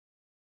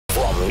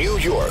New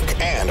York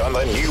and on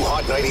the new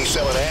Hot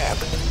 97 app.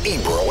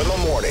 Ebro in the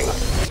morning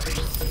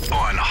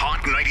on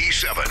Hot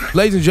 97.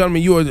 Ladies and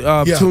gentlemen, you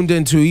are tuned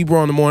into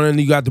Ebro in the morning.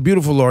 You got the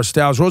beautiful Laura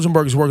Stiles.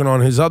 Rosenberg is working on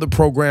his other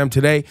program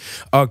today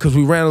because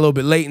we ran a little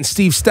bit late. And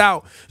Steve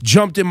Stoute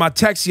jumped in my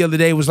text the other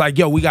day, was like,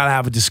 yo, we got to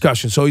have a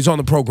discussion. So he's on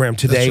the program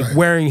today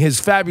wearing his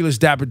fabulous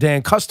Dapper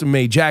Dan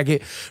custom-made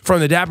jacket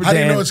from the Dapper Dan.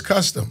 How do you know it's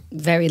custom?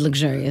 Very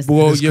luxurious.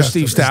 Well, you're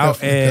Steve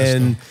Stoute,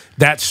 and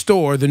that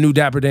store, the new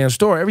Dapper Dan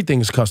store,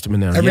 everything is custom in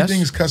there.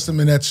 Everything is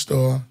custom in that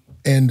store.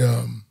 And,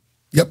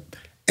 yep.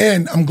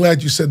 And I'm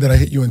glad you said that I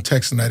hit you in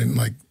text and I didn't,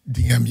 like,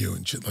 DM you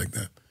and shit like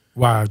that.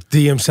 Wow,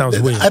 DM sounds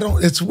weird.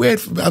 It's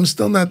weird. I'm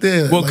still not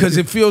there. Well, because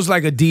it feels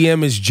like a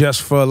DM is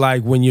just for,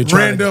 like, when you're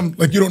trying random,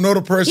 like you don't know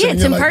the person. Yeah,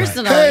 it's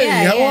impersonal. Like,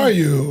 hey, how are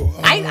you?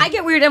 I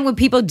get weirded when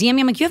people DM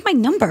me. I'm like, you have my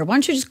number. Why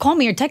don't you just call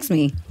me or text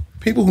me?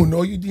 People who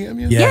know you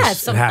DM you?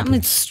 Yes,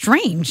 it's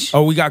strange.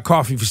 Oh, we got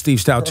coffee for Steve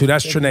Stoute, too.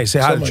 That's Trinae. Say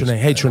hi to Trinae.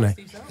 Hey,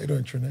 Trinae. How you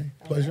doing, Trinae?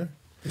 Pleasure.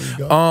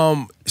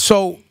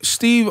 So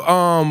Steve,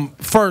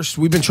 first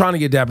we've been trying to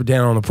get Dapper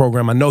Dan on the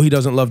program. I know he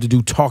doesn't love to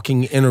do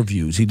talking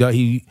interviews.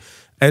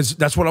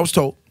 That's what I was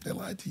told. They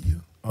lied to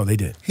you. Oh, they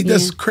did. He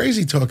does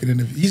crazy talking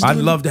interviews. I'd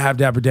love to have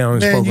Dapper Dan on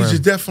his program. You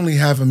should definitely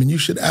have him, and you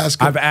should ask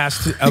him. I've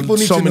asked people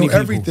need so to many know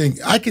everything.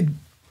 I could.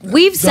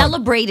 We've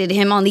celebrated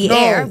him on the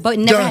air, but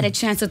never had a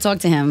chance to talk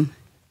to him.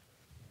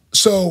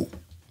 So.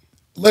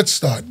 Let's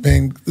start,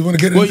 man. You want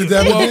to get into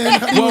that?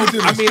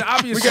 I mean,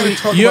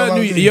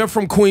 obviously, you're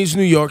from Queens,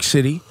 New York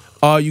City.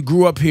 You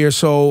grew up here,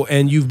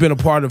 and you've been a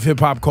part of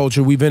hip-hop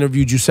culture. We've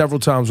interviewed you several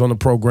times on the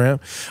program.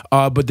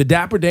 But the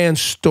Dapper Dan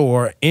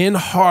store in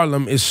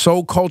Harlem is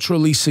so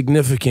culturally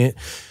significant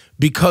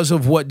because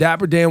of what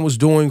Dapper Dan was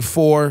doing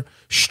for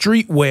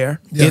streetwear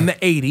in the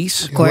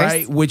 80s,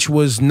 right? Which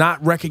was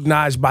not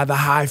recognized by the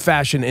high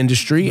fashion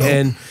industry,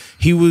 and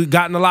he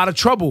got in a lot of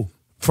trouble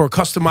for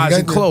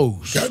customizing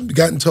clothes.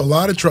 Got into a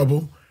lot of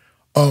trouble.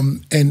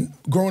 And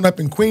growing up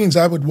in Queens,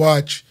 I would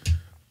watch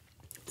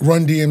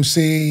Run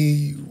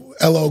DMC,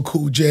 LL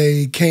Cool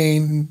J,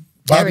 Kane,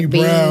 Bobby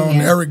Brown,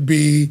 Eric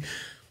B.,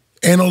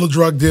 and all the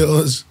drug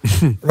dealers,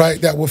 right,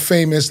 that were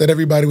famous, that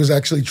everybody was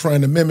actually trying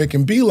to mimic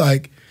and be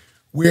like.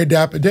 We're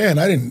Dapper Dan.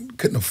 I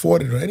couldn't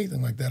afford it or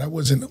anything like that. I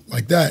wasn't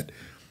like that.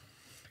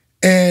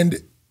 And,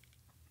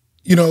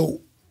 you know,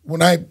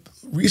 when I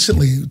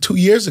recently, 2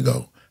 years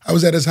ago, I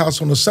was at his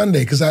house on a Sunday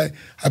because I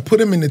put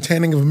him in the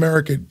Tanning of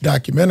America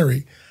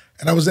documentary,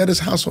 and I was at his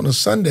house on a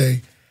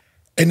Sunday,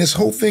 and this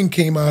whole thing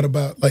came out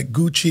about like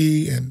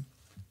Gucci, and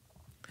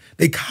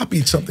they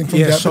copied something from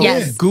Dapper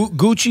Dan.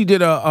 Gucci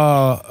did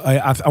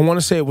I want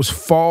to say it was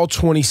fall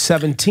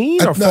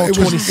 2017 or fall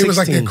 2016. It was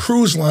like a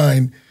cruise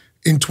line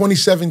in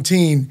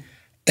 2017,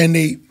 and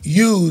they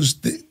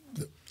used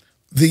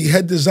the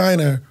head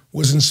designer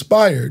was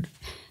inspired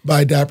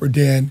by Dapper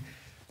Dan,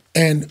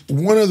 and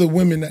one of the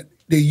women that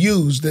they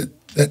used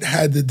that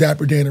had the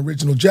Dapper Dan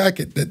original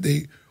jacket that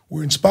they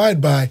were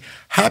inspired by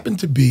happened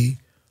to be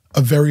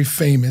a very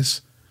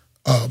famous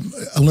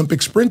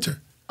Olympic sprinter.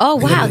 Oh,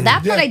 wow.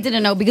 That part I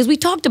didn't know because we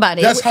talked about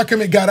it. That's how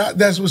come it got out.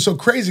 That was so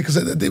crazy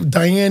because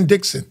Diane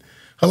Dixon,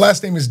 her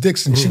last name is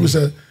Dixon. She was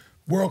a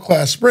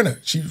world-class sprinter.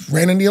 She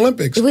ran in the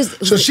Olympics.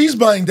 So she's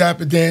buying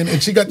Dapper Dan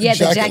and she got the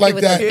jacket like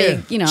that.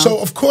 Big, you know. So,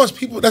 of course,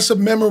 that's a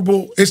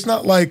memorable, it's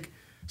not like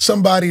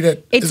somebody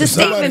that it's a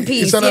statement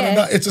piece.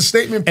 It's a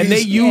statement piece. And they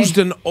used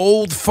an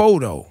old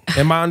photo.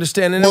 Am I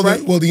understanding it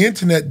right? Well, the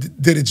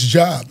internet did its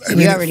job. I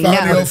mean, you already know.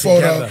 Found the old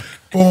photo,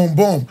 boom,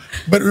 boom.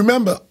 But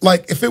remember,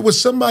 like, if it was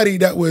somebody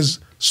that was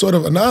sort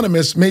of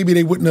anonymous, maybe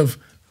they wouldn't have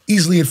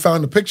easily had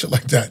found a picture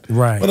like that.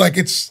 Right. But like,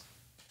 it's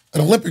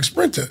an Olympic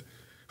sprinter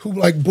who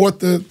like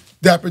bought the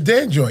Dapper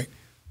Dan joint,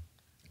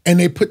 and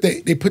they put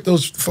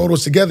those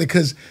photos together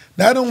because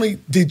not only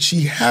did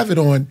she have it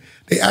on,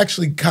 they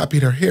actually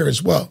copied her hair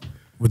as well.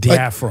 With the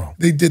afro.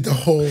 They did the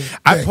whole thing.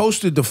 I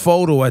posted the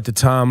photo at the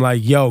time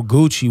like, yo,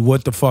 Gucci,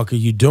 what the fuck are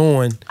you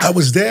doing? I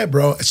was there,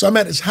 bro. So I'm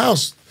at his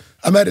house.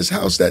 I'm at his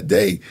house that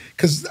day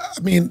because,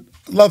 I mean,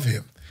 love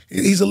him.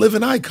 He's a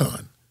living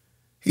icon.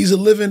 He's a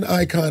living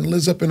icon,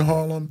 lives up in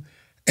Harlem,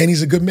 and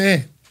he's a good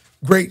man.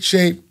 Great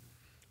shape,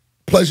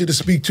 pleasure to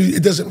speak to.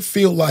 It doesn't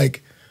feel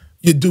like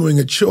you're doing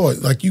a chore.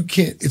 Like you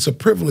can't, it's a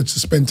privilege to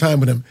spend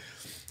time with him.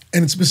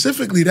 And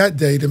specifically that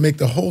day, to make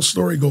the whole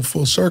story go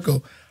full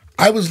circle,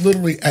 I was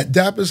literally at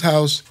Dapper's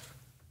house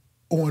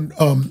in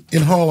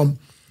Harlem,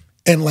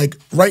 and like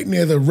right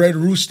near the Red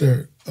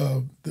Rooster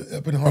up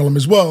in Harlem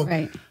as well.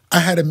 Right. I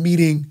had a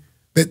meeting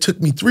that took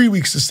me 3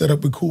 weeks to set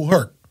up with Kool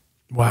Herc.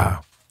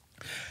 Wow.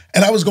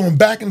 And I was going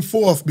back and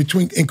forth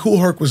and Kool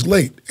Herc was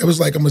late. It was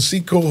like, I'm going to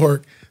see Kool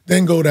Herc,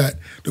 then go that.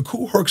 The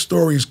Kool Herc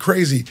story is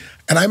crazy.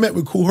 And I met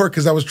with Kool Herc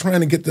because I was trying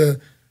to get the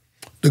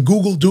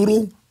Google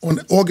Doodle on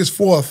August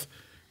 4th.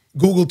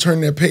 Google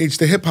turned their page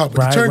to hip hop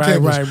with the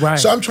turntables. Right.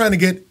 So I'm trying to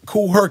get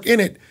Kool Herc in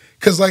it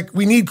because like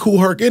we need Kool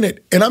Herc in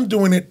it, and I'm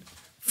doing it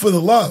for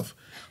the love.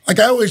 Like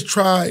I always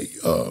try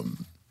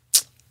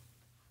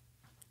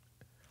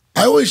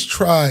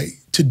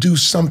to do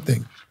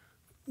something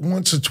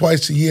once or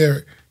twice a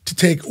year to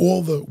take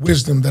all the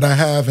wisdom that I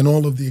have and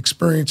all of the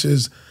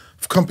experiences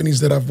companies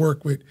that I've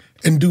worked with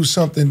and do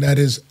something that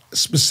is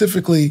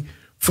specifically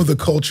for the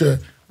culture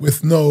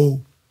with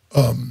no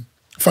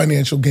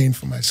financial gain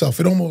for myself.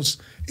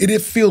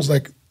 It feels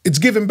like it's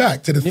giving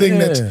back to the thing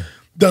that's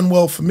done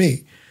well for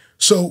me.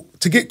 So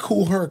to get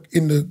Kool Herc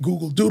in the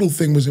Google Doodle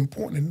thing was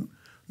important. And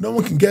no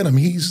one can get him.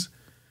 He's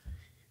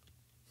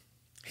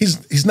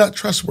not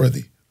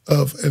trustworthy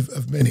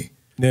of many.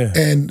 Yeah.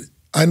 And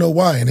I know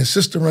why. And his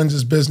sister runs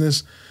his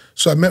business.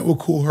 So I met with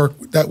Kool Herc.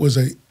 It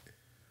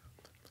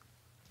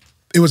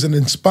was an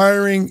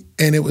inspiring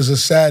and it was a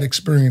sad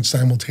experience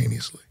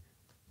simultaneously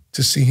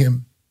to see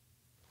him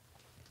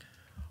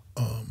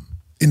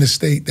in the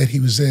state that he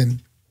was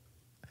in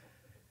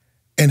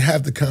and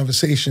have the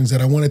conversations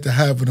that I wanted to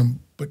have with him,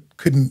 but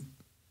couldn't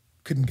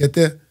get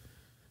there.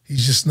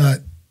 He's just not.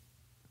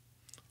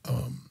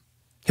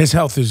 His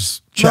health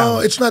is challenged.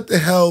 No, it's not the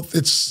health.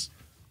 It's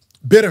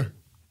bitter.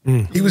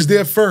 He was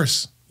there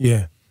first.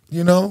 Yeah.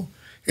 You know,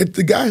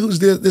 the guy who's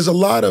there. There's a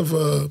lot of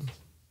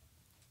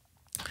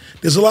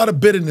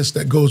bitterness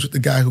that goes with the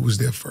guy who was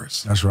there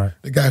first. That's right.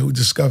 The guy who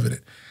discovered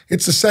it.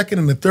 It's the second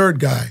and the third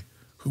guy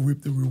who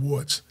reap the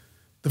rewards.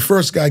 The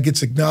first guy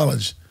gets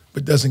acknowledged,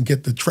 but doesn't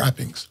get the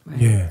trappings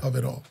of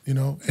it all. You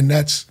know, and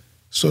that's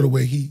sort of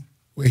where he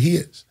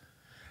is.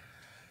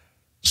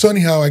 So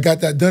anyhow, I got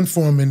that done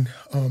for him, and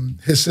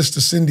his sister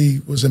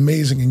Cindy was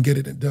amazing in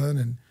getting it done,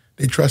 and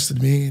they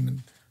trusted me,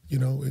 and you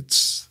know,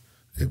 it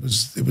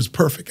was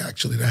perfect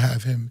actually to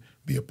have him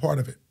be a part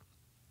of it.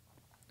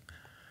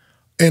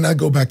 And I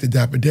go back to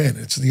Dapper Dan.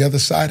 It's the other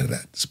side of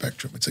that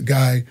spectrum. It's a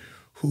guy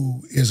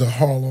who is a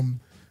Harlem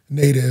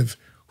native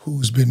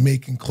who's been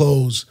making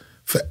clothes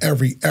for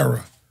every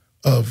era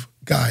of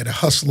guy, the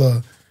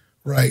hustler,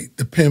 right?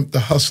 The pimp, the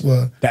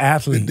hustler. The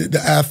athlete.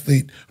 The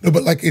athlete. No,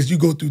 but like as you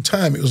go through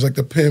time, it was like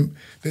the pimp,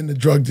 then the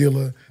drug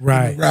dealer,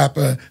 right. then the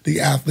rapper, the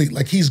athlete.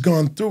 Like he's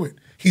gone through it.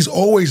 He's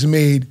always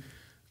made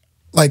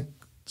like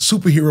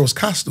superheroes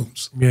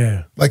costumes.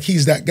 Yeah. Like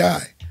he's that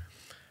guy.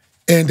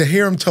 And to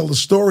hear him tell the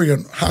story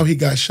on how he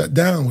got shut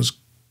down was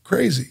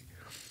crazy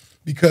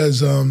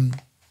because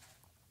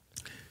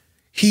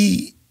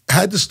he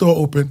had the store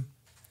open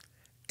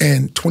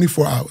and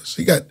 24 hours.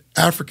 He got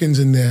Africans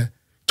in there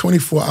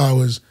 24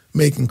 hours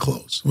making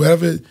clothes.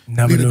 Wherever,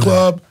 leave the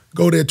club,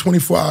 go there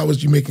 24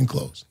 hours, you're making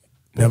clothes.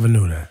 Never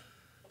knew that.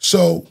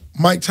 So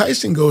Mike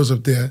Tyson goes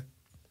up there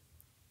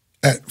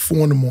at 4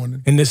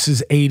 a.m. And this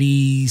is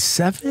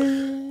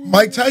 87?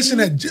 Mike Tyson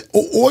had,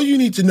 all you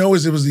need to know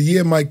is it was the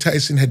year Mike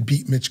Tyson had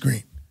beat Mitch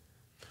Green.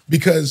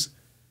 Because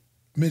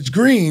Mitch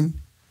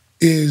Green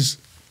is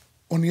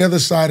on the other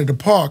side of the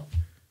park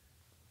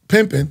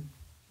pimping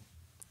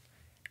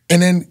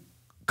and then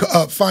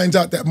finds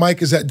out that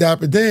Mike is at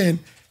Dapper Dan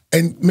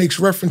and makes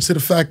reference to the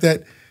fact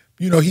that,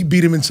 you know, he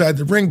beat him inside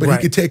the ring, but he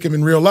could take him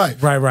in real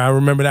life. Right. I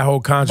remember that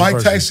whole controversy.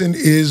 Mike Tyson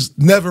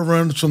never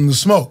runs from the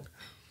smoke.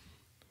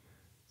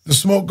 The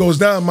smoke goes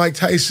down, Mike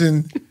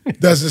Tyson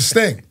does his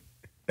thing.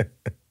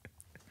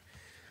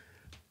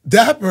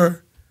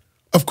 Dapper,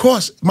 of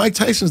course, Mike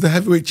Tyson's the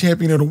heavyweight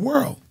champion of the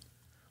world.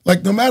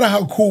 Like, no matter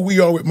how cool we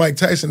are with Mike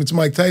Tyson, it's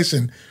Mike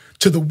Tyson.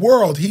 To the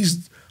world,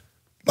 he's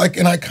like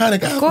an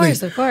iconic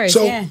athlete. Of course,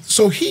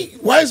 So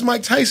why is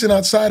Mike Tyson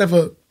outside of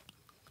a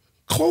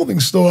clothing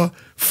store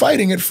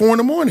fighting at 4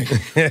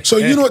 a.m? So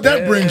you know what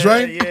that brings,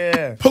 right?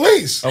 Yeah.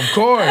 Police. Of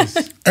course.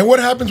 And what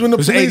happens when the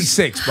police? It was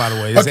 86, by the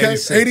way. Okay,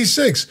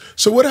 86.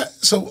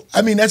 So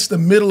I mean, that's the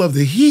middle of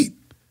the heat,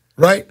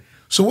 right?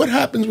 So what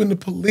happens when the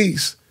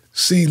police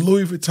see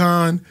Louis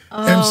Vuitton,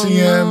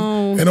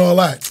 MCM, and all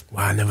that?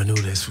 Wow, I never knew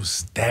this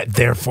was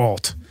their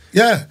fault.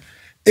 Yeah.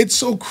 It's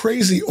so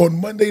crazy on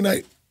Monday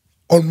Night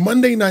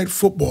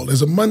Football.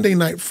 There's a Monday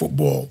Night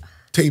Football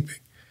taping,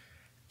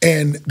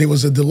 and there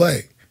was a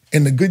delay,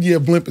 and the Goodyear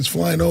blimp is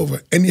flying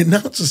over, and the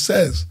announcer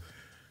says,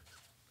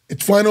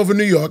 it's flying over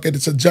New York, and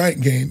it's a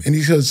Giant game, and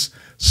he says,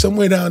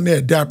 somewhere down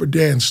there, Dapper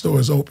Dan's store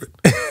is open.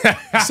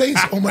 Say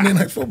it's on Monday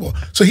Night Football.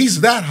 So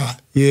he's that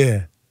hot.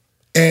 Yeah.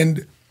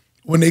 And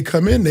when they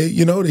come in,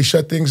 they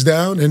shut things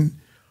down, and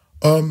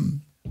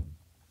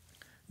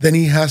then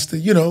he has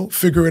to,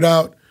 figure it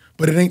out.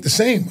 But it ain't the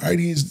same, right?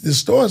 The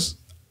store's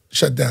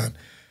shut down.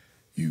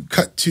 You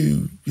cut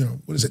to,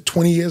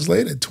 20 years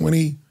later,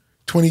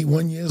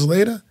 21 years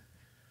later,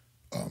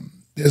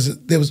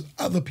 there was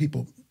other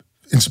people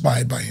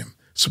inspired by him.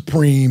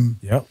 Supreme.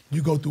 Yep.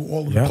 You go through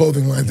all of the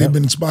clothing lines. Yep. They've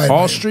been inspired by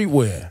him.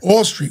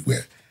 All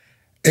streetwear.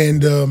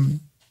 And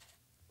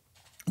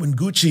when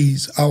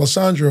Gucci's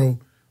Alessandro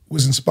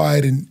was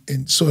inspired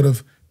and sort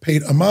of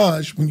paid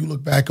homage, when you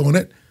look back on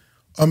it,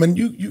 and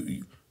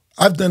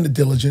I've done the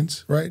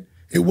diligence, right?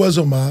 It was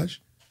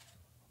homage.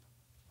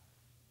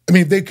 I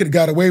mean, if they could have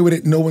got away with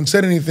it and no one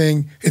said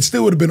anything, it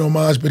still would have been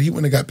homage, but he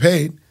wouldn't have got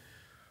paid.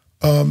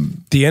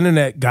 The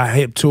internet got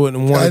hip to it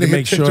and wanted to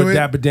make sure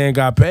Dapper Dan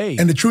got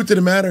paid. And the truth of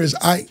the matter is,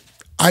 I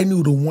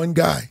knew the one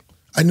guy.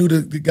 I knew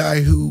the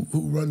guy who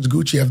runs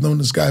Gucci. I've known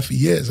this guy for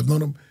years. I've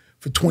known him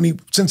for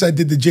since I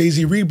did the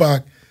Jay-Z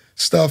Reebok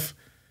stuff.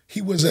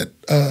 He was at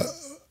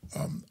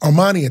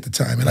Armani at the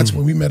time, and that's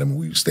when we met him.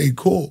 We stayed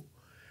cool.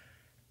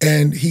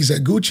 And he's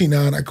at Gucci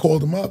now, and I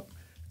called him up,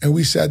 And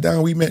we sat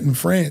down, we met in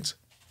France,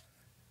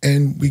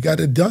 and we got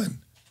it done.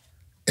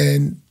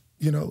 And,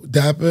 you know,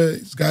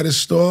 Dapper's got his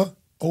store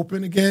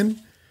open again,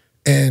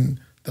 and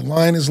the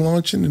line is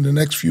launching in the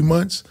next few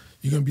months.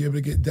 You're going to be able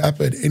to get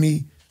Dapper at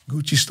any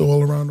Gucci store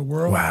all around the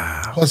world.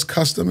 Wow. Plus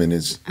custom, and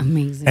it's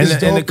amazing. And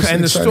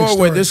the store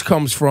where this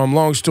comes from,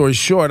 long story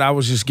short, I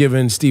was just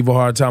giving Steve a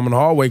hard time in the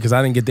hallway because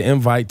I didn't get the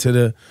invite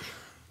to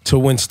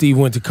when Steve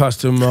went to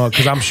custom,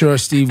 because I'm sure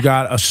Steve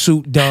got a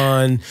suit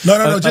done.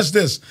 No, just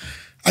this.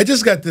 I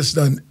just got this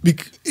done.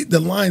 The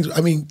lines,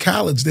 I mean,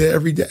 Khaled's there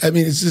every day. I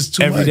mean, it's just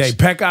too much. Every day.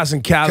 Pecos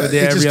and Khaled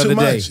there every other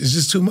day. It's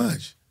just too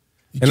much.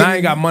 And I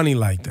ain't got money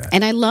like that.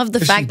 And I love the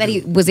fact that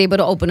he was able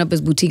to open up his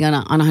boutique on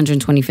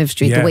 125th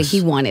Street the way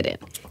he wanted it.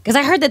 Because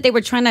I heard that they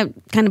were trying to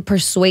kind of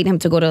persuade him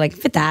to go to like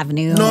Fifth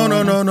Avenue. No.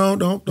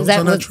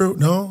 That's not true.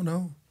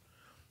 No.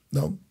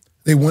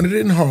 They wanted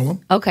it in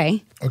Harlem.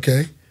 Okay.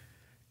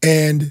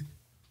 And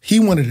he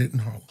wanted it in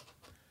Harlem.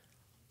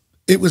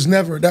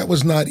 That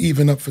was not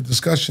even up for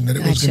discussion that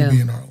it was going to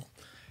be in Harlem.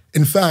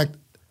 In fact,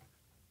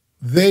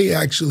 they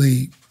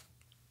actually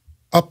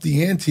upped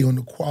the ante on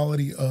the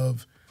quality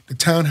of the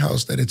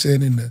townhouse that it's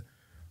in and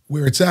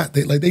where it's at.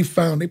 They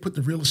put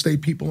the real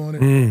estate people on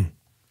it.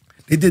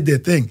 They did their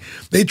thing.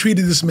 They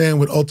treated this man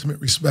with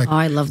ultimate respect. Oh,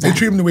 I love that. They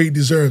treat him the way he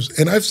deserves.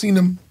 And I've seen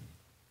him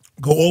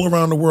go all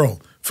around the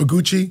world for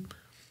Gucci,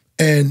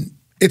 and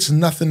it's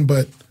nothing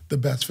but the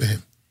best for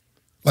him.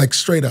 Like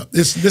straight up.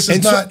 This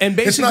is not. And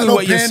basically, it's not no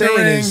what pandering. You're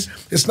saying is,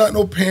 it's not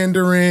no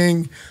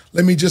pandering.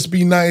 Let me just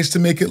be nice to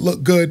make it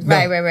look good. No.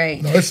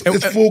 Right. No,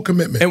 it's full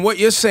commitment. And what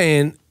you're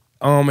saying,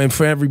 and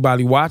for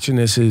everybody watching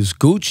this, is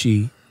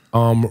Gucci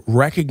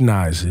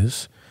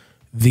recognizes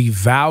the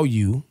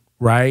value,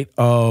 right,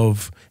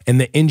 of and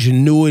the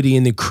ingenuity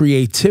and the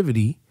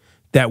creativity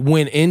that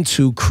went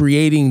into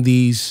creating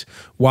these.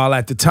 While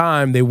at the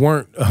time they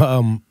weren't.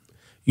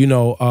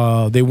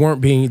 They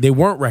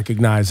weren't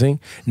recognizing.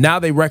 Now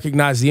they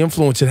recognize the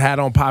influence it had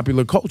on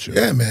popular culture.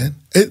 Yeah, man.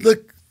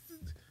 Look,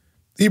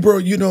 Ebro,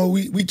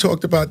 we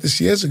talked about this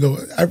years ago.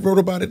 I wrote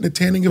about it in the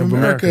Tanning of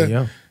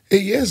America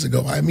 8 years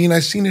ago. I mean, I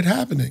seen it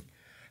happening.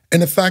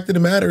 And the fact of the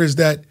matter is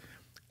that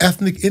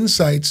ethnic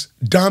insights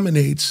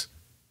dominates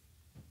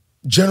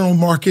general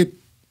market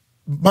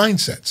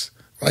mindsets.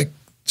 Like,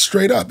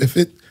 straight up. If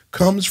it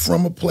comes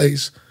from a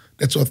place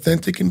that's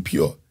authentic and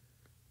pure,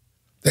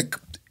 that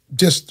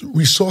just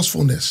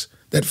resourcefulness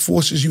that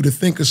forces you to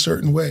think a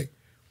certain way,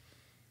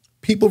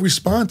 people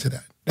respond to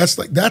that.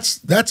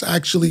 That's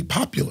actually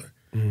popular.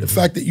 Mm-hmm. The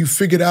fact that you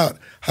figured out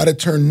how to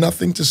turn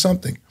nothing to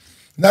something,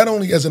 not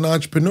only as an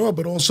entrepreneur,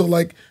 but also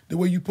like the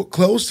way you put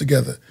clothes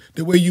together,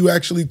 the way you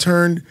actually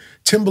turned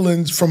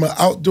Timberlands from an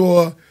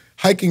outdoor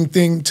hiking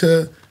thing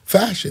to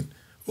fashion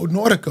or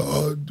Nautica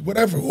or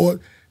whatever.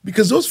 Or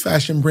because those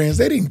fashion brands,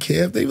 they didn't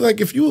care. They were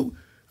like, if you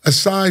a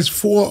size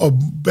 4 or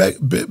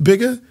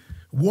bigger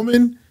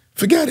woman,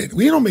 forget it.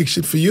 We don't make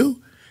shit for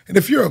you. And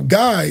if you're a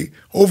guy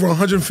over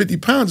 150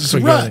 pounds, it's a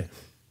rut.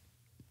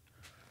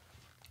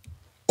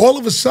 All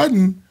of a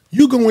sudden,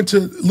 you go into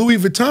Louis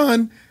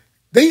Vuitton,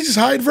 they just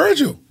hired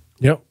Virgil.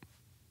 Yep.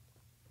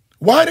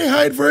 Why they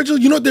hired Virgil?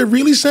 You know what they're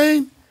really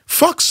saying?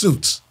 Fuck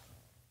suits.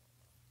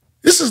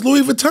 This is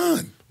Louis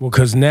Vuitton. Well,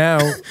 because now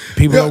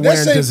people are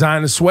wearing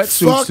designer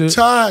sweatsuits. Fuck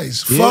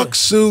ties, fuck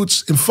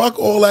suits, and fuck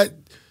all that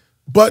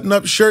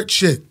button-up shirt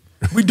shit.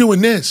 We're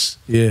doing this.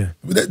 Yeah.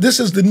 This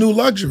is the new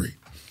luxury.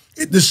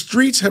 The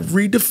streets have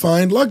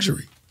redefined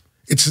luxury.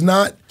 It's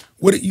not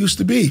what it used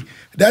to be.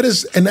 That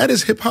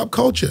is hip-hop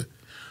culture.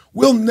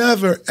 We'll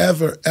never,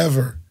 ever,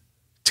 ever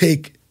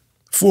take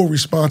full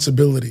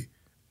responsibility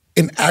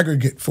in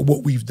aggregate for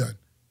what we've done.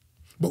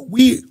 But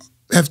we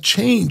have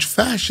changed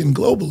fashion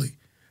globally.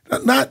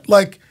 Not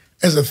like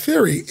as a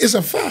theory, it's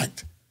a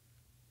fact.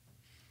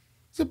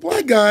 It's a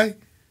black guy,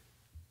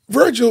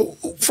 Virgil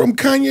from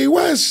Kanye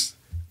West,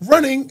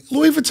 running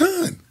Louis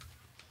Vuitton.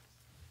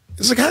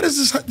 It's like, how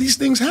does these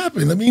things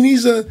happen? I mean,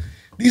 these are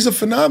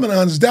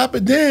phenomenons. Dapper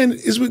Dan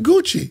is with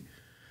Gucci.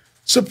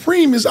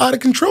 Supreme is out of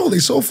control. They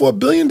sold for $1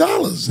 billion.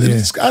 Yeah.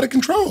 It's out of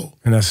control.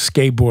 And that's a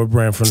skateboard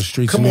brand from the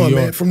streets of New York. Come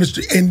on, man, from the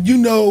street. And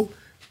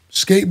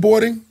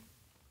skateboarding,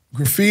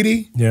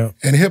 graffiti,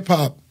 and hip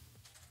hop,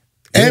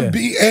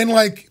 and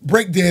like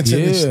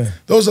breakdancing. Yeah.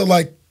 Those are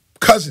like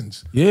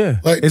cousins. Yeah,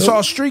 like it's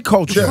all street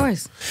culture. Of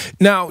course.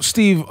 Now,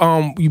 Steve,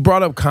 you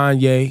brought up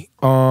Kanye.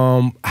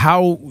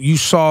 How you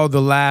saw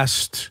the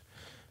last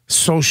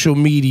social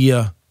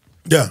media,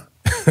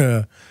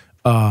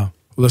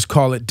 let's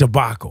call it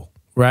debacle,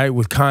 right?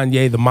 With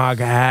Kanye, the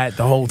MAGA hat,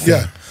 the whole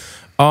thing.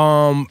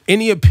 Yeah.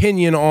 Any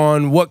opinion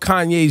on what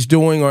Kanye's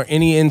doing, or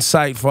any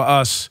insight for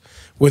us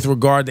with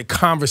regard to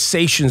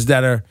conversations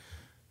that are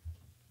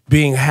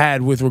being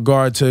had with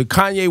regard to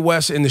Kanye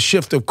West and the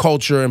shift of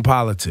culture and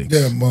politics?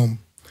 Yeah,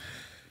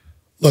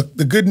 look,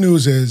 the good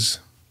news is,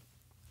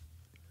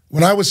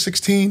 when I was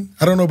 16,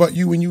 I don't know about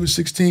you when you were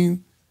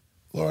 16,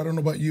 Laura, I don't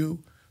know about you,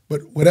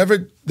 but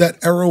whatever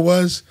that era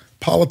was,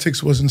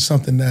 politics wasn't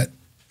something that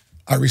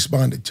I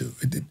responded to.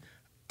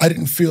 I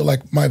didn't feel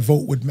like my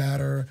vote would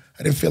matter.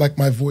 I didn't feel like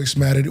my voice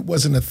mattered. It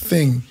wasn't a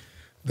thing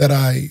that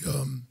I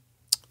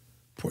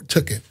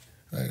took in,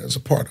 I was a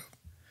part of.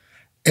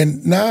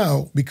 And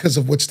now, because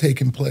of what's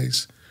taken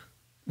place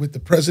with the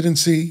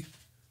presidency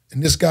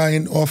and this guy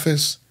in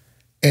office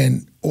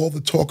and all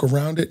the talk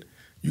around it,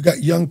 you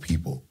got young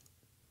people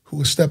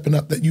who are stepping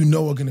up that you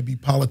know are going to be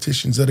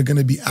politicians, that are going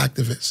to be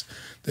activists,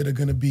 that are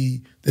going to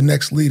be the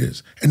next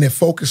leaders, and they're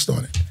focused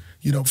on it.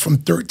 You know, from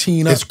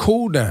 13 up. It's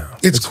cool now.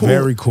 It's cool.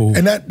 Very cool.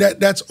 And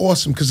that's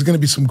awesome because there's going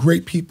to be some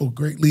great people,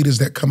 great leaders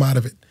that come out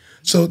of it.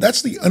 So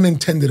that's the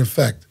unintended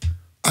effect,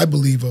 I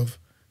believe, of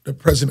the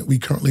president we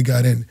currently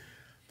got in.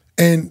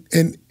 And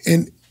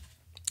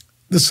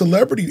the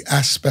celebrity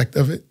aspect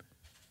of it,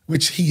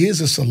 which he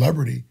is a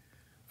celebrity.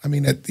 I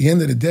mean, at the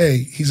end of the day,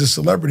 he's a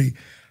celebrity.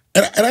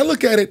 And I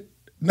look at it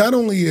not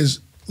only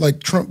as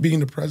like Trump being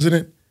the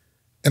president,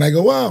 and I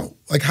go, wow,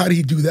 like how did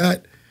he do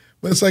that?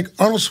 But it's like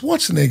Arnold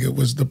Schwarzenegger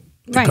was the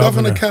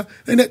governor.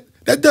 And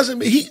that doesn't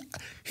mean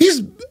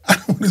he's, I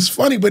don't know, it's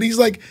funny, but he's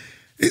like,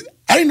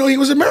 I didn't know he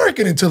was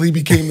American until he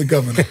became the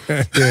governor.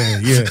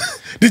 Yeah.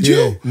 Did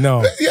you?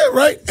 No. Yeah,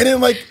 right. And then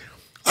like,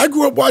 I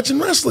grew up watching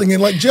wrestling,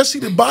 and like Jesse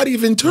the Body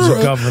Ventura,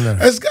 the governor.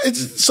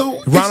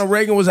 Ronald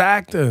Reagan was an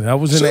actor. That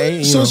was in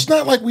the 80s. So it's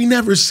not like we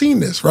never seen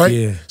this, right?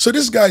 Yeah. So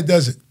this guy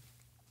does it,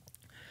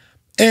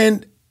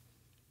 and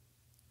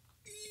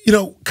you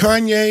know,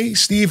 Kanye,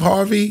 Steve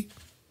Harvey,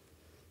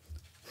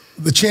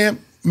 the champ,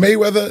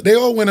 Mayweather, they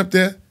all went up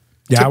there.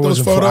 Yeah, took those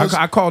photos.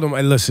 I called them.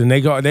 Listen,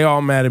 they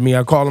all mad at me.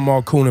 I called them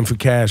all cooning for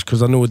cash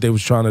because I knew what they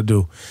was trying to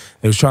do.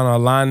 They was trying to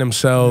align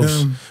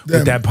themselves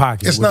with that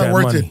pocket. It's with not that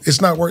worth money. it.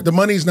 It's not worth. The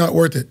money's not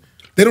worth it.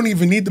 They don't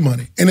even need the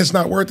money, and it's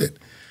not worth it.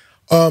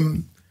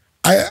 I'm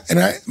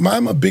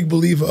a big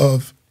believer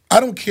of. I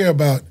don't care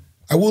about.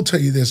 I will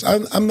tell you this.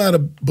 I'm not a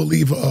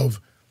believer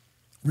of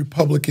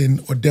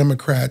Republican or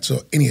Democrats or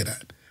any of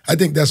that. I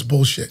think that's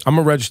bullshit. I'm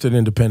a registered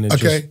independent.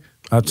 Okay.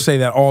 I'd say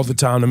that all the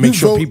time to make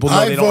sure people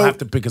know they don't have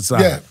to pick a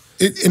side. Yeah.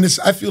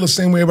 I feel the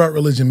same way about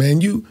religion,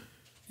 man. You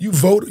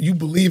vote, you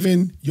believe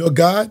in your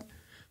God,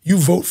 you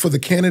vote for the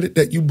candidate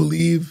that you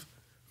believe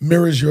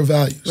mirrors your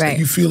values, that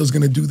you feel is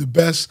going to do the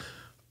best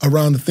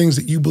around the things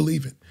that you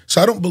believe in.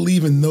 So I don't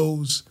believe in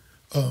those,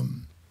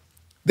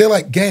 they're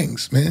like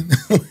gangs, man.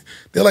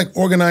 They're like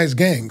organized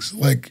gangs.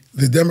 Like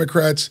the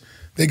Democrats,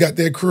 they got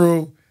their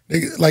crew,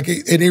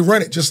 they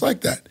run it just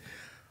like that.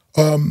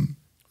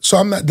 So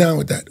I'm not down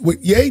with that.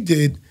 What Ye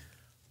did,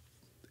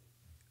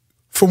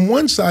 from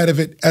one side of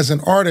it, as an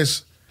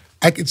artist,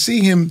 I could see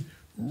him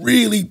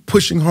really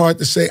pushing hard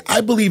to say,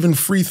 I believe in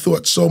free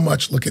thought so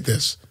much. Look at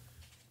this.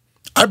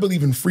 I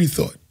believe in free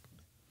thought.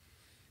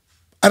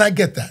 And I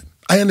get that.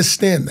 I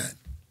understand that.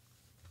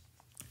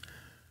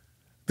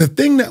 The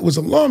thing that was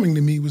alarming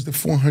to me was the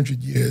 400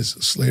 years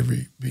of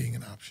slavery being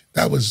an option.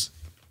 That was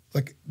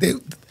like,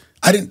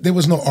 there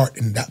was no art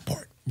in that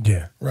part.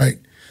 Yeah. Right?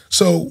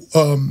 So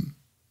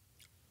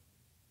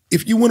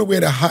if you want to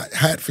wear the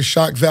hat for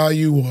shock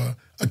value or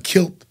a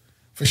kilt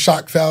for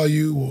shock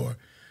value, or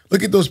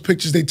look at those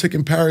pictures they took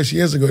in Paris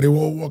years ago. They were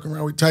all walking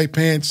around with tight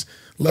pants,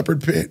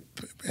 leopard pant.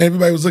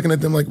 Everybody was looking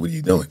at them like, what are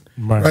you doing?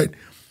 Right?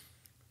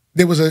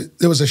 There was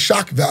a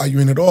shock value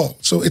in it all.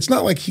 So it's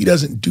not like he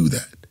doesn't do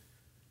that.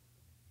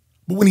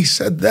 But when he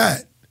said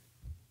that,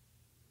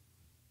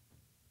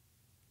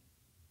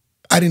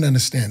 I didn't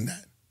understand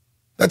that.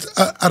 That's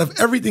out of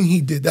everything he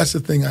did, that's the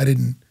thing I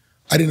didn't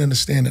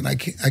understand, and I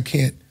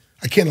can't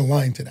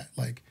align to that.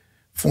 Like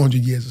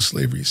 400 years of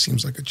slavery, it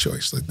seems like a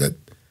choice. Like that,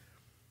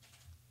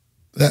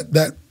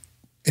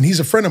 and he's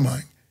a friend of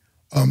mine.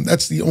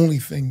 That's the only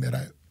thing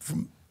that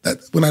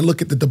when I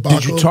look at the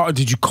debacle.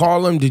 Did you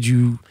call him? Did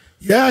you?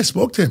 Yeah, I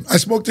spoke to him. I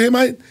spoke to him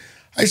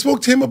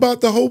about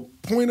the whole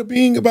point of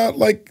being about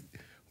like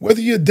whether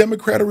you're a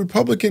Democrat or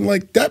Republican.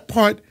 Like that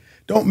part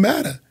don't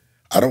matter.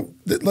 I don't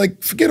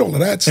like forget all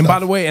of that stuff. And by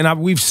the way,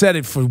 we've said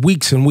it for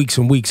weeks and weeks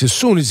and weeks. As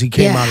soon as he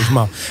came out of his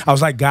mouth, I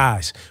was like,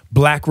 guys,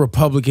 black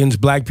Republicans,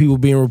 black people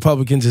being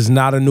Republicans is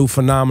not a new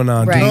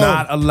phenomenon. Do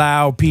not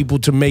allow people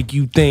to make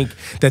you think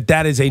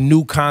that is a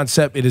new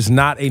concept. It is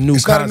not a new concept.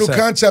 It's not a new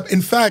concept.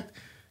 In fact,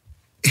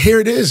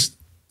 here it is,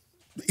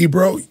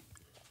 Ebro.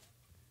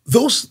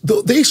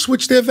 They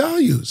switched their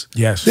values.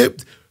 Yes.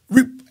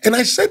 And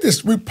I said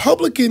this,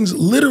 Republicans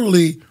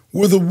literally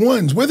were the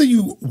ones, why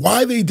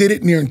they did it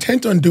and their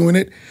intent on doing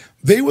it,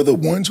 they were the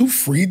ones who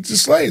freed the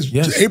slaves.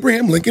 Yes.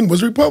 Abraham Lincoln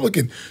was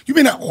Republican. You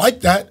may not like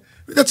that,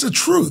 but that's the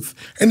truth.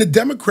 And the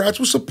Democrats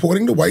were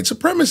supporting the white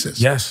supremacists.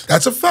 Yes.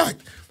 That's a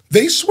fact.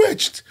 They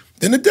switched.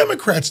 Then the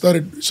Democrats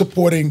started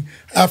supporting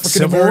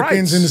African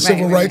Americans and the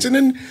civil rights. And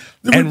then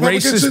the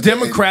Republicans. Racist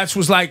Democrats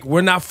was like,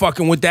 we're not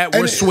fucking with that.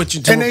 We're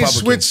switching to Republicans. And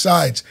they switched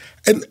sides.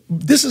 And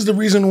this is the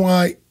reason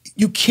why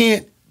you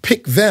can't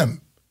pick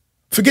them.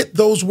 Forget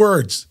those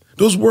words.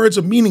 Those words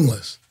are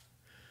meaningless.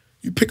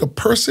 You pick a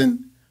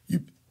person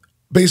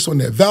based on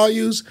their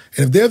values,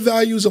 and if their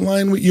values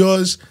align with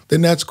yours,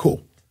 then that's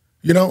cool.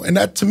 You know, and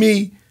that to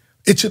me,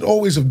 it should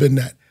always have been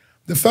that.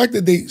 The fact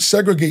that they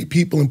segregate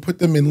people and put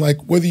them in like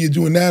whether you're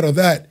doing that or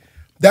that,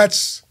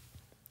 that's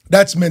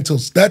mental,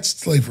 that's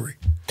slavery.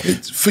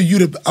 It's for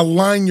you to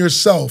align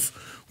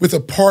yourself with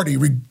a party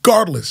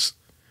regardless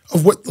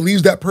of what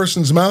leaves that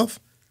person's mouth,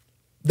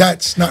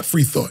 that's not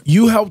free thought.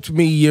 You helped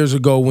me years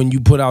ago when you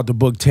put out the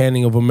book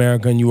Tanning of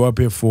America, and you were up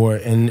here for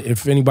it. And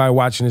if anybody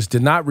watching this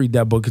did not read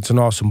that book, it's an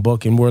awesome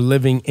book, and we're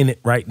living in it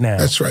right now.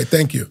 That's right.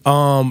 Thank you.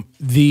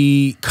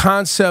 The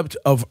concept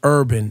of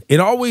urban, it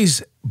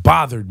always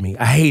bothered me.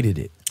 I hated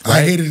it. Right?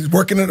 I hated it.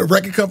 Working at a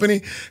record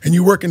company and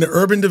you work in the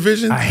urban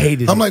division. I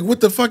hated it. I'm like,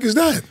 what the fuck is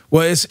that?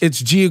 Well, it's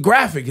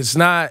geographic. It's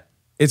not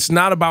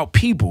about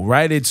people,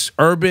 right? It's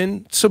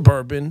urban,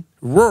 suburban,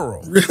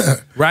 rural,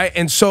 right?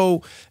 And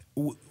so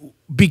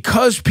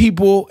because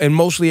people, and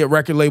mostly at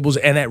record labels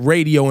and at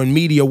radio and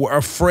media, were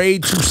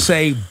afraid to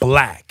say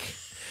black,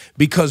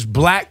 because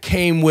black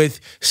came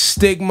with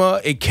stigma,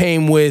 it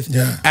came with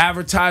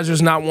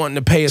advertisers not wanting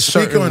to pay a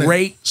certain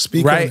rate,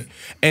 right?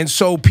 And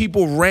so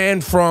people ran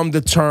from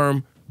the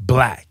term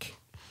black.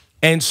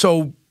 And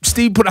so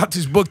Steve put out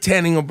this book,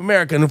 Tanning of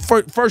America, and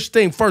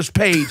the first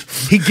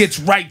page, he gets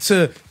right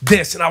to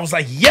this. And I was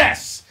like,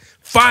 yes!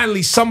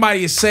 Finally,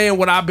 somebody is saying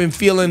what I've been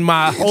feeling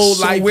my whole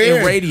life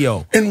in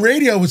radio. And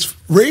radio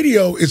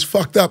is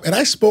fucked up. And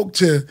I spoke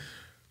to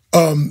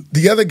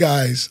the other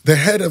guys, the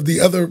head of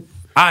the other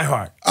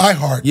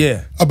iHeart,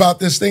 yeah, about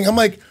this thing. I'm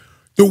like,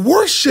 the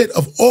worst shit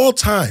of all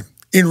time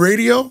in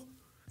radio,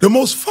 the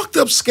most fucked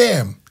up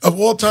scam of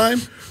all time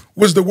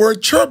was the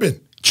word churban.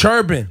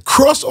 Churban.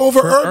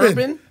 Crossover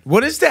urban.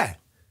 What is that?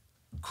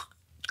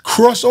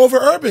 Crossover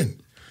urban.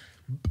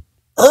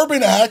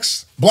 Urban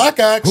acts, black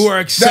acts, who are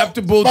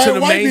acceptable to the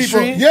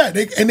mainstream.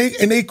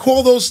 People, they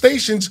call those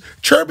stations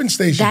churban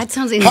stations. That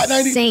sounds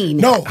insane.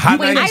 Hot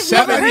 97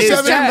 I've never heard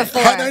this term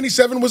before. Hot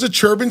 97 was a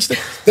churban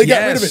station. They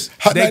got rid of it.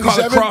 Hot they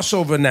 97, call it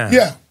crossover now.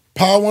 Yeah.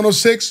 Power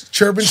 106,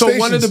 churban stations. So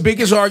one of the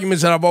biggest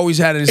arguments that I've always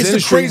had in this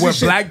industry where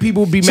black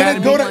people be mad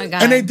at me.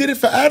 And they did it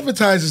for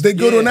advertisers. They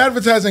go to an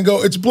advertiser and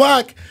go, it's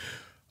black,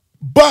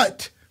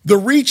 but the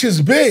reach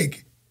is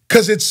big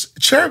because it's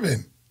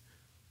churban.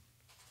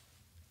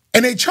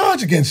 And they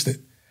charge against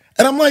it.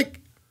 And I'm like,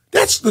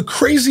 that's the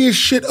craziest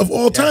shit of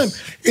all time.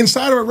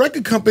 Inside of a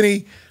record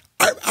company,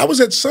 I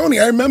was at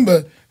Sony. I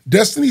remember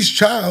Destiny's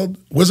Child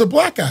was a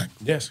black act.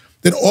 Yes.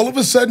 Then all of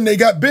a sudden they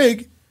got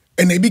big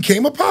and they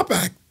became a pop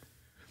act.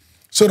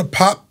 So the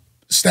pop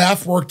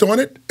staff worked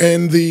on it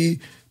and the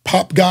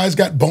pop guys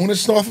got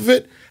bonus off of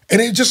it and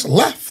they just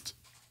left.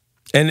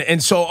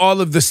 And so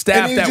all of the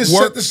staff that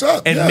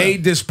worked and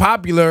made this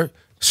popular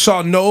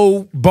saw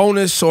no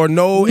bonus or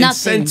no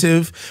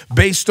incentive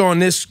based on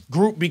this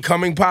group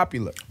becoming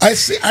popular. I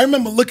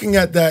remember looking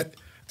at that,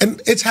 and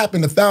it's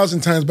happened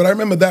 1,000 times, but I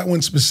remember that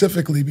one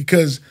specifically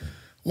because,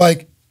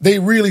 like, they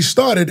really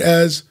started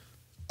as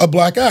a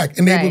black act,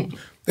 and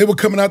they were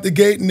coming out the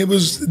gate, and it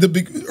was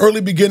the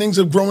early beginnings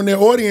of growing their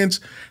audience,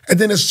 and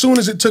then as soon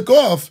as it took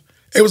off,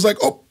 it was like,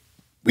 oh,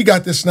 we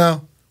got this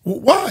now.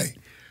 Well, why?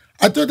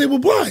 I thought they were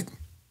black.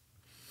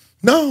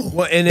 No.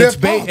 Well, and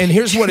and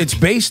here's what it's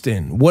based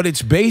in. What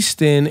it's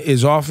based in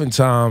is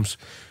oftentimes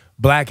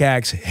black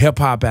acts, hip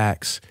hop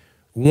acts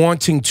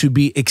wanting to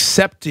be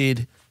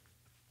accepted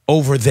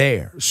over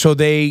there. So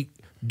they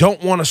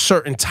don't want a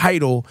certain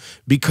title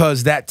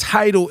because that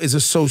title is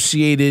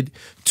associated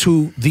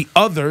to the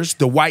others,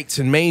 the whites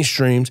and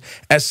mainstreams,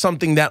 as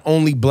something that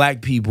only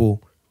black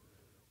people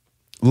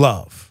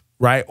love,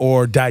 right?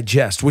 Or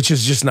digest, which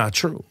is just not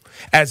true.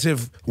 As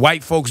if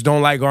white folks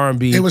don't like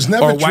R&B, it was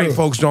never or true. White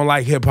folks don't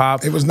like hip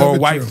hop, it was never or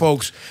white true.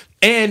 Folks.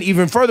 And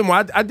even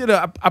furthermore,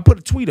 I put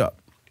a tweet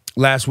up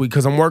last week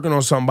because I'm working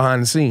on something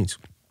behind the scenes,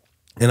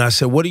 and I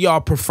said, "What do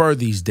y'all prefer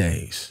these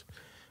days?"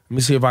 Let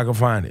me see if I can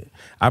find it.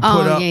 I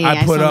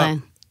put up.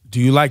 Do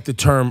you like the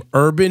term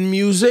urban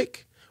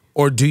music,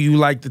 or do you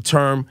like the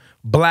term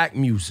black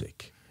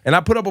music? And I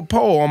put up a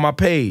poll on my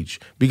page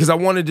because I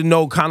wanted to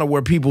know kind of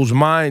where people's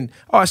mind.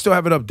 Oh, I still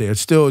have it up there.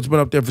 It's been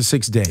up there for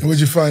 6 days.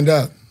 What'd you find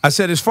out? I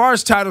said, as far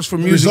as titles for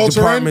music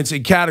departments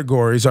and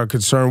categories are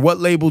concerned, what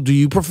label do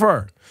you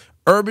prefer?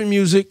 Urban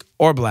music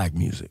or black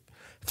music?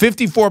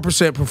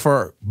 54%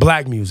 prefer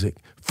black music.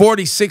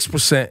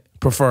 46%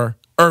 prefer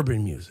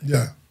urban music.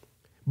 Yeah.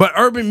 But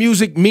urban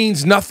music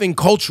means nothing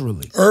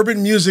culturally.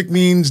 Urban music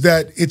means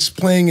that it's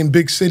playing in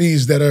big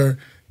cities that are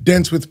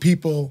dense with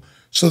people.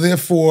 So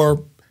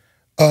therefore,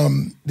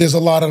 there's a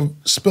lot of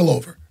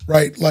spillover,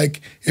 right?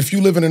 Like if you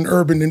live in an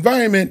urban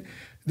environment,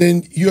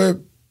 then you're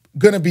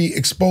going to be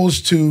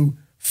exposed to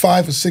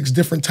 5 or 6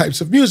 different types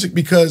of music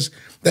because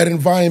that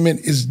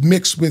environment is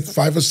mixed with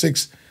 5 or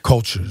 6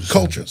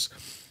 cultures.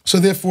 So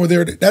therefore,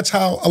 that's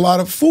how a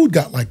lot of food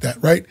got like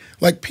that, right?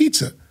 Like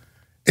pizza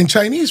and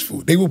Chinese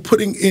food. They were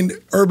putting in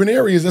urban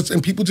areas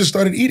and people just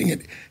started eating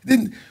it.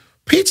 Then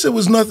pizza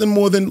was nothing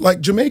more than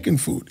like Jamaican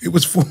food. It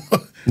was for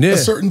a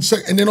certain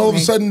and then all of a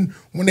sudden,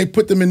 when they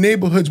put them in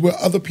neighborhoods where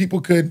other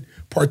people could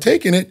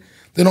partake in it,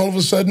 then all of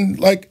a sudden,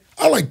 like,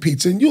 I like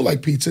pizza and you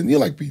like pizza and you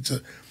like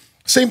pizza.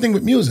 Same thing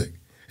with music.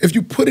 If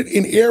you put it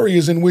in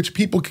areas in which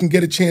people can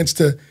get a chance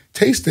to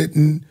taste it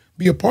and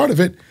be a part of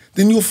it,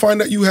 then you'll find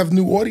that you have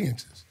new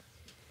audiences.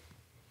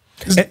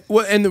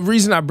 And the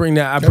reason I bring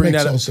that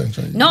makes up. Sense,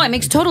 right? No, it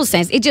makes total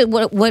sense. It just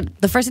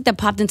what the first thing that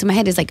popped into my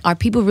head is like, are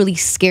people really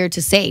scared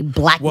to say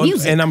black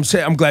music? And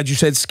I'm glad you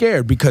said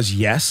scared, because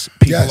yes,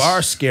 people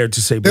are scared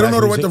to say black music. They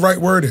don't know what the right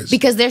word is.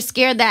 Because they're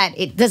scared that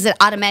does it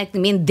automatically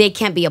mean they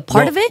can't be a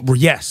part of it?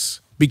 Yes.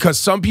 Because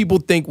some people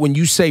think when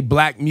you say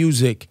black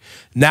music,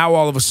 now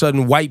all of a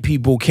sudden white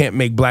people can't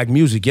make black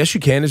music. Yes, you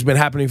can. It's been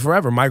happening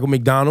forever. Michael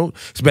McDonald.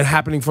 It's been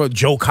happening for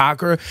Joe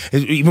Cocker.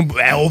 Even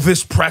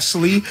Elvis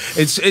Presley.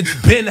 It's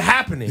been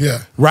happening.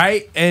 Yeah.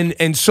 Right?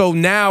 And so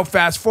now,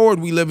 fast forward,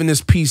 we live in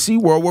this PC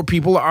world where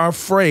people are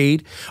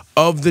afraid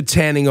of the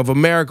tanning of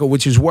America,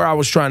 which is where I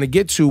was trying to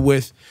get to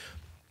with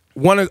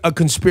a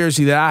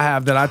conspiracy that I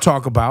have that I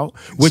talk about,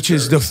 which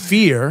is the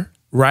fear,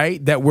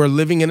 right, that we're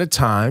living in a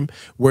time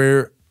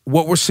where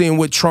what we're seeing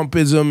with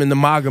Trumpism and the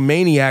MAGA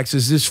maniacs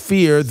is this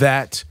fear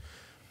that,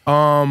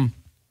 I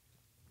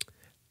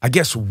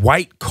guess,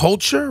 white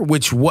culture,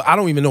 which I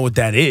don't even know what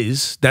that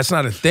is. That's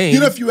not a thing.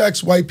 You know, if you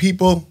ask white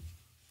people,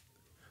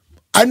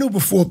 I knew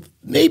before,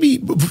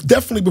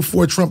 definitely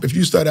before Trump, if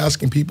you start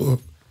asking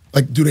people,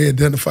 like, do they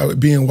identify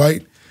with being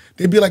white?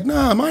 They'd be like,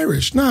 nah, I'm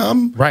Irish. Nah,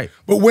 I'm... Right.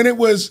 But when it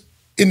was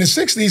in the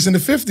 60s and the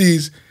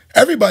 50s,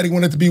 everybody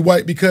wanted to be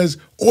white because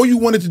all you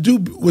wanted to do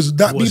was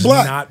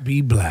not be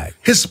black.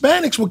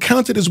 Hispanics were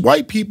counted as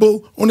white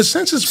people on the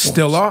census forms.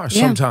 Still are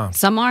sometimes.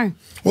 Some are.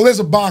 Well, there's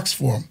a box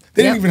for them.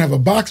 They didn't even have a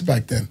box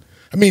back then.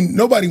 I mean,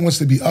 nobody wants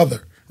to be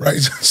other, right?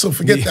 So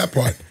forget that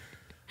part.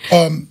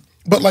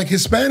 But like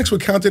Hispanics were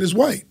counted as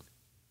white.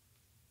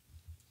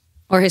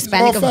 Or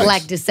Hispanic of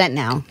black descent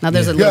now. Now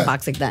there's a little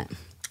box like that.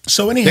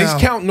 So anyhow,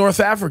 they count North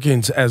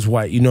Africans as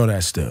white. You know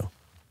that still.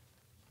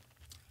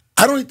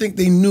 I don't think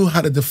they knew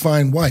how to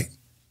define white.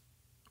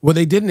 Well,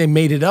 they didn't. They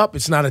made it up.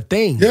 It's not a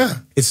thing. Yeah.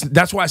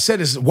 That's why I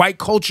said white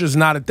culture is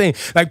not a thing.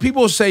 Like,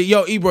 people say,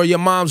 yo, Ebro, your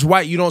mom's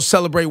white. You don't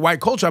celebrate white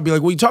culture. I'll be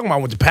like, what are you talking about? I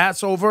went to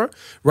Passover,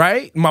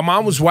 right? My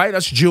mom was white.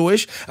 That's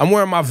Jewish. I'm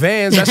wearing my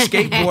Vans. That's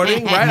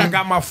skateboarding, right? I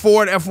got my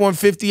Ford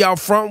F-150 out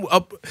front,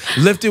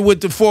 lifted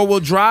with the four-wheel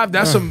drive.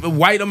 That's some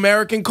white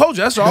American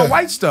culture. That's all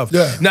white stuff.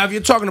 Yeah. Now, if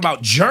you're talking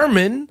about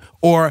German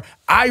or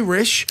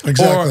Irish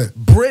Exactly. or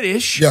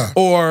British Yeah.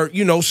 or,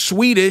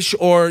 Swedish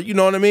or, you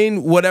know what I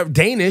mean, whatever,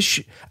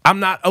 Danish, I'm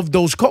not of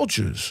those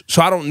cultures.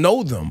 So I don't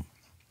know them,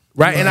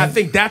 right? And I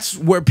think that's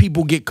where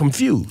people get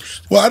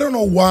confused. Well, I don't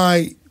know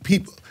why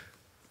people...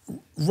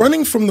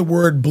 Running from the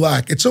word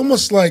black, it's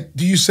almost like,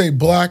 do you say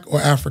black or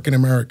African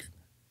American?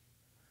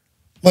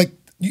 Like,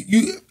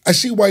 I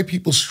see white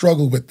people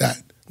struggle with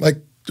that. Like,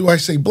 do I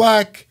say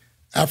black,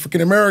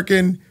 African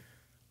American?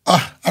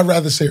 I'd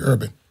rather say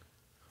urban.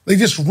 They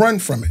just run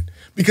from it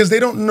because they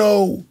don't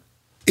know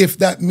if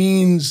that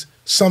means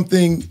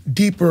something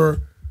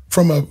deeper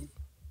from a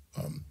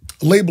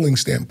labeling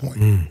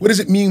standpoint. What does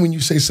it mean when you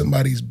say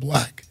somebody's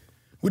black?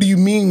 What do you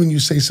mean when you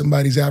say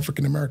somebody's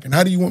African American?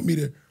 How do you want me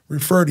to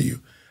refer to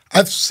you?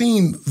 I've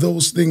seen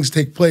those things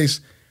take place,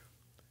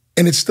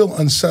 and it's still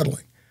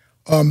unsettling.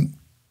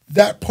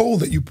 That poll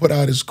that you put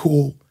out is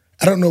cool.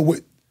 I don't know what...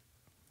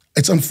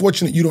 It's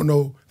unfortunate you don't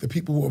know the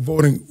people who are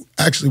voting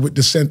actually what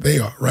descent they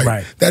are, right?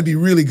 Right. That'd be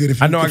really good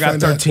if you I know I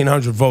got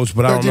 1,300 votes,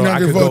 but I don't know.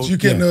 1,300 votes, you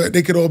can't know.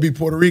 They could all be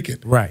Puerto Rican.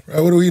 Right.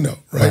 What do we know,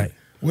 right?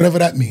 Whatever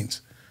that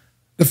means.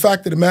 The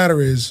fact of the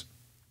matter is,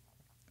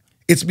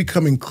 it's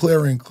becoming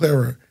clearer and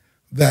clearer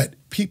that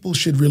people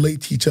should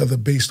relate to each other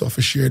based off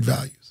of shared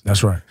values.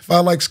 That's right. If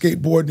I like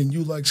skateboarding and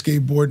you like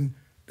skateboarding,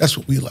 that's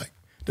what we like.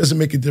 Doesn't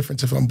make a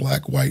difference if I'm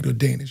black, white, or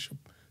Danish, or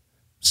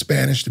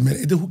Spanish,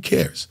 Dominican. Who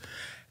cares?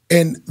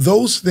 And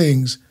those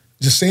things,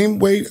 the same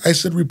way I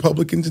said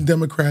Republicans and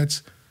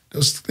Democrats,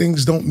 those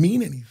things don't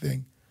mean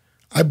anything.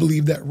 I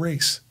believe that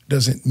race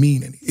doesn't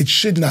mean anything. It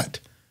should not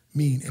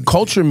mean anything.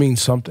 Culture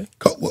means something.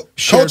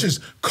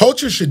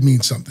 Culture should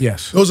mean something.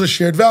 Yes. Those are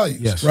shared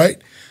values, yes.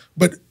 Right?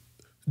 But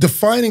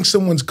defining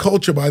someone's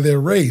culture by their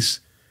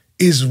race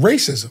is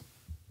racism.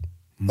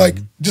 Like,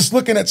 just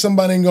looking at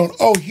somebody and going,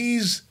 oh,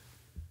 he's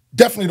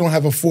definitely don't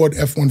have a Ford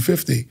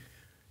F-150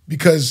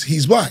 because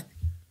he's black.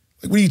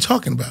 Like, what are you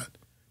talking about?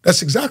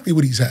 That's exactly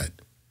what he's had.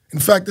 In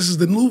fact, this is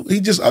the new,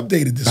 he just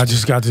updated this. I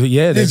just got to,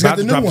 they're about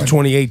to drop to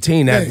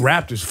 2018. That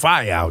Raptors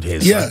fire out here.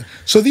 Yeah.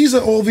 So these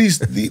are all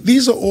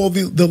these are all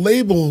the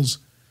labels,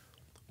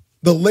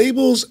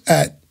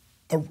 at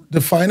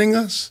defining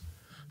us,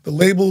 the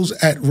labels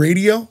at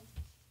radio,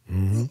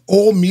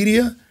 all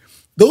media,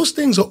 those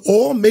things are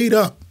all made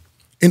up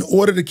in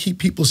order to keep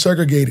people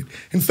segregated.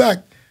 In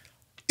fact,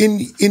 in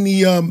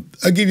the,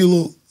 I'll give you a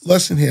little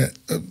lesson here.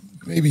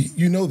 Maybe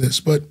you know this,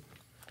 but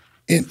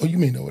you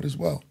may know it as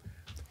well.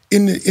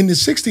 In the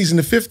 60s and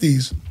the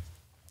 50s,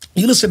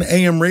 you listen to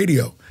AM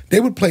radio,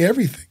 they would play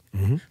everything.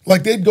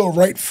 Like, they'd go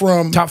right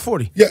from... Top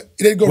 40. Yeah,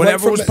 they'd go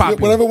whatever right from...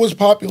 Whatever was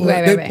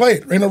popular, they'd play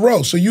it in a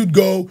row. So you'd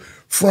go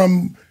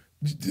from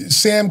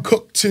Sam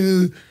Cooke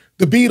to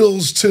the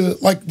Beatles to,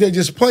 like, they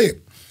just play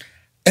it.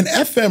 And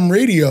FM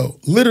radio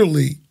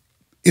literally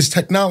is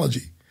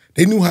technology.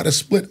 They knew how to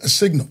split a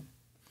signal.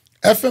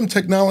 FM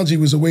technology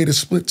was a way to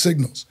split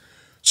signals.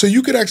 So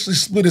you could actually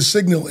split a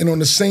signal and on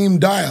the same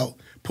dial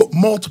put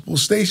multiple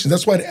stations.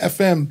 That's why the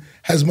FM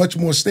has much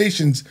more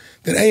stations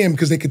than AM,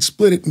 because they could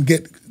split it and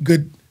get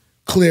good,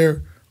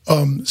 clear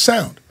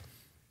sound.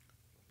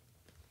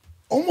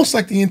 Almost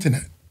like the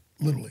internet,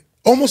 literally.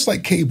 Almost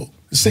like cable.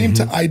 The same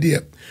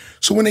idea.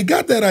 So when they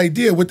got that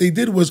idea, what they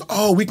did was,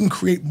 we can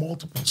create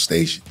multiple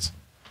stations.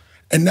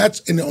 And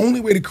the only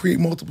way to create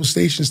multiple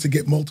stations to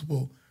get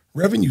multiple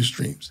revenue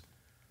streams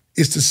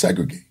is to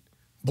segregate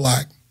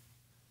black,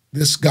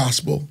 this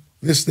gospel,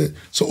 this, that.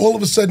 So all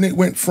of a sudden it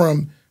went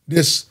from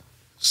this,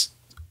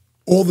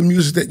 all the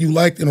music that you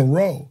liked in a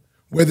row,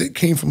 whether it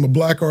came from a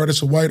black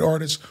artist, a white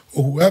artist,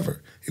 or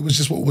whoever, it was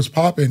just what was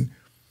popping,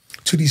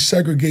 to these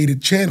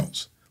segregated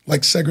channels,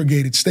 like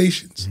segregated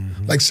stations,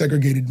 like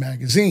segregated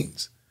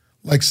magazines,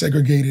 like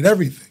segregated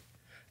everything.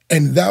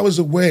 And that was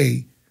a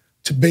way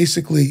to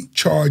basically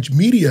charge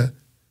media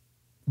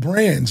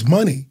brands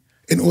money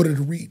in order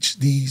to reach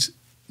these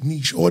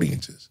niche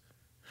audiences.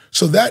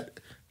 So that,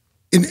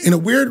 in a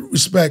weird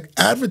respect,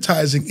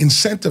 advertising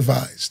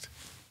incentivized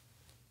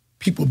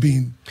people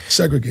being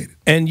segregated.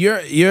 And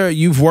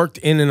you've worked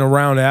in and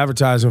around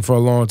advertising for a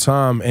long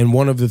time, and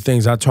one of the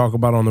things I talk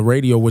about on the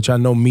radio, which I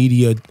know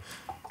media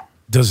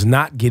does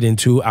not get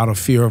into out of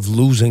fear of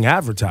losing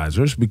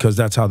advertisers, because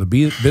that's how the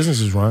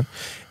business is run,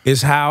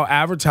 is how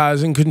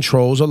advertising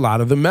controls a lot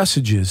of the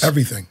messages.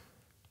 Everything.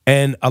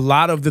 And a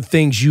lot of the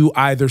things you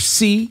either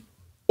see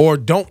or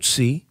don't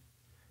see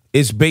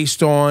is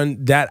based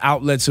on that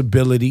outlet's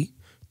ability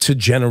to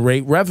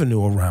generate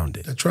revenue around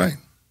it. That's right.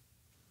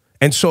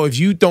 And so if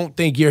you don't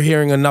think you're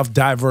hearing enough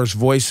diverse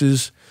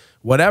voices,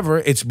 whatever,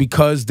 it's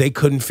because they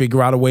couldn't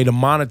figure out a way to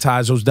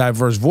monetize those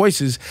diverse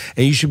voices,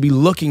 and you should be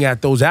looking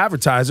at those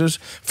advertisers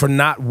for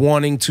not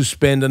wanting to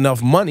spend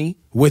enough money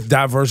with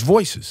diverse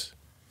voices.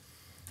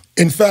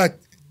 In fact,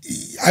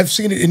 I've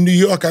seen it in New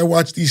York. I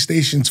watched these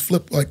stations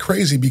flip like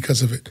crazy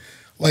because of it.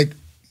 Like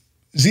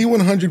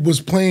Z100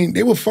 was playing,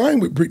 they were fine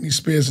with Britney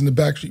Spears and the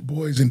Backstreet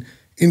Boys and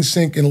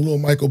NSYNC and a little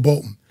Michael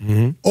Bolton.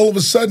 All of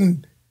a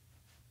sudden,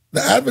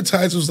 the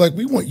advertiser was like,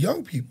 we want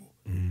young people.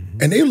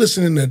 And they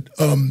listening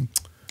to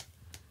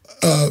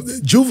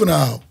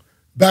Juvenile,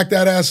 Back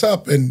That Ass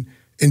Up, and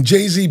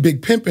Jay-Z,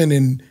 Big Pimpin',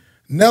 and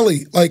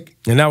Nelly.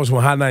 And that was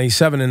when Hot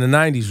 97 in the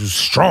 90s was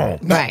strong.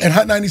 Right. And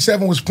Hot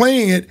 97 was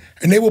playing it,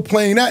 and they were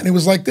playing that, and it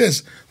was like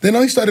this. Then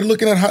I started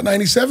looking at Hot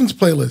 97's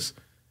playlist.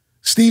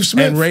 Steve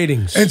Smith. And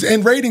ratings.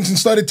 And ratings, and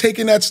started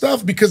taking that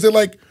stuff because they're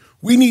like,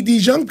 we need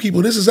these young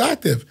people. This is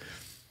active.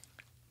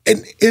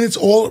 And it's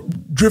all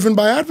driven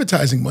by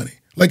advertising money.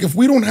 Like, if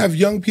we don't have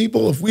young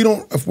people, if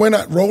we're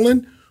not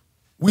rolling,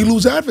 we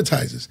lose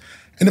advertisers.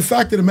 And the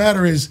fact of the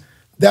matter is,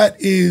 that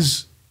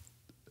is,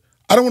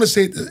 I don't want to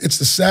say it's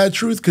the sad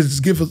truth, because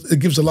it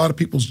gives a lot of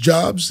people's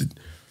jobs, it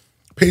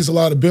pays a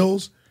lot of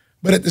bills,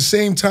 but at the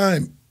same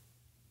time,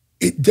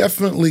 it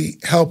definitely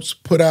helps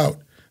put out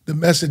the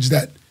message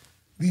that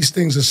these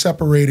things are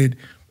separated,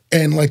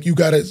 and like, you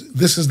gotta,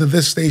 this is the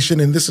this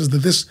station, and this is the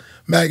this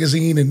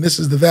magazine, and this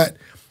is the that.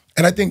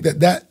 And I think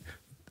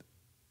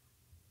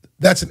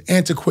that's an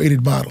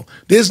antiquated model.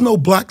 There's no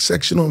black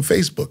section on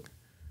Facebook.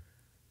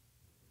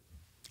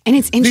 And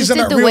it's interesting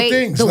the way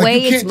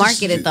it's just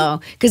marketed, though,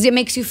 because it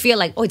makes you feel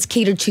like, it's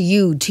catered to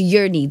you, to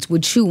your needs,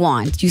 what you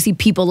want. You see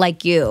people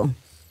like you.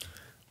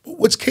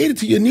 What's catered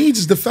to your needs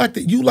is the fact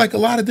that you like a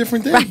lot of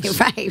different things.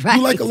 Right.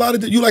 You like a lot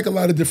of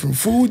different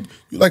food.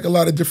 You like a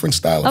lot of different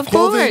style of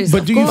clothing.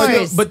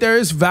 Course, but there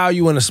is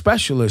value in a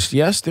specialist.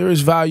 Yes, there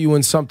is value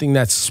in something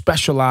that's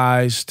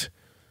specialized.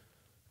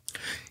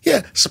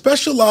 Yeah,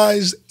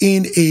 specialized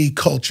in a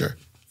culture.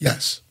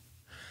 Yes,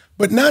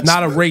 but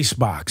not a race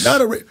box.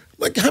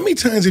 Like, how many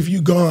times have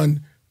you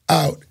gone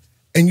out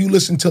and you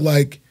listen to,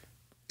 like,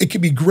 it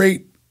could be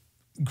great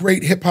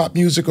hip hop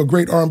music or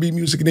great R&B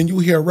music, and then you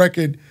hear a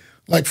record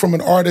like from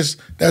an artist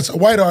that's a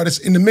white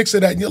artist in the mix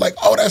of that, and you're like,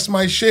 oh, that's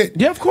my shit.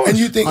 Yeah, of course. And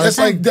you think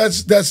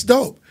that's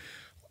dope.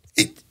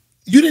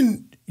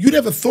 You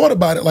never thought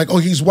about it like, oh,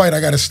 he's white,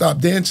 I got to stop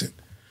dancing.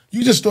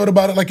 You just thought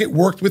about it like it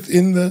worked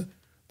within the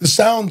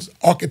sound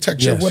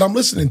architecture of what I'm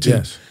listening to.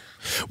 Yes.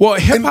 Well,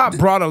 hip hop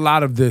brought a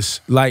lot of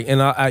this, like,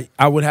 and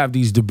I would have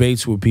these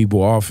debates with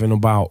people often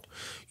about,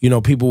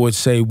 people would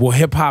say, well,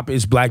 hip hop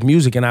is black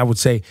music, and I would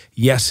say,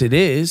 yes, it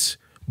is,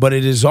 but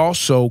it is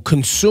also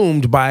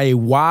consumed by a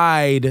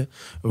wide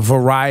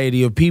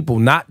variety of people,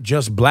 not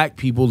just black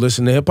people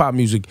listen to hip hop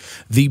music.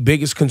 The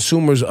biggest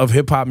consumers of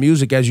hip hop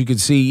music, as you can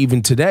see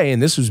even today,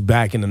 and this was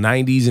back in the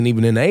 90s and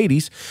even in the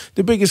 80s,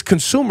 the biggest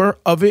consumer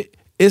of it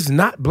is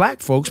not black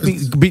folks,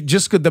 just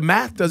because the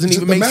math doesn't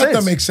even make sense. The math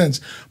doesn't make sense.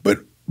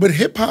 But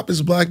hip hop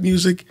is black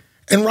music,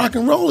 and rock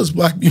and roll is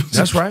black music.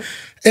 That's right.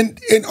 And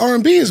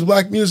R&B is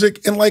black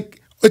music, and like,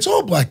 it's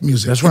all black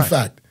music. That's right. In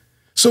fact,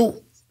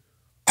 so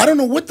I don't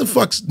know what the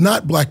fuck's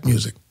not black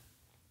music.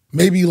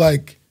 Maybe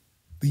like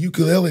the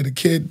ukulele, the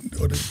kid,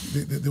 or the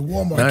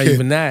Walmart not kid.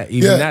 Even that.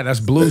 That's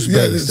blues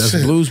based.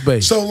 That's blues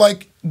based. So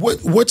like,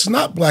 what's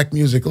not black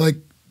music? Like,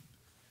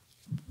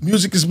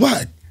 music is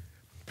black.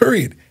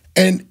 Period.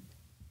 And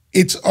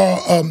it's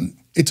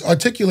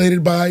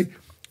articulated by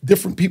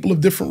different people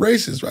of different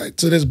races, right?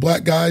 So there's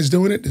black guys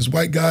doing it, there's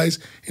white guys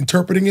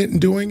interpreting it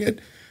and doing it.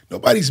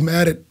 Nobody was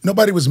mad at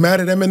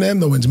Eminem,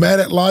 no one's mad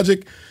at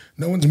Logic,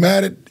 no one's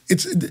mad at,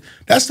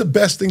 that's the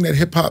best thing that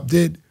hip hop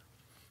did,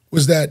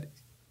 was that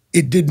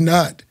it did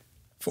not,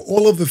 for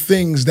all of the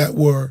things that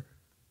were,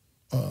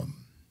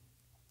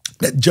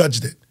 that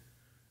judged it.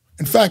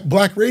 In fact,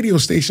 black radio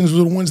stations were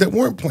the ones that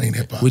weren't playing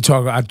hip hop. We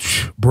talk,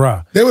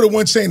 bruh. They were the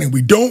ones saying that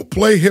we don't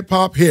play hip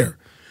hop here.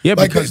 Yeah,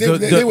 like because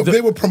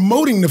they were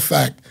promoting the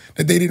fact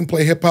that they didn't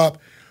play hip hop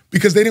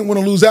because they didn't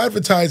want to lose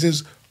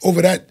advertisers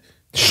over that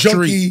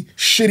junky,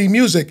 shitty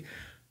music.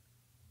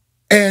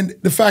 And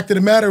the fact of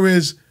the matter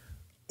is,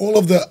 all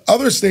of the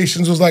other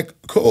stations was like,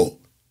 cool,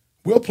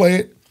 we'll play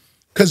it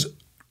because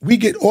we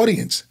get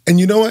audience. And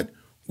you know what?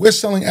 We're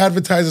selling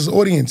advertisers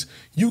audience.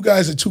 You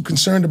guys are too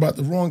concerned about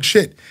the wrong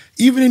shit.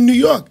 Even in New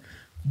York,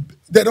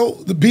 the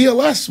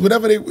BLS,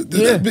 whatever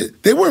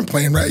they weren't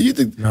playing right. You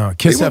think no,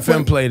 Kiss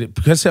FM played it.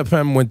 Kiss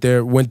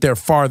FM went there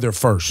farther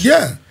first.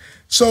 Yeah.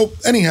 So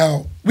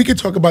anyhow, we could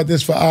talk about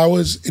this for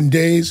hours and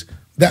days,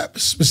 that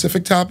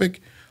specific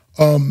topic.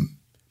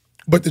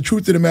 But the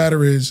truth of the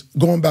matter is,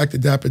 going back to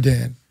Dapper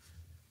Dan,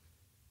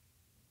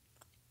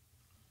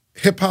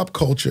 hip hop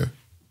culture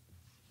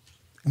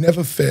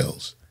never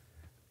fails,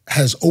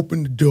 has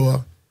opened the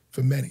door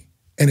for many.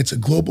 And it's a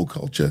global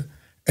culture.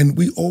 And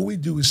all we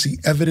do is see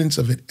evidence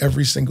of it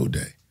every single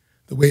day,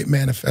 the way it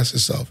manifests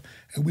itself.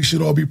 And we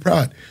should all be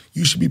proud.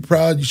 You should be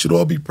proud. You should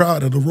all be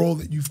proud of the role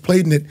that you've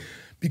played in it,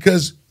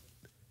 because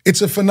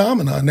it's a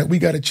phenomenon that we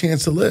got a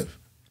chance to live.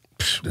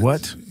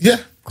 What? Yeah.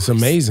 It's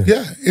amazing.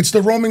 Yeah. It's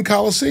the Roman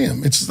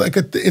Colosseum. It's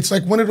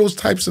like one of those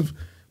types of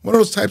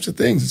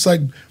things.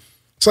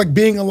 It's like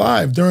being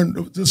alive during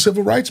the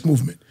civil rights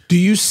movement. Do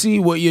you see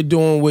what you're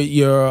doing with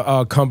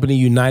your company,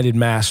 United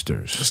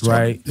Masters,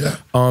 right?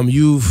 Yeah.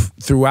 You've,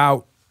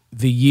 throughout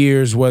the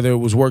years, whether it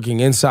was working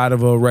inside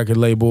of a record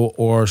label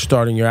or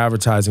starting your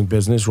advertising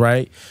business,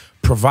 right,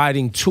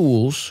 providing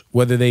tools,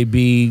 whether they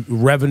be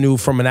revenue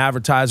from an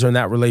advertiser in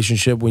that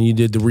relationship when you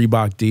did the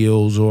Reebok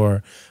deals,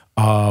 or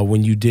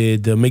when you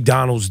did the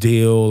McDonald's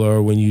deal,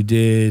 or when you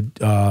did,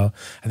 I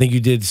think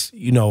you did,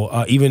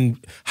 even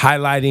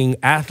highlighting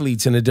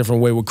athletes in a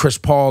different way with Chris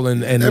Paul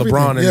and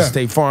LeBron and the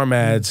State Farm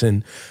ads,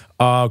 and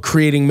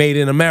creating Made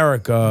in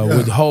America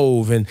with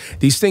Hove, and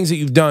these things that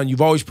you've done.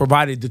 You've always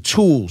provided the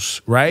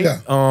tools, right?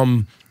 Yeah.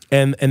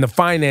 And the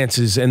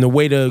finances and the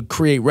way to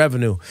create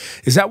revenue.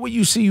 Is that what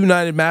you see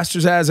United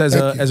Masters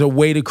as a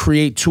way to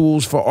create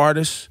tools for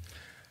artists?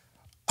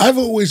 I've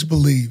always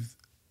believed,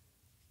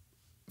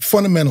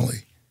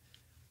 fundamentally,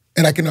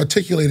 and I can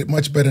articulate it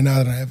much better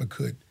now than I ever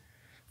could,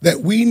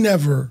 that we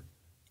never,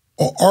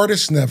 or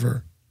artists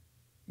never,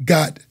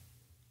 there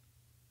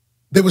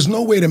was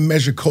no way to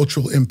measure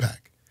cultural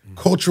impact,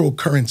 cultural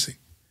currency.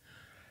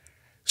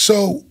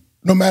 So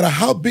no matter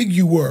how big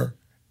you were,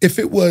 if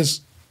it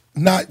was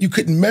not, you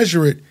couldn't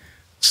measure it,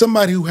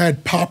 somebody who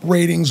had pop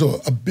ratings or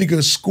a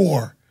bigger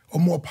score or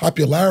more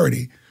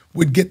popularity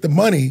would get the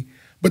money,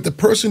 but the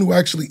person who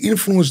actually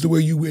influenced the way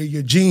you wear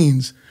your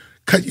jeans,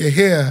 cut your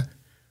hair,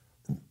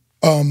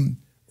 the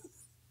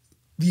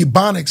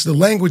ebonics, the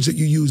language that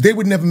you use, they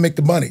would never make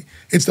the money.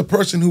 It's the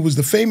person who was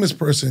the famous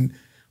person,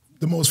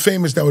 the most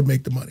famous, that would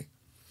make the money.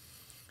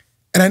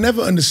 And I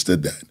never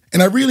understood that.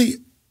 And I really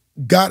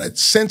got a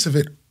sense of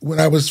it when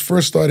I was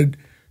first started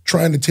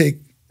trying to take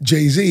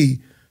Jay-Z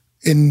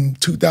in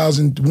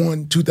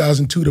 2001,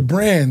 2002 to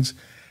brands,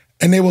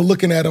 and they were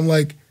looking at him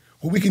like,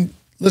 well,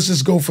 let's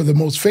just go for the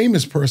most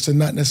famous person,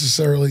 not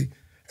necessarily.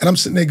 And I'm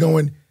sitting there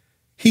going,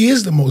 he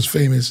is the most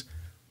famous,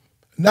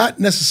 not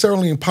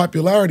necessarily in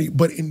popularity,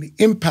 but in the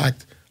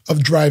impact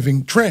of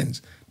driving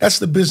trends. That's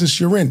the business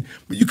you're in.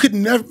 But you could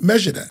never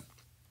measure that.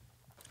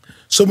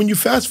 So when you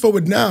fast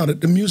forward now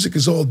that the music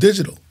is all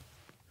digital,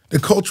 the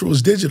culture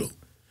is digital,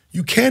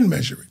 you can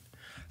measure it.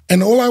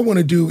 And all I want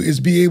to do is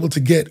be able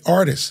to get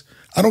artists,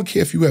 I don't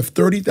care if you have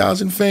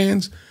 30,000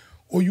 fans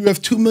or you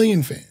have 2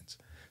 million fans,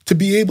 to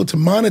be able to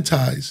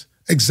monetize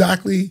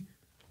exactly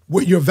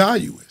what your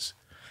value is.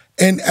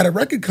 And at a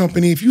record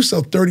company, if you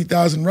sell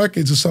 30,000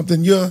 records or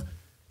something, you're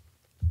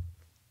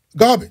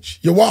garbage.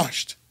 You're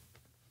washed.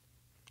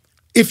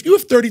 If you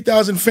have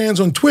 30,000 fans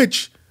on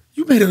Twitch,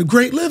 you made it a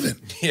great living.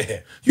 Yeah.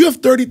 You have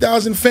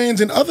 30,000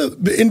 fans in other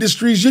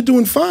industries, you're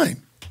doing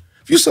fine.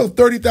 If you sell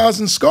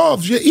 30,000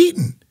 scarves, you're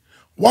eating.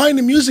 Why in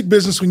the music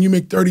business, when you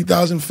make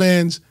 30,000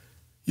 fans,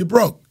 you're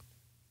broke?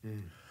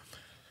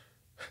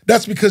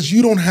 That's because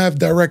you don't have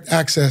direct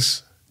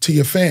access to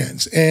your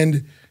fans.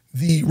 And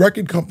the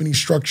record company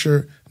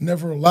structure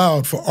never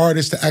allowed for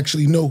artists to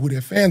actually know who their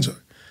fans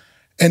are.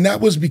 And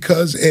that was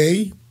because,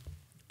 back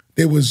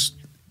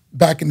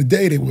in the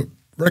day, they were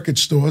record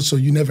stores, so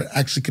you never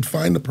actually could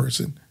find the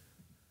person.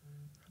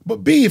 But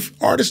B, if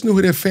artists knew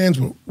who their fans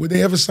were, would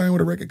they ever sign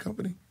with a record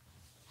company?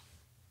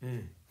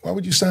 Why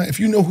would you sign? If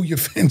you know who your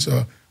fans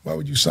are, why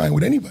would you sign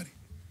with anybody?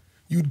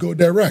 You'd go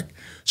direct.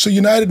 So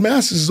United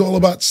Masters is all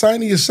about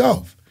signing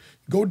yourself.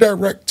 Go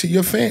direct to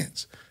your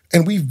fans.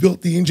 And we've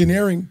built the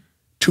engineering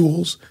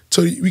tools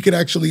so that we could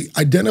actually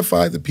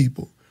identify the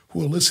people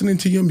who are listening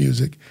to your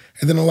music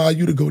and then allow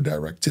you to go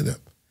direct to them.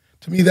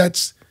 To me,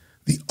 that's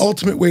the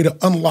ultimate way to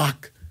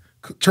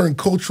turn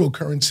cultural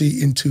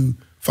currency into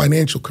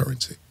financial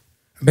currency.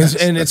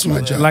 And that's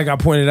my job. Like I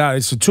pointed out,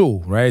 it's a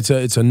tool, right?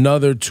 It's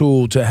another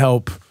tool to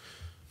help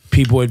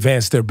people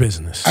advance their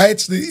business.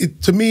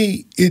 To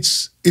me,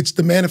 it's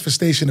the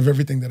manifestation of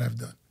everything that I've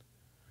done.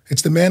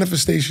 It's the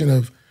manifestation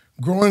of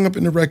growing up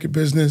in the record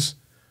business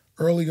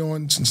early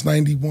on since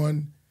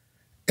 91,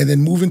 and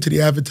then moving to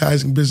the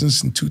advertising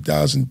business in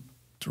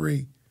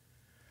 2003,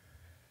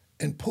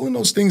 and pulling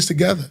those things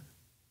together.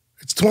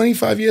 It's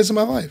 25 years of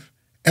my life.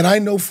 And I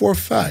know for a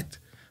fact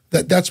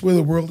that that's where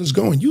the world is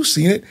going. You've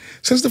seen it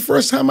since the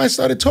first time I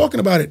started talking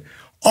about it.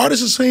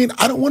 Artists are saying,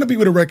 I don't want to be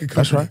with a record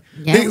company.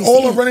 That's right. They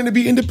all are running to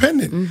be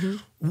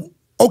independent.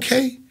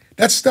 Okay,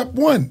 that's step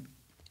one.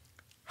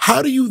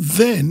 How do you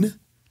then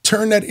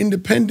turn that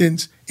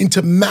independence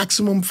into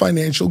maximum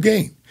financial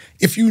gain?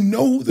 If you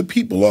know who the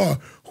people are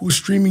who are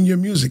streaming your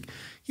music,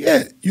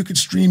 yeah, you could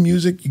stream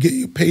music, you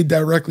get paid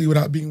directly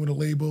without being with a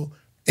label,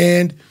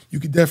 and you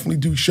could definitely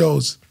do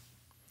shows.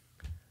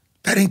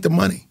 That ain't the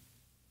money.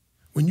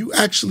 When you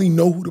actually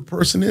know who the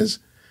person is,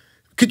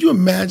 could you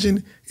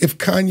imagine if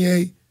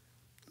Kanye,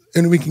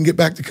 and we can get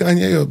back to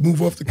Kanye or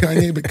move off to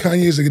Kanye, but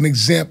Kanye is an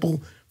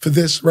example for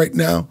this right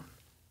now.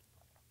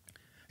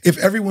 If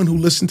everyone who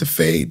listened to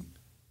Fade,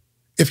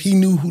 if he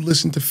knew who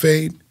listened to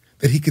Fade,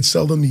 that he could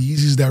sell them the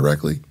Yeezys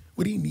directly,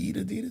 would he need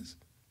Adidas?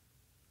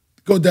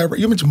 Go direct.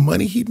 You know how much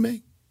money he'd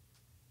make?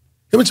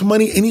 You know how much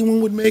money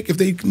anyone would make if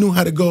they knew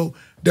how to go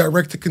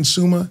direct to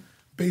consumer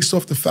based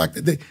off the fact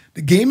that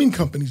the gaming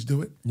companies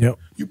do it. Yep.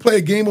 You play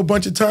a game a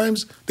bunch of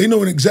times, they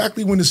know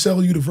exactly when to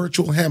sell you the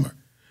virtual hammer.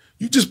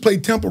 You just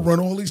played Temple Run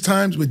all these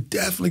times, we're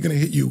definitely going to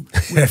hit you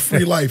with a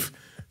free life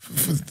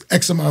for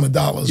X amount of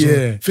dollars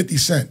or 50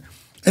 cents.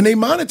 And they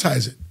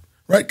monetize it,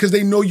 right? Because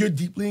they know you're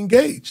deeply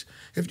engaged.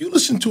 If you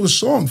listen to a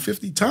song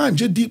 50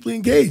 times, you're deeply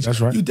engaged.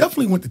 That's right. You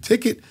definitely want the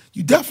ticket.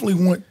 You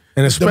definitely want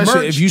and especially the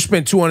merch. if you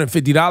spent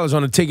 $250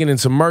 on a ticket and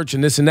some merch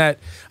and this and that,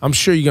 I'm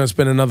sure you're going to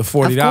spend another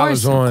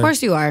 $40 on. Of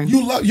course you are.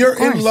 You're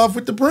in love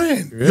with the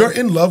brand. Yeah. You're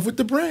in love with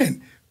the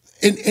brand.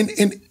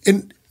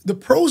 And the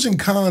pros and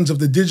cons of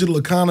the digital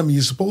economy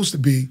is supposed to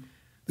be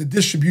the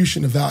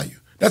distribution of value.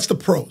 That's the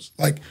pros.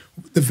 Like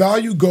the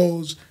value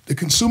goes, the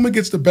consumer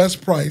gets the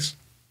best price,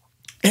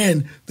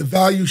 and the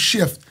value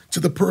shift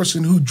to the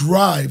person who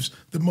drives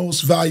the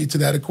most value to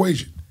that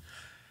equation.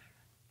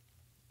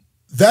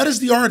 That is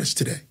the artist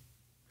today.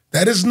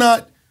 That is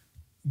not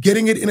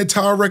getting it in a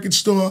Tower record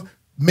store,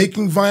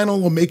 making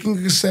vinyl or making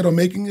a cassette or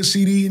making a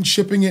CD and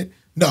shipping it.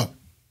 No.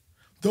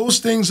 Those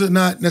things are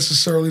not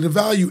necessarily the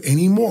value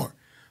anymore.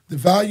 The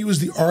value is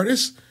the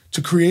artist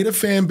to create a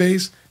fan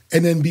base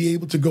and then be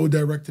able to go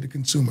direct to the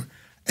consumer.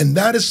 And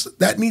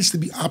that needs to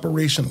be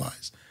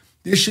operationalized.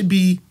 There should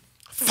be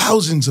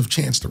thousands of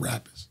Chance the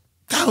Rappers.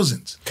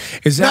 Thousands.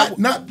 Is that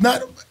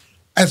not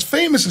as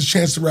famous as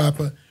Chance the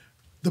Rapper,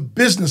 the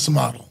business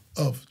model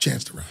of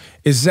Chance the Rapper.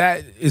 Is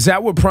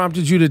that what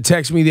prompted you to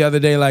text me the other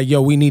day like,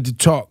 yo, we need to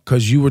talk?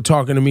 Because you were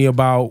talking to me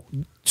about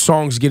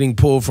songs getting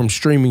pulled from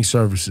streaming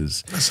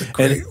services. That's a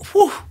great,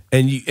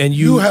 and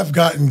you have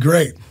gotten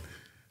great.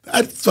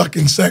 That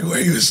fucking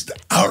segue was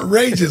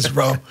outrageous,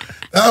 bro.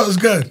 That was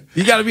good.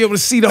 You got to be able to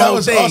see the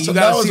whole thing. Awesome. You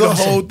got to see the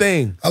whole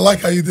thing. I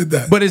like how you did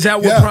that. But is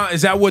that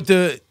what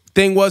the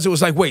thing was? It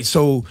was like, wait,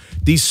 so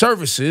these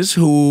services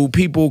who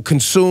people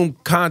consume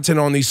content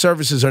on these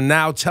services are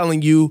now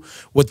telling you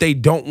what they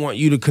don't want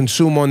you to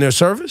consume on their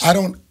service? I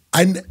don't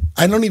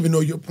even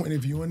know your point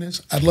of view on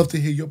this. I'd love to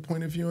hear your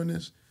point of view on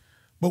this.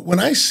 But when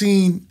I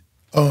seen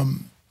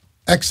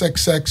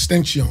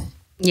XXXTentacion,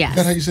 yeah, is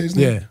that how you say his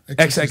name? Yeah,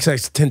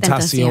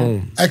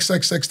 XXXTentacion.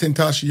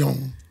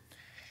 XXXTentacion.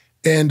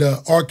 And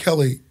R.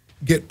 Kelly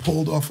get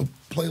pulled off a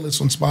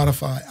playlist on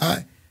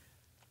Spotify.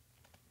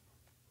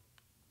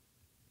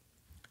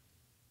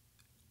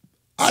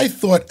 I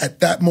thought at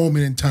that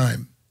moment in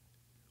time,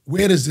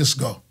 where does this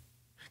go?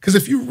 Because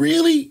if you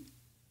really,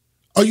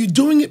 are you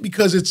doing it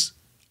because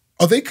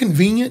are they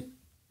convenient?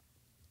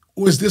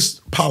 Or is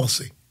this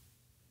policy?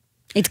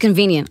 It's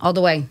convenient all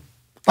the way.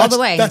 All the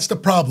way. That's the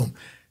problem.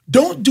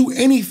 Don't do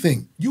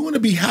anything. You want to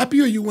be happy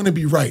or you want to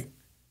be right?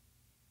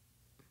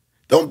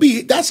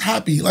 That's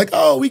happy. Like,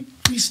 oh, we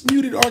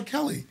muted R.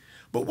 Kelly.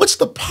 But what's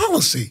the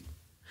policy?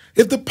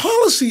 If the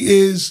policy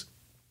is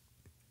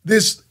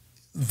this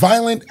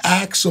violent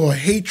acts or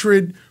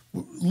hatred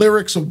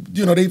lyrics, or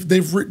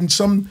they've written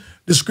some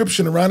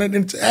description around it,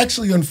 and it's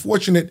actually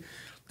unfortunate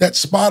that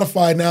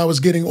Spotify now is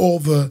getting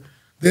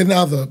they're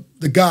now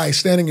the guy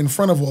standing in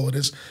front of all of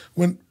this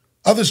when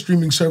other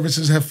streaming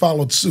services have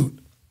followed suit.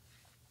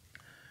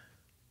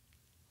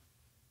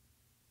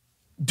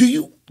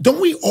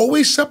 Don't we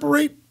always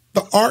separate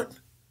the art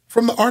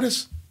from the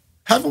artist?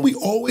 Haven't we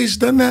always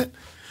done that?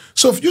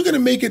 So if you're going to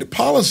make it a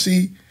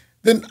policy,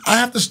 then I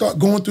have to start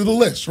going through the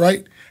list,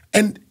 right?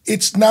 And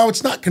it's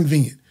not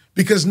convenient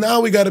because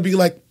now we got to be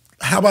like,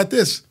 how about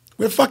this?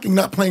 We're fucking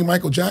not playing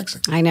Michael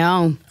Jackson. I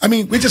know. I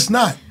mean, we're just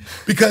not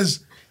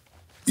because,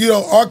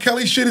 R.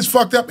 Kelly shit is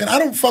fucked up, and I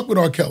don't fuck with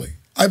R. Kelly.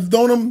 I've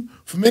known him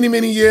for many,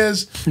 many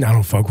years. I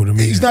don't fuck with him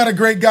either. He's not a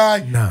great guy.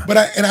 Nah. But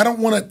I don't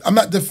want to, I'm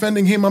not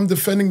defending him. I'm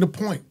defending the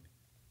point.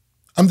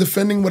 I'm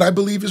defending what I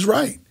believe is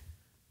right.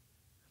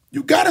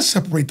 You got to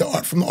separate the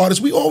art from the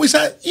artist. We always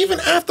had, even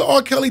after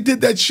R. Kelly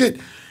did that shit,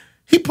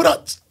 he put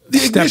out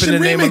the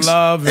Ignition remix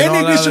and the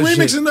Ignition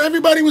remix, and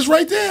everybody was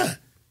right there.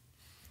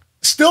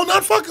 Still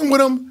not fucking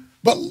with him,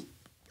 but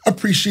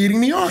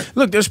appreciating the art.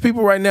 Look, there's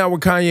people right now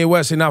with Kanye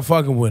West, they're not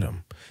fucking with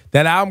him.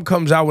 That album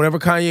comes out, whatever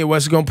Kanye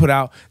West is going to put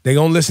out, they're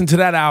going to listen to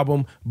that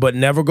album, but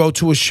never go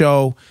to a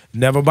show,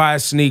 never buy a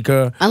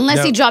sneaker.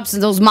 Unless he drops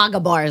those MAGA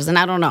bars, and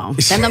I don't know.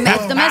 Then the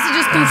message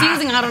is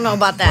confusing, I don't know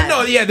about that.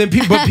 Well, no, yeah, then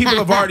people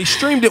have already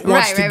streamed it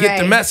once to get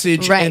the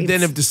message, and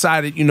then have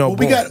decided, you know, well,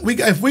 we got,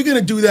 if we're going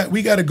to do that,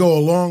 we got to go a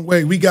long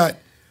way. We got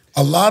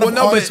a lot of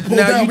artists to pull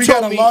down. We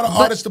got a lot of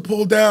artists to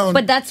pull down.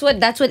 But that's what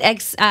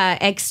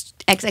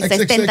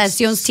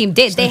XXXTentacion's team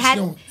did. They had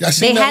a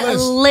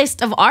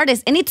list of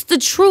artists, and it's the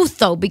truth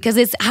though, because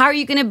it's how are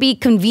you going to be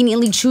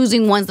conveniently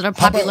choosing ones that are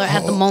popular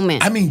at the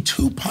moment? I mean,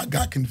 Tupac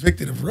got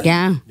convicted of rape.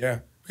 Yeah. We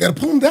got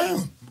to pull him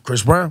down.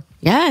 Chris Brown.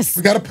 Yes.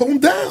 We got to pull him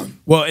down.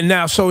 Well, and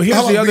now, so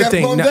here's the other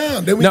thing.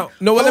 Let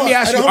me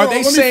ask you: are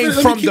they saying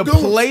from the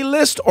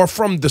playlist or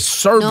from the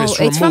service?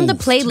 No, it's from the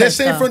playlist.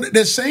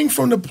 They're saying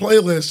from the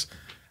playlist.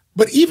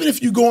 But even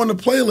if you go on the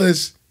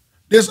playlist,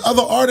 there's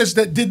other artists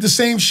that did the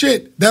same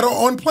shit that are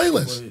on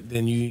playlists. Well,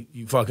 then you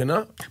fucking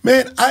up.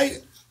 Man, I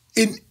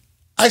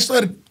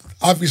started,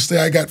 obviously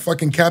I got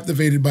fucking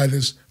captivated by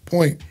this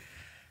point.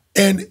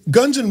 And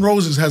Guns N'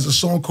 Roses has a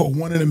song called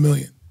 1 in a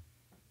Million.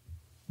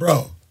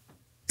 Bro,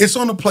 it's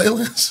on the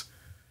playlist.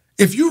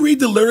 If you read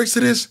the lyrics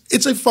to this,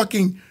 it's a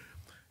fucking,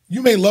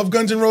 you may love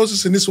Guns N'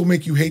 Roses and this will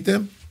make you hate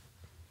them.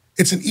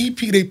 It's an EP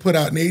they put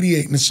out in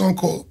 '88 and a song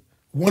called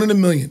 1 in a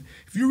Million.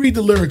 If you read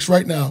the lyrics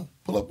right now,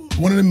 pull up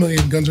 1 in a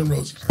Million, Guns N'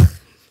 Roses.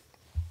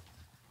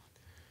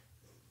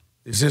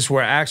 Is this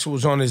where Axl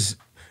was on his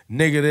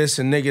nigga this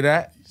and nigga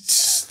that?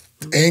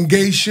 And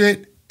gay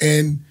shit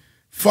and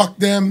fuck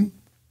them.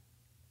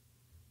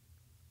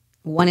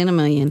 1 in a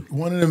Million.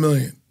 1 in a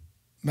Million.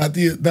 Not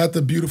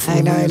the beautiful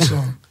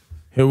song.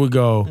 Here we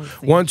go.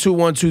 1 2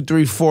 1 2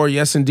 3 4.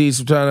 Yes, indeed.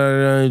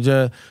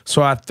 Sometimes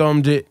so I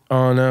thumbed it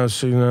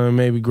on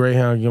maybe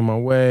Greyhound get my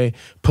way.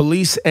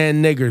 Police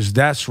and niggers.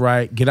 That's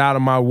right. Get out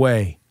of my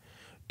way.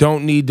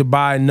 Don't need to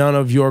buy none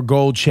of your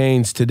gold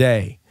chains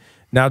today.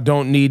 Now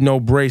don't need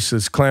no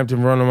bracelets clamped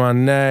in front of my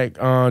neck.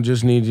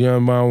 Just need I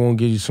won't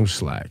give you some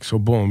slack. So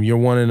boom, you're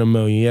 1 in a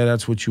million. Yeah,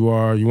 that's what you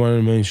are. You're 1 in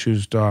a million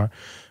shooting star.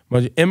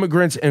 But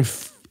immigrants and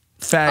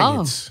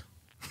faggots. Oh.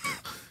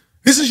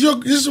 This is one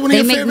of your favorite.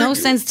 They make no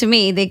sense to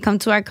me. They come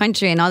to our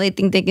country and all they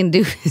think they can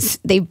do is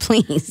they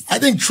please. I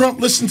think Trump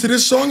listened to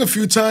this song a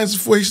few times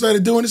before he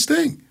started doing his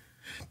thing.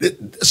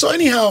 So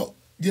anyhow,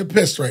 you're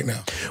pissed right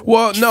now.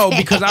 Well, no,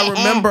 because I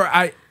remember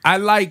I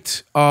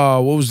liked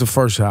what was the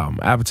first album?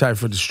 Appetite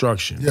for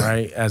Destruction,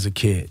 right? As a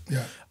kid.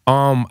 Yeah.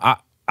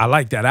 I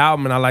like that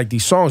album and I like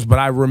these songs, but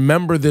I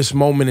remember this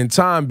moment in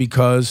time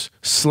because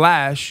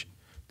Slash,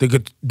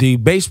 the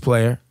bass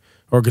player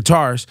or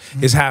guitarist,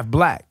 is half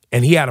black.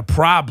 And he had a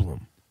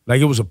problem.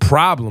 Like, it was a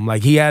problem.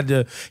 Like, he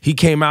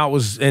came out,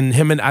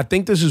 I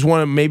think this is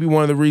maybe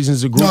one of the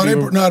reasons the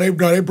group... No,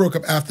 they broke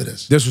up after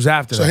this. This was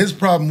after that. So his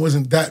problem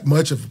wasn't that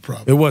much of a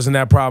problem. It wasn't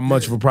that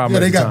much of a problem.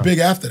 Yeah, they got big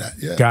after that.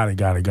 Yeah. Got it.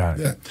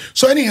 Yeah.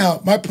 So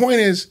anyhow, my point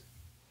is,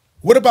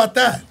 what about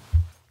that?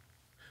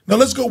 Now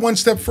let's go one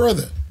step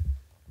further.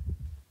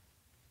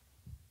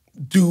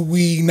 Do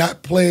we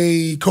not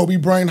play Kobe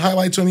Bryant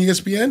highlights on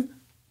ESPN?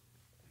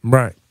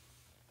 Right.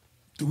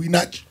 Do we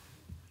not...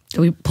 Do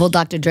we pull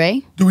Dr.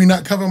 Dre? Do we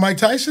not cover Mike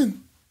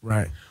Tyson?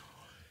 Right.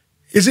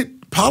 Is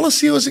it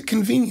policy or is it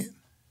convenient?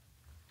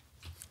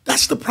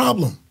 That's the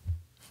problem.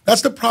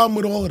 That's the problem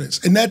with all of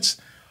this. And that's,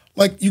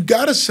 like, you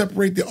got to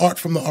separate the art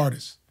from the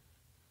artist.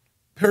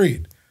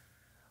 Period.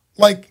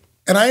 Like,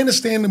 and I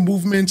understand the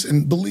movements,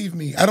 and believe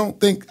me,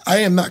 I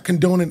am not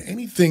condoning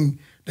anything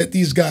that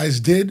these guys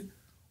did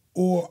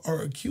or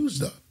are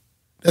accused of.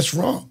 That's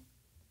wrong.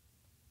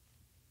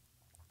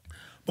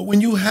 But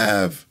when you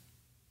have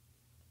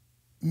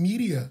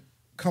media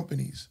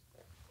companies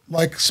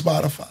like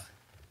Spotify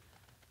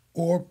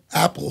or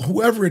Apple,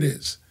 whoever it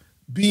is,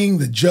 being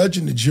the judge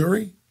and the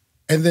jury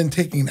and then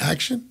taking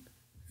action.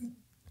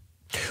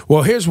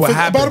 Well, here's what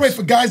happens. By the way,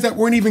 for guys that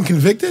weren't even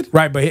convicted?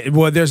 Right,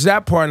 but there's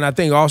that part, and I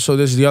think also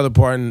this is the other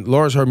part, and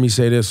Laura's heard me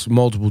say this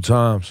multiple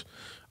times.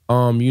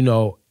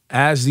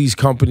 As these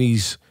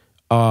companies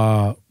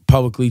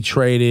publicly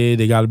traded,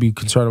 they got to be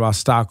concerned about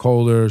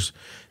stockholders.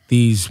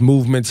 These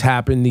movements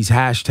happen, these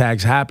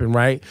hashtags happen,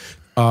 right?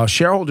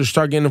 Shareholders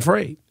start getting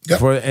afraid,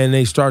 and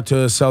they start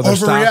to sell their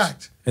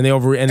stocks, and they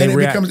react.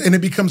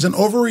 It becomes an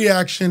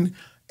overreaction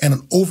and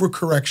an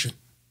overcorrection,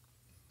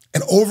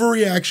 and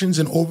overreactions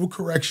and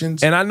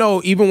overcorrections. And I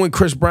know even when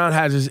Chris Brown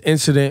has his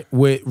incident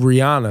with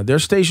Rihanna,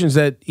 there's stations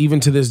that even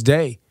to this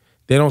day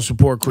they don't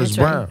support Chris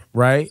Brown,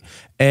 right?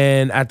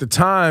 And at the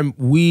time,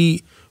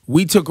 we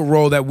took a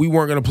role that we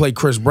weren't going to play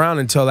Chris Brown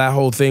until that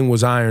whole thing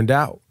was ironed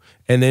out.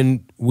 And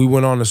then we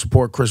went on to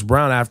support Chris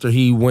Brown after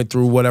he went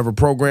through whatever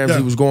programs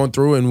he was going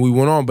through, and we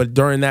went on. But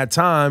during that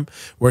time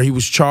where he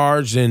was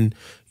charged and,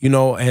 you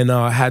know, and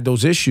had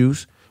those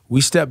issues,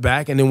 we stepped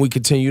back and then we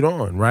continued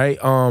on, right?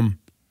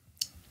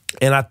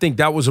 And I think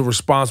that was a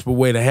responsible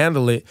way to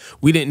handle it.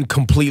 We didn't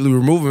completely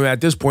remove him.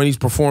 At this point, he's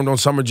performed on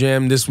Summer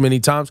Jam this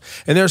many times.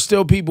 And there are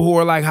still people who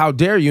are like, how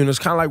dare you? And it's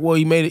kind of like, well,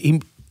 he made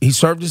it. He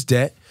served his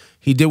debt.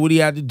 He did what he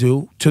had to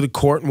do to the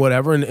court and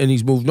whatever, and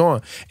he's moved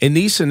on. In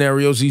these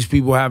scenarios, these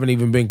people haven't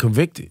even been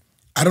convicted.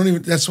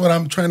 That's what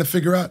I'm trying to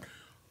figure out.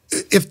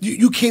 If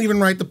you can't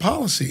even write the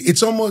policy,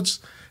 it's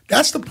almost,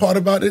 that's the part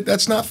about it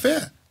that's not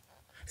fair.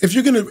 If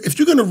you're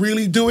gonna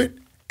really do it,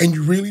 and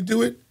you really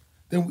do it,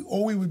 then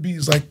all we would be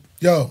is like,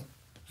 yo,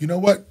 you know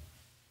what?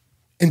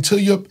 Until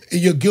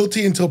you're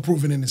guilty until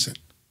proven innocent.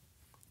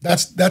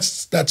 That's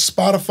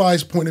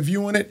Spotify's point of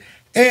view on it,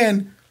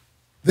 and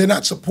they're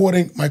not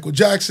supporting Michael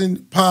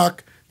Jackson,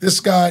 Pac, this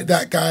guy,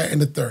 that guy, and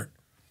the third.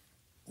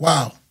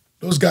 Wow,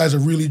 those guys are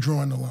really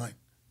drawing the line.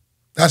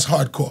 That's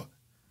hardcore.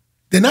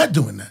 They're not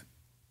doing that.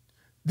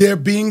 They're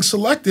being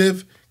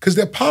selective because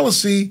their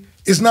policy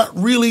is not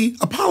really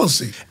a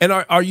policy. And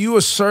are you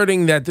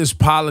asserting that this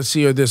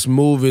policy or this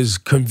move is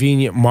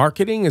convenient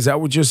marketing? Is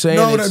that what you're saying?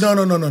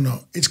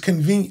 No. It's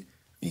convenient.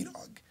 You know,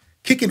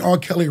 kicking R.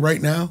 Kelly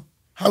right now,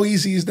 how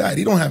easy is that?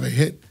 He don't have a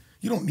hit.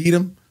 You don't need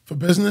him for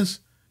business.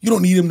 You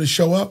don't need him to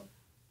show up.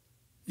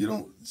 You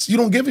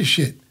don't give a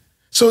shit.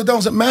 So it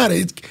doesn't matter.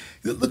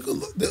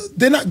 Look,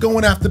 they're not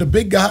going after the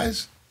big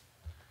guys.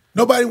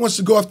 Nobody wants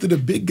to go after the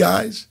big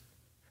guys.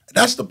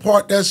 That's the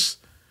part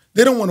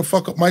they don't want to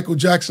fuck up Michael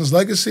Jackson's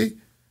legacy.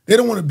 They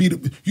don't want to be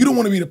you don't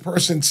want to be the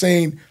person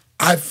saying,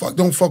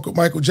 don't fuck with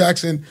Michael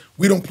Jackson.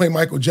 We don't play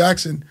Michael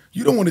Jackson.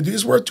 You don't want to do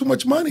it's worth too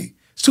much money.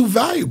 It's too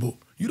valuable.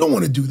 You don't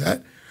want to do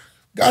that.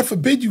 God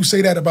forbid you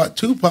say that about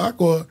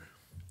Tupac, or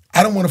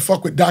I don't want to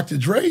fuck with Dr.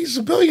 Dre. He's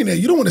a billionaire.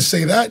 You don't want to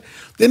say that.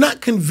 They're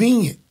not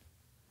convenient.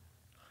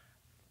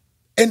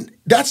 And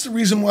that's the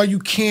reason why you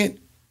can't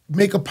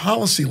make a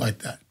policy like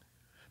that.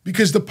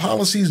 Because the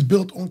policy is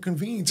built on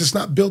convenience. It's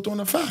not built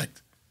on a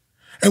fact.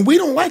 And we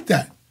don't like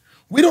that.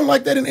 We don't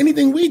like that in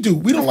anything we do.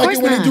 We don't like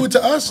it when they do it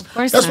to us.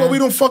 That's why we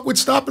don't fuck with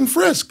stop and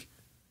frisk.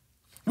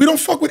 We don't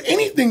fuck with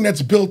anything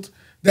that's built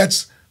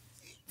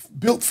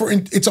for,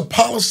 it's a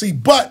policy,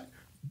 but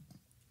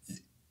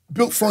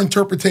built for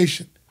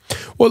interpretation.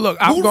 Well, look,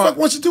 who the fuck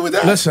wants to do with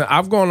that? Listen,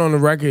 I've gone on the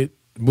record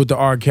with the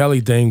R. Kelly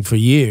thing for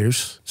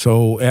years,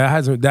 so it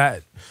hasn't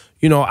that.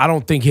 You know, I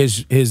don't think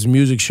his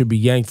music should be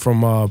yanked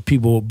from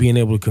people being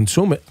able to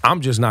consume it.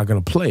 I'm just not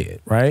going to play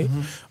it, right?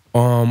 Mm-hmm.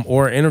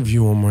 Or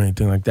interview him or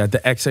anything like that. The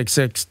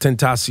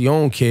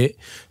XXXTentacion kid,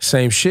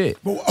 same shit.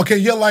 Well, okay,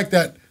 you're like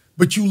that,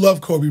 but you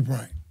love Kobe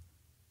Bryant.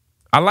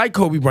 I like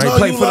Kobe Bryant. He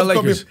played for the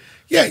Lakers.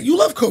 Yeah, you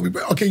love Kobe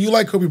Bryant. Okay, you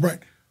like Kobe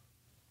Bryant.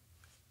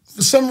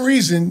 For some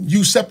reason,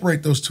 you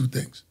separate those two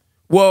things.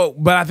 Well,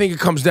 but I think it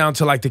comes down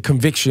to like the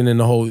conviction and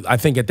the whole. I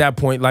think at that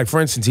point, like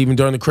for instance, even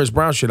during the Chris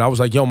Brown shit, I was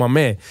like, "Yo, my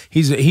man,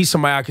 he's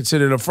somebody I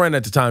considered a friend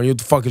at the time. What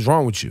the fuck is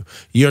wrong with you?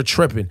 You're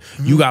tripping.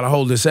 Mm-hmm. You got to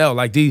hold this L."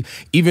 Like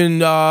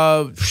even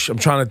I'm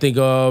trying to think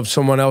of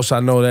someone else I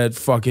know that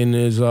fucking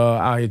is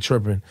out here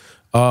tripping.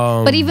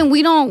 But even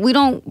we're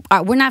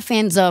not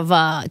fans of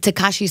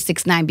Tekashi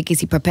 6ix9ine because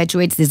he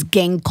perpetuates this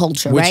gang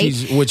culture, right?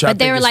 Which I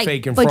think is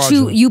fake and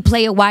fraudulent. But you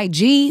play a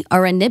YG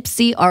or a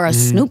Nipsey or a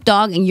Snoop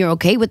Dogg and you're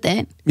okay with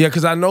it. Yeah,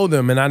 because I know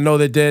them and I know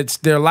that that's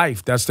their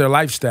life. That's their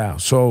lifestyle.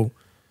 So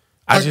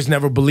I just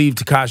never believed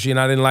Tekashi and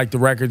I didn't like the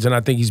records and I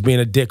think he's being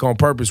a dick on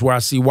purpose where I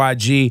see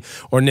YG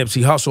or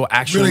Nipsey Hussle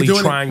actually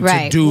trying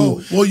to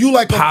do you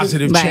like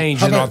positive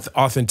change and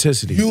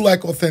authenticity. You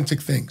like authentic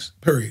things,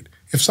 period.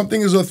 If something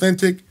is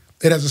authentic,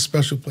 it has a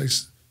special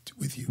place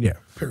with you. Yeah.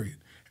 Period.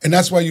 And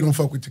that's why you don't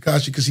fuck with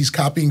Tekashi, because he's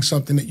copying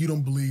something that you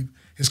don't believe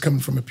is coming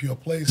from a pure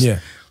place. Yeah.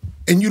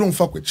 And you don't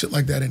fuck with shit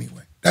like that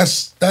anyway.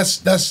 That's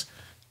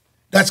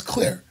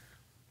clear.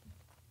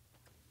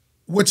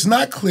 What's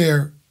not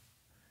clear,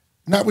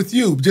 not with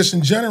you, just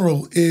in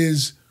general,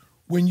 is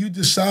when you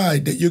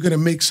decide that you're gonna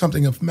make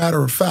something a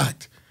matter of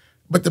fact,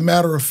 but the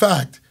matter of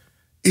fact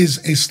is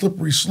a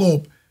slippery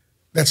slope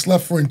that's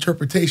left for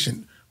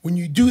interpretation. When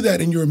you do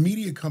that in your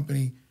media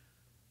company,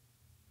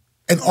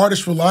 and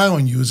artists rely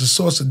on you as a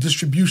source of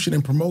distribution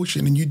and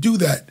promotion, and you do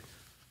that,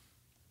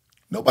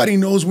 nobody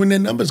knows when their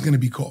number's going to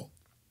be called.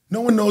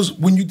 No one knows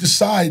when you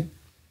decide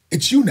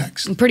it's you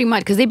next. Pretty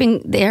much, because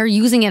they're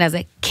using it as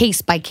a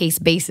case-by-case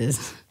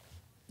basis.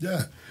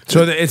 Yeah.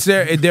 So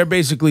they're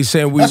basically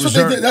saying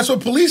that's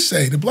what police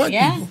say, the black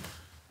people.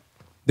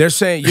 You're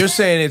saying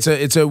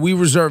it's a we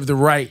reserve the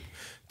right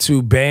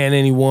to ban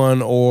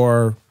anyone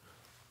or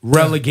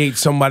relegate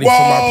somebody from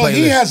our playlist.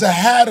 He has a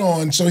hat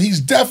on, so he's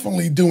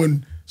definitely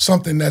doing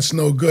something that's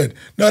no good.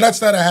 No,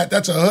 that's not a hat.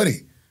 That's a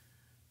hoodie.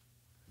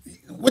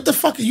 What the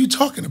fuck are you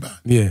talking about?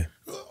 Yeah.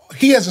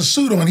 He has a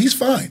suit on. He's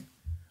fine.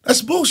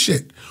 That's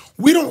bullshit.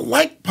 We don't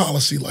like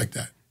policy like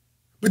that.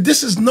 But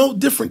this is no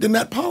different than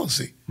that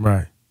policy.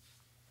 Right.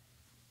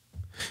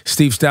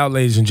 Steve Stoute,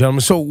 ladies and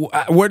gentlemen. So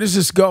where does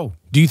this go?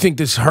 Do you think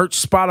this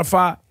hurts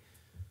Spotify?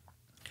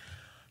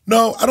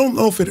 No, I don't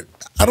know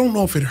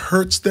if it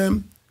hurts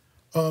them,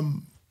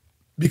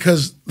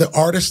 because the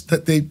artist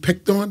that they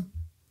picked on,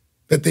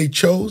 that they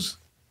chose,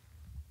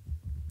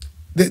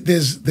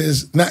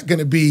 there's not going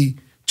to be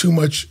too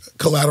much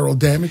collateral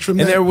damage from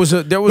that. And there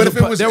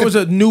was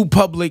a new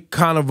public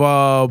kind of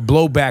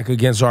blowback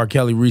against R.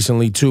 Kelly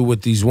recently too,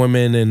 with these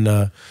women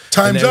and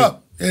Time's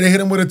Up. And they hit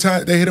him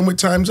with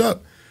Time's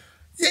Up.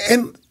 Yeah,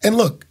 and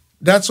look,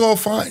 that's all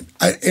fine.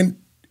 And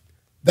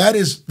that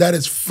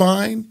is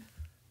fine.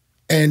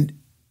 And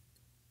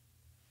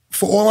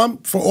for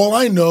all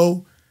I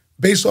know,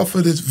 based off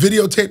of this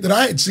videotape that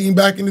I had seen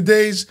back in the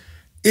days,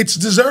 it's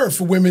deserved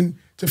for women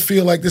to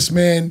feel like this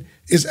man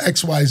is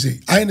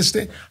XYZ. I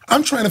understand.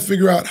 I'm trying to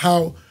figure out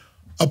how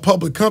a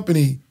public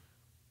company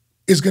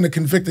is going to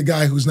convict a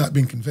guy who's not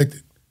being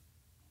convicted.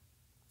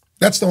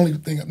 That's the only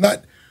thing.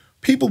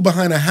 People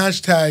behind a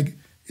hashtag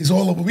is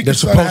all over. We can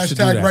start a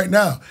hashtag right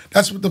now.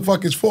 That's what the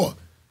fuck it's for,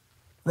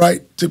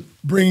 right? To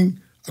bring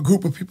a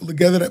group of people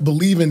together that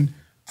believe in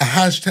a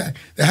hashtag.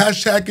 The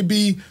hashtag could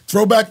be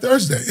Throwback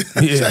Thursday.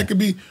 The hashtag could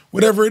be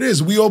whatever it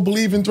is. We all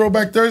believe in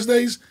Throwback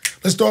Thursdays.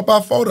 Let's throw up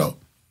our photo.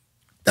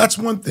 That's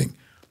one thing.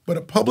 But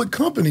a public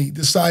company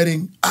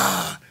deciding,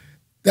 that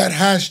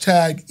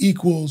hashtag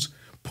equals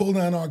pull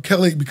down R.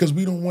 Kelly because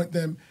we don't want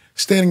them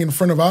standing in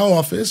front of our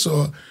office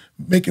or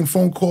making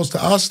phone calls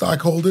to our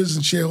stockholders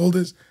and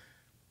shareholders.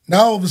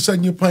 Now all of a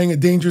sudden you're playing a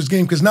dangerous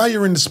game because now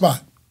you're in the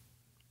spot.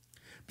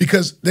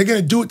 Because they're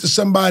going to do it to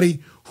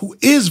somebody who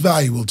is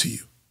valuable to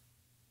you.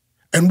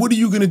 And what are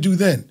you going to do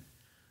then?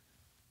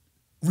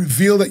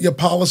 Reveal that your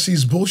policy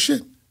is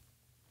bullshit?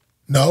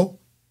 No.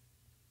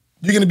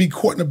 You're going to be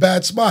caught in a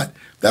bad spot.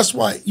 That's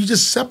why you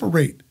just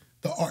separate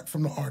the art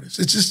from the artist.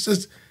 It's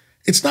just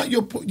it's not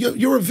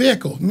you're a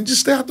vehicle. I mean,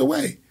 just stay out the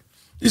way.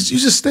 You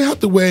just stay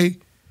out the way.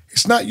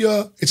 It's not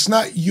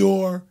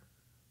your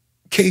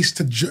case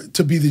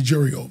to be the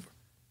jury over.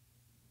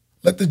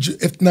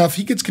 If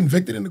he gets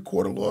convicted in the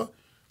court of law,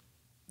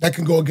 that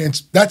can go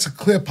against. That's a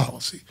clear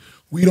policy.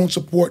 We don't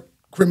support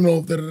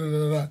criminal.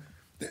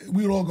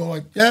 We would all go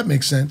like, yeah, that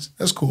makes sense.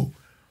 That's cool.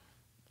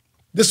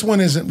 This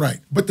one isn't right.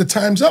 But the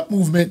Time's Up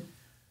movement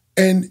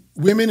and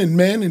women and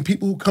men and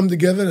people who come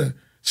together to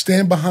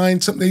stand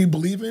behind something they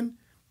believe in,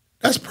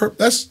 that's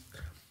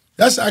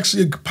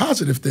actually a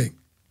positive thing.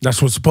 That's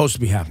what's supposed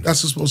to be happening.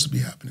 That's what's supposed to be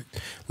happening.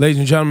 Ladies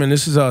and gentlemen,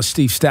 this is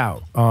Steve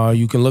Stoute.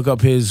 You can look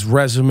up his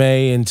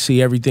resume and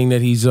see everything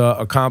that he's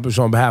accomplished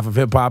on behalf of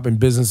hip-hop and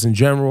business in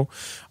general.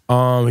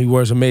 He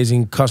wears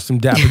amazing custom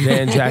Dapper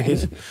Dan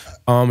jackets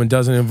and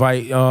doesn't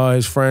invite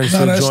his friends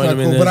to join him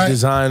in the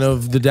design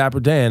of the Dapper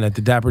Dan at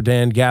the Dapper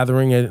Dan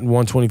gathering at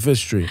 125th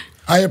Street.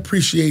 I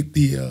appreciate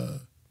the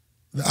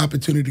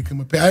opportunity to come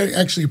up here. I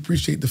actually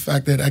appreciate the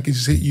fact that I can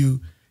just hit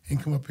you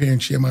and come up here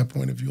and share my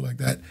point of view like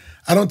that.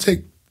 I don't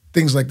take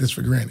things like this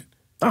for granted.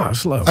 Oh,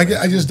 it's lovely.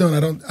 I just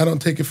don't. I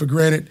don't take it for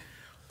granted.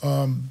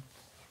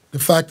 The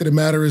fact of the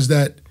matter is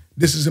that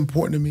this is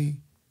important to me.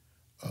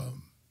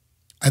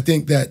 I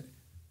think that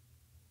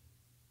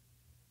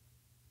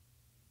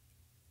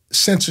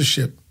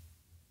censorship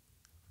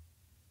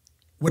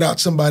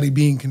without somebody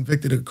being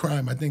convicted of a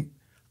crime,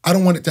 I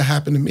don't want it to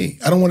happen to me.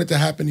 I don't want it to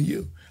happen to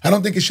you. I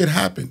don't think it should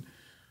happen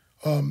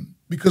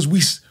because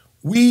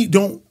we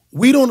don't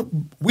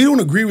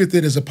agree with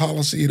it as a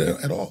policy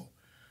at all.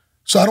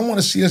 So I don't want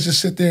to see us just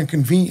sit there and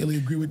conveniently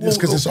agree with this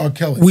because it's R.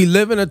 Kelly. We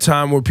live in a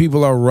time where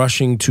people are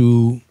rushing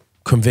to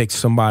convict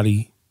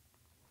somebody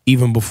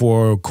even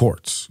before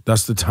courts.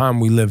 That's the time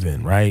we live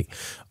in, right?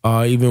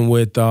 Even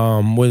with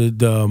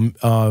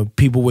the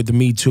people with the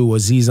Me Too,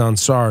 Aziz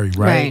Ansari,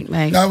 right?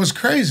 Right. That was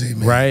crazy,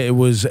 man. Right? It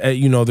was,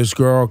 this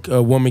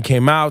a woman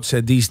came out,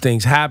 said these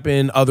things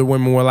happen. Other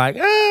women were like,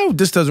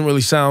 this doesn't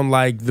really sound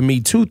like the Me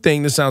Too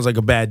thing. This sounds like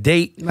a bad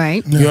date.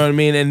 Right. You know what I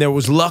mean? And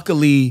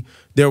luckily,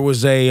 there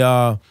was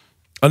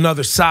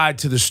another side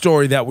to the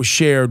story that was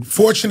shared.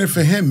 Fortunate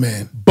for him,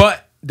 man.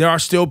 But there are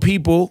still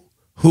people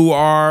who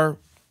are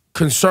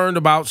concerned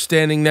about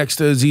standing next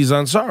to Aziz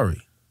Ansari.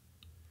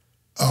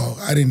 Oh,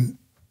 I didn't.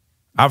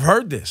 I've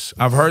heard this.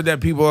 I've heard that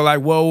people are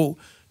like, well,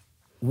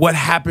 what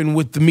happened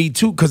with the Me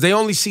Too? Because they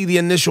only see the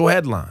initial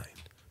headline,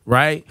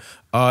 right?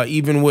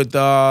 Even with,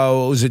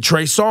 was it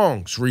Trey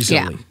Songz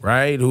recently,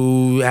 right?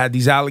 Who had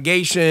these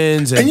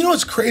allegations. And you know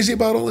what's crazy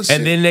about all this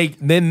and shit?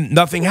 then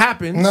nothing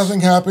happens. Nothing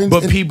happens.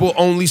 But people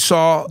only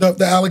saw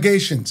the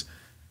allegations.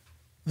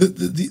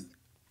 The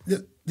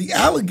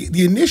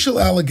initial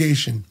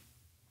allegation,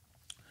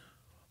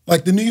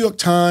 like the New York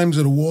Times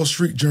or the Wall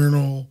Street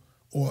Journal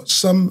or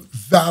some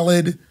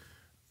valid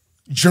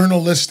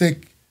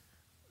journalistic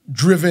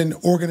driven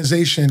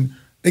organization,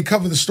 they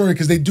cover the story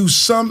because they do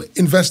some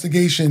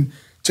investigation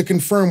to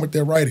confirm what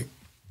they're writing.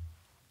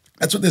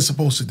 That's what they're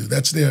supposed to do.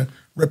 That's their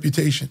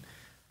reputation.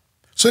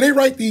 So they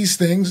write these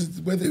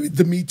things, whether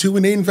the Me Too,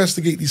 and they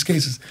investigate these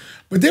cases.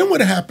 But then what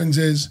happens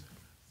is,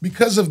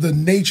 because of the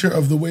nature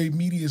of the way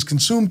media is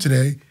consumed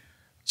today,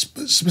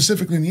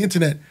 specifically in the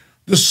internet,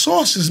 the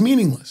source is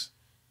meaningless.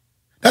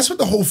 That's what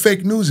the whole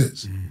fake news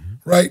is,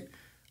 right?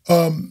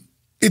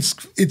 It's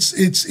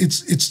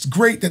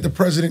great that the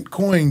president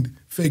coined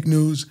fake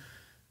news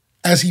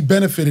as he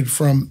benefited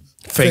from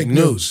fake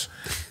news.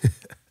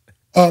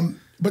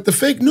 But the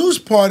fake news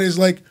part is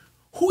like,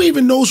 who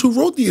even knows who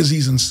wrote the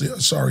Aziz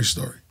Ansari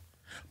story?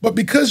 But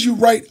because you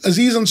write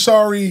Aziz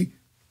Ansari,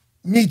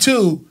 Me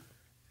Too,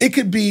 it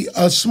could be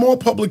a small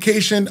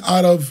publication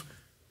out of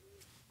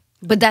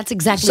But that's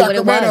exactly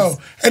Sacramento, what it was.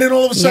 and then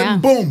all of a sudden,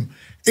 boom,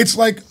 it's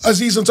like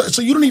Aziz Ansari.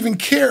 So you don't even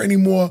care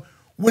anymore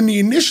when the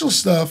initial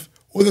stuff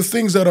or the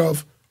things that are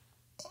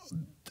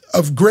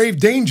of grave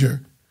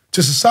danger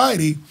to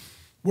society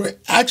were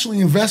actually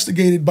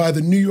investigated by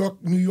the New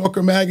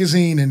Yorker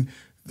magazine and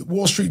the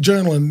Wall Street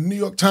Journal and the New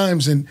York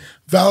Times and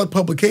valid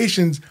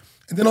publications.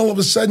 And then all of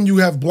a sudden you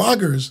have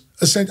bloggers.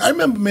 I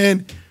remember,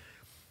 man,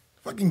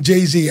 fucking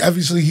Jay-Z,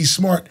 obviously he's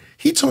smart.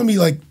 He told me,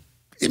 like,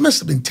 it must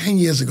have been 10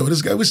 years ago.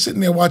 This guy was sitting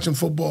there watching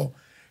football,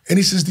 and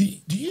he says, do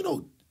you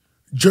know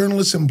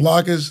journalists and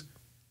bloggers,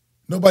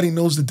 nobody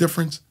knows the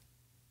difference?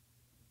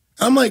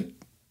 I'm like,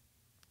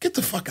 get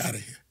the fuck out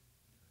of here.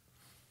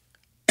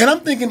 And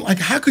I'm thinking, like,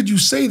 how could you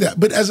say that?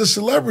 But as a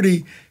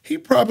celebrity, he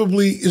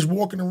probably is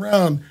walking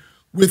around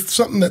with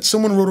something that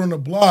someone wrote on a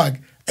blog,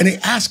 and they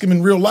ask him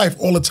in real life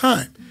all the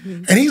time.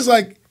 Mm-hmm. And he's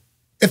like,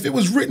 if it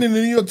was written in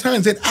the New York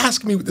Times, they'd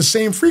ask me with the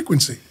same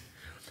frequency.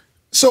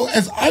 So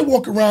as I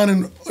walk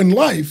around in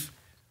life,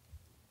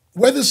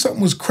 whether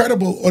something was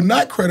credible or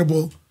not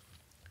credible,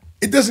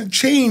 it doesn't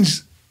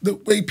change the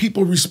way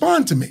people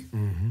respond to me.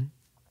 Mm-hmm.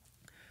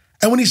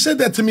 And when he said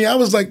that to me, I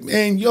was like,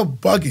 man, you're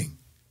bugging.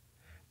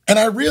 And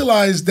I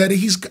realized that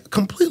he's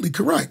completely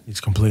correct.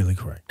 He's completely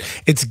correct.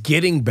 It's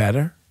getting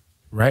better,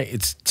 right?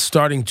 It's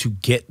starting to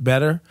get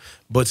better,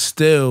 but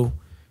still,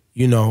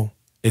 you know,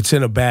 it's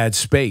in a bad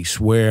space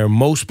where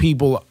most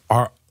people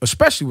are,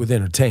 especially with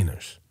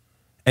entertainers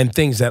and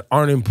things that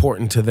aren't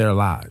important to their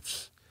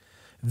lives,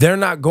 they're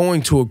not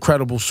going to a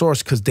credible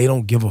source because they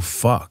don't give a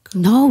fuck.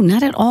 No,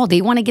 not at all.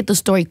 They want to get the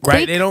story quick.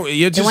 Right? They want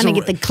to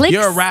get the clicks.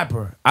 You're a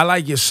rapper. I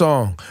like your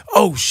song.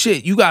 Oh,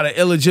 shit, you got an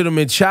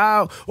illegitimate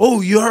child? Oh,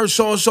 you heard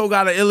so-and-so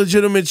got an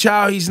illegitimate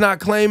child he's not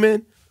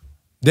claiming?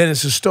 Then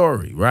it's a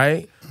story,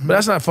 right? But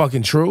that's not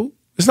fucking true.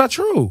 It's not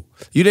true.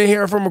 You didn't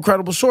hear it from a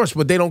credible source,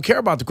 but they don't care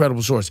about the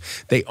credible source.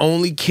 They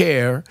only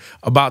care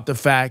about the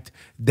fact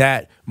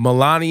that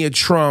Melania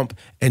Trump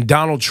and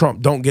Donald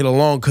Trump don't get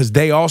along because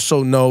they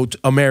also know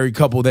a married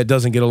couple that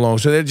doesn't get along.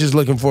 So they're just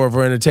looking for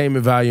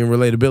entertainment value and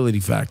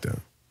relatability factor.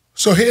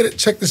 So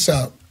check this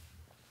out.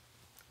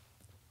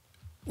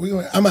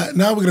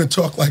 Now we're going to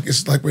talk like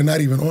it's like we're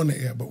not even on the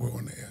air, but we're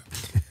on the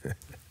air.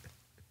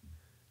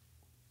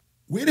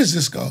 Where does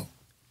this go?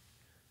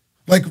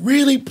 Like,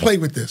 really play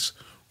with this.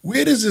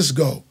 Where does this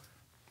go?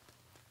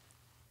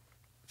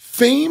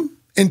 Fame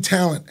and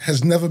talent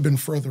has never been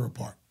further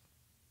apart.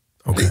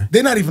 Okay.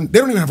 They don't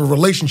even have a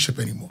relationship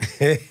anymore.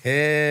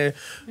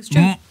 It's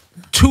true.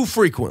 Too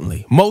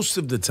frequently, most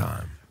of the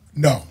time.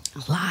 No.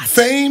 A lot.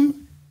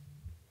 Fame,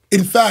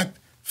 in fact,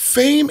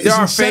 fame is there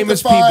are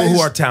famous people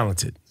who are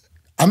talented.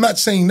 I'm not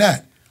saying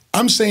that.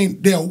 I'm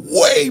saying there are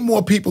way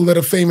more people that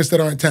are famous that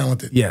aren't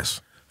talented.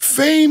 Yes.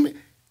 Fame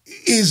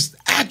is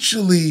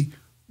actually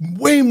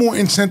way more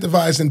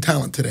incentivized than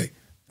talent today.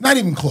 Not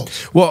even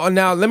close. Well,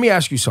 now let me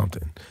ask you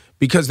something.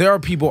 Because there are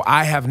people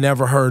I have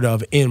never heard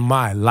of in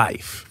my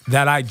life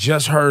that I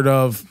just heard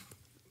of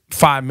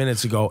 5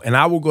 minutes ago, and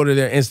I will go to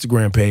their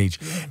Instagram page,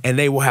 and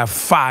they will have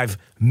 5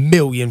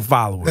 million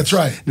followers. That's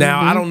right.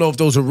 Now, I don't know if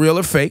those are real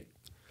or fake,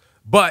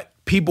 but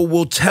people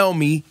will tell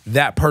me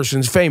that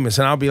person's famous,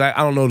 and I'll be like,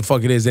 I don't know what the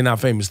fuck it is. They're not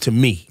famous to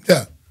me.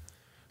 Yeah.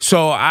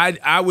 So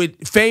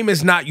fame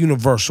is not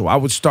universal. I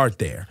would start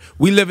there.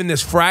 We live in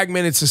this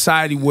fragmented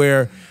society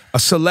where a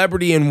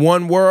celebrity in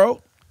one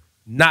world,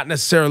 not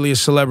necessarily a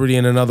celebrity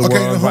in another world.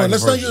 Okay, hold on.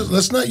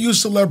 Let's not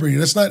use celebrity.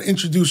 Let's not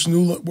introduce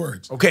new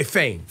words. Okay,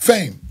 fame.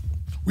 Fame.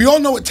 We all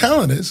know what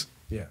talent is.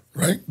 Yeah.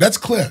 Right? That's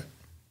clear.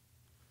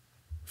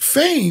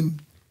 Fame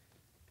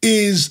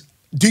is,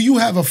 do you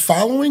have a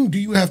following? Do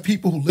you have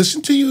people who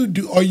listen to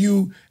you? Are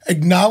you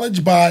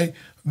acknowledged by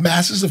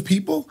masses of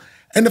people?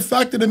 And the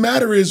fact of the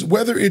matter is,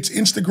 whether it's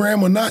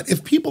Instagram or not,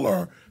 if people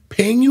are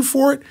paying you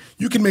for it,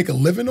 you can make a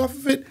living off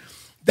of it.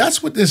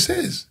 That's what this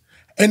is.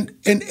 And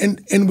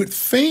with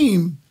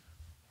fame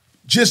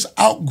just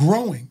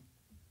outgrowing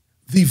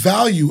the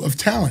value of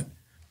talent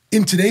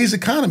in today's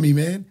economy,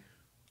 man,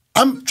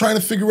 I'm trying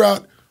to figure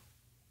out,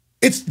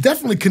 it's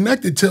definitely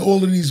connected to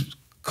all of these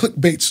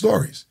clickbait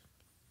stories.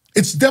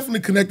 It's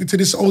definitely connected to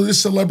this,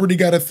 this celebrity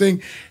got a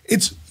thing.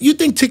 You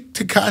think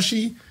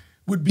Tekashi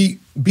would be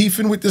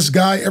beefing with this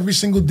guy every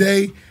single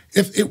day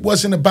if it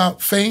wasn't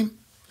about fame?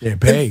 Yeah, it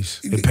pays.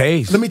 It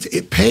pays.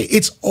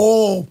 It's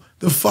all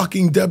the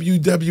fucking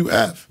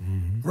WWF,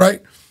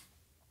 right?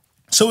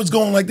 So it's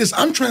going like this.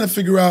 I'm trying to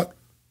figure out,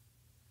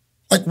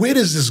 like, where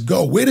does this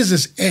go? Where does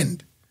this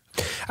end?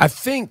 I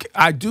think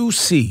I do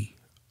see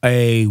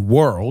a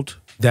world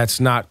that's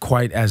not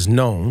quite as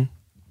known,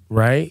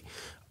 right?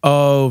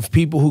 Of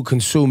people who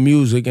consume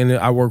music, and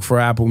I work for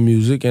Apple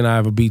Music, and I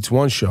have a Beats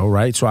One show,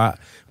 right? So I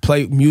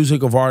play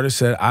music of artists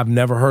that I've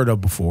never heard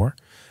of before,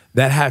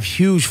 that have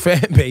huge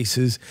fan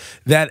bases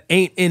that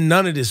ain't in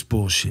none of this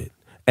bullshit.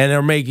 and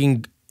are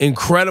making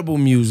incredible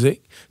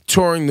music,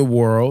 touring the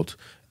world,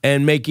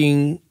 and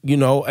making, you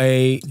know,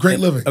 a great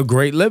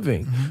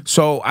living.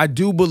 So I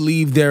do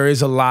believe there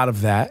is a lot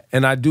of that,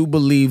 and I do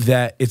believe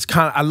that it's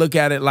kind of, I look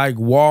at it like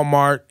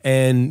Walmart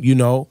and, you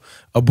know,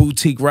 a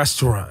boutique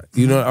restaurant,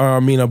 you know, or I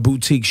mean a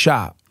boutique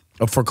shop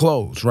for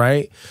clothes,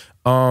 right?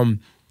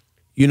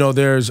 You know,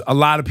 there's a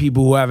lot of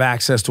people who have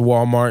access to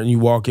Walmart, and you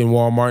walk in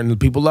Walmart, and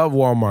people love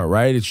Walmart,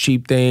 right? It's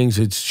cheap things,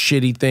 it's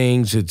shitty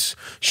things, it's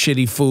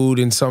shitty food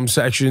in some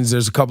sections.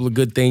 There's a couple of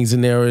good things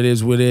in there. It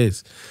is what it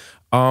is.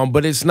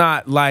 But it's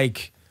not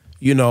like,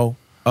 you know,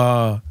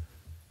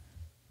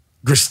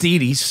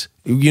 Gristedes,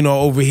 you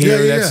know, over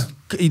here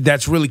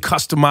that's really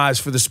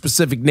customized for the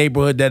specific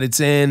neighborhood that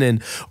it's in,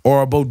 and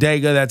or a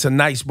bodega that's a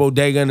nice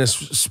bodega in a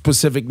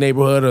specific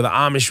neighborhood, or the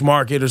Amish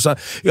market or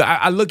something. You know,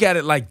 I look at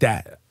it like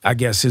that, I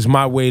guess, is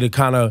my way to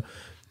kind of,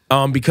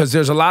 because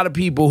there's a lot of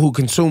people who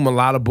consume a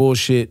lot of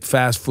bullshit,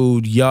 fast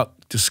food, yuck,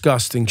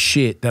 disgusting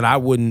shit that I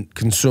wouldn't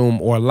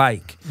consume or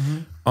like.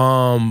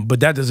 But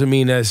that doesn't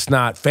mean that it's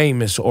not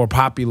famous or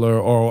popular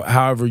or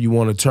however you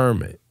want to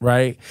term it,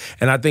 right?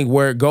 And I think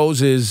where it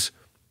goes is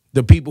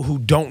the people who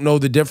don't know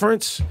the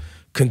difference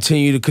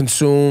continue to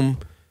consume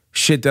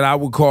shit that I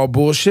would call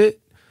bullshit,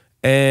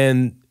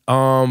 and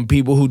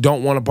people who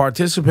don't want to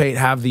participate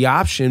have the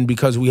option,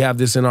 because we have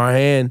this in our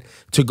hand,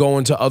 to go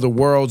into other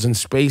worlds and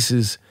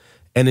spaces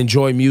and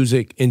enjoy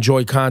music,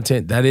 enjoy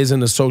content that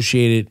isn't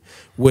associated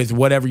with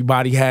what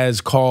everybody has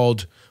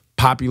called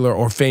popular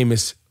or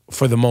famous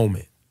for the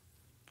moment.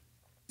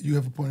 You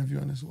have a point of view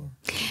on this, Laura?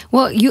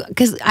 Well,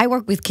 because I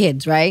work with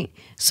kids, right?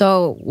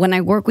 So when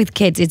I work with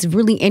kids, it's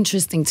really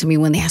interesting to me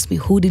when they ask me,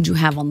 who did you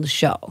have on the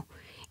show?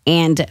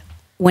 And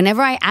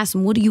whenever I ask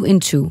them, what are you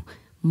into?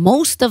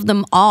 Most of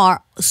them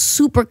are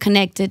super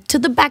connected to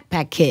the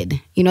backpack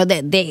kid. You know,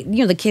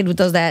 the kid who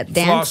does that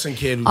dance. Flossing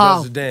kid who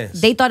does the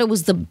dance. They thought it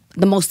was the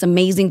most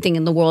amazing thing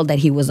in the world that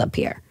he was up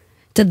here.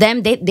 To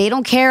them, they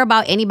don't care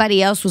about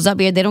anybody else who's up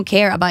here. They don't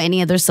care about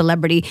any other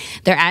celebrity.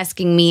 They're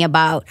asking me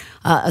about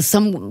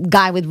some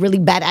guy with really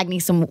bad acne,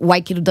 some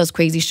white kid who does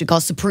crazy shit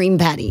called Supreme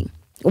Patty.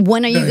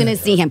 When are you going to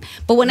see him?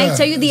 But when I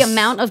tell you the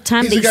amount of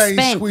time they spent,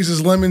 he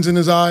squeezes lemons in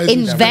his eyes,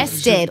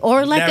 invested,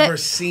 or like a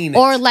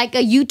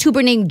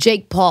YouTuber named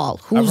Jake Paul.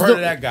 I've heard of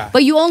that guy,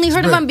 but you only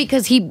heard of him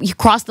because he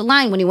crossed the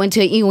line when he went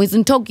to he was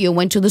in Tokyo,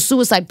 went to the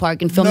suicide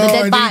park and filmed the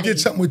dead body. He did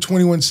something with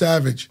 21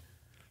 Savage.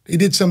 They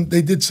did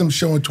some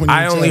show in 2010.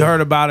 I only heard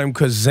about him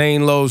because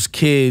Zane Lowe's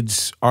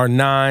kids are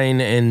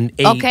 9 and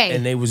 8,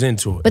 and they was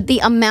into it. But the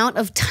amount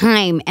of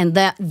time and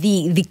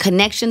the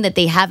connection that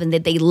they have and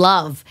that they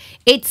love,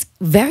 it's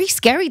very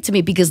scary to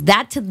me, because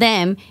that to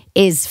them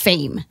is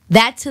fame.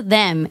 That to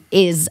them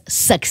is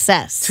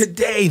success.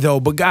 Today,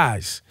 though, but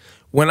guys,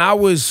 when I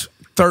was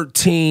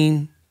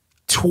 13,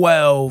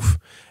 12,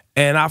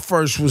 and I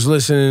first was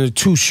listening to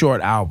Too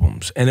Short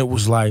albums, and it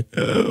was like,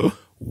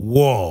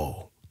 whoa.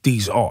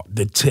 These are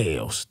the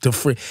tales,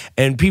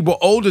 and people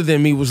older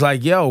than me was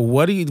like, "Yo,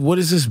 what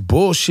is this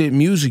bullshit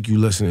music you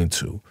listening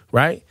to?"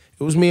 Right?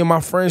 It was me and my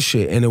friend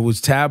shit, and it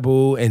was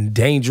taboo and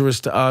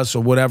dangerous to us,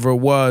 or whatever it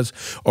was,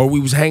 or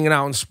we was hanging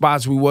out in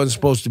spots we wasn't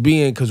supposed to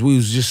be in because we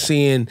was just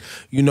seeing,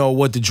 you know,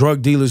 what the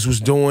drug dealers was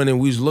doing, and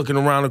we was looking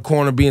around the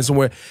corner, being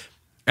somewhere.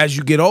 As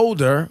you get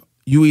older,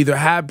 you either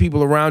have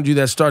people around you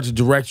that start to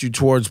direct you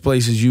towards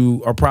places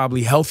you are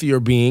probably healthier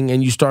being,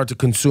 and you start to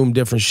consume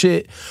different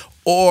shit.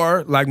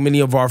 Or, like many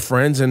of our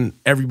friends, and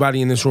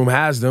everybody in this room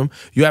has them,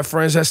 you have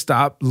friends that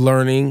stop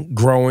learning,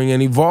 growing,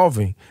 and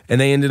evolving, and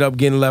they ended up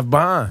getting left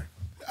behind.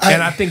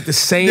 And I think the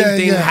same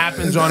thing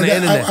happens on the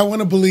internet. I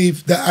want to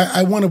believe that.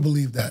 I want to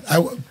believe that.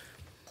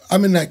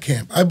 I'm in that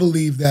camp. I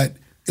believe that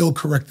it'll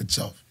correct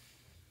itself.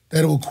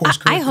 That it will course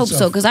correct itself. I hope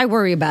so, because I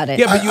worry about it.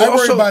 Yeah, but I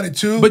worry about it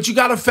too. But you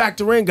got to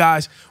factor in,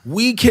 guys,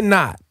 we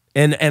cannot,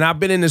 and I've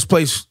been in this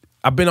place,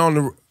 I've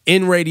been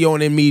in radio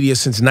and in media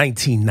since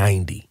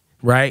 1990,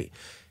 right?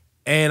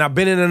 And I've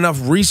been in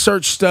enough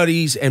research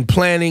studies and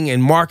planning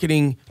and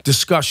marketing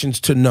discussions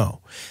to know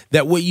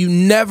that what you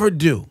never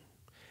do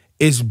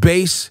is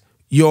base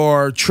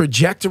your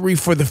trajectory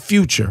for the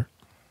future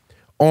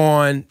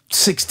on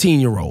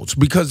 16-year-olds.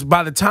 Because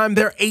by the time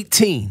they're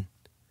 18,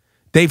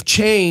 they've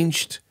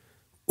changed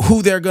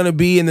who they're going to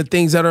be and the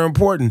things that are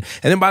important.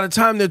 And then by the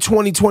time they're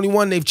 20,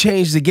 21, they've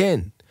changed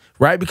again.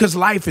 Right? Because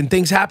life and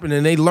things happen,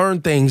 and they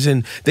learn things,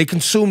 and they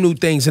consume new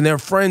things, and their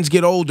friends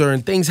get older,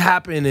 and things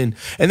happen, and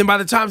then by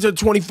the time they're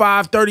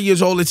 25, 30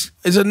 years old, it's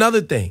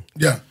another thing.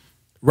 Yeah.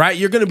 Right?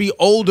 You're going to be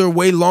older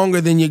way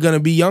longer than you're going to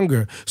be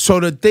younger.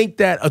 So to think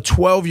that a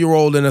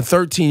 12-year-old and a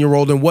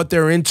 13-year-old and what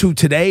they're into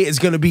today is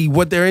going to be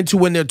what they're into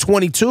when they're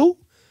 22,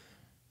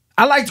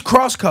 I liked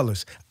cross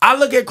colors. I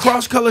look at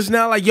cross colors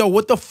now like, yo,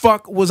 what the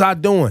fuck was I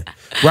doing?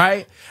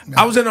 Right?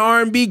 I was in an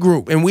R&B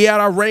group, and we had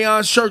our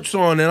rayon shirts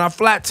on and our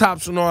flat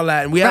tops and all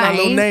that, and we had our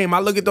little name. I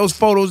look at those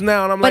photos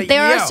now, and I'm like, but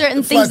there are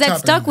certain things that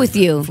stuck with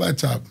you. Flat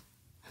top.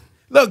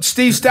 Look,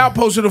 Steve Stoute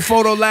posted a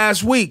photo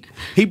last week.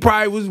 He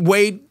probably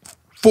weighed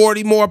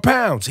 40 more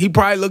pounds. He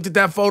probably looked at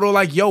that photo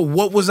like, yo,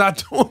 what was I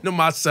doing to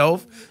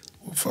myself?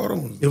 What photo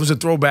was It was a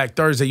throwback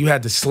Thursday. You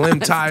had the slim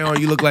tie on.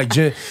 You look like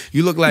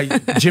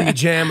Jimmy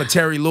Jam or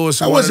Terry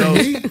Lewis or That one of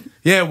wasn't those. me.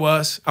 Yeah, it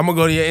was. I'm gonna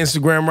go to your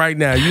Instagram right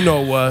now. You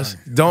know it was.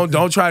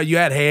 Don't try. You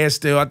had hair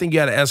still. I think you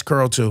had an S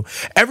curl too.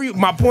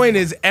 My point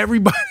is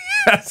everybody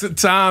has a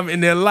time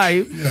in their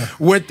life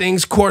where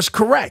things course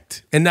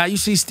correct. And now you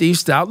see Steve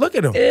Stoute. Look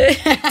at him.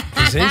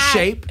 He's in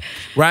shape,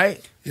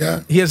 right?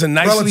 Yeah. He has a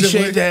nicely Relatively.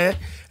 shaved head.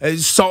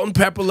 Salt and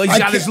pepper. He's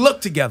got his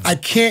look together. I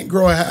can't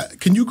grow a hat.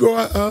 Can you grow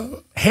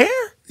a hair?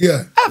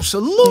 Yeah.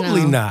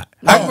 Absolutely No. not.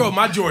 I grow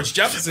my George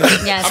Jefferson.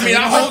 Yes, I mean,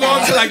 I hold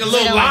on to like a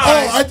little line.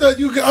 Oh, I thought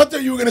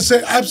you were gonna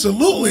say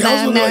absolutely.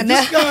 I was like,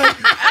 this guy,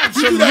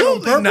 you do that on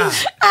Absolutely not.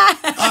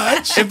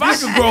 purpose? If I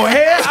could grow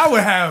hair, I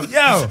would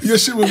have. Your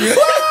shit would be.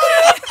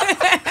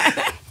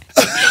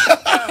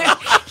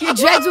 Your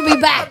dreads will be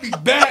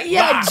back. Back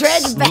Yeah, locks,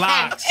 dreads back.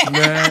 locks,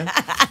 man.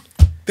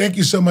 Thank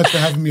you so much for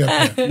having me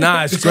up here.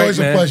 Nah, it's It's great, always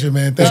man. a pleasure,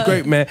 man. It's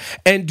great, man.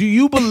 And do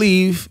you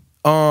believe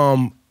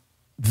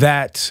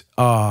that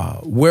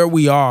where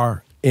we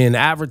are in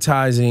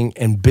advertising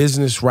and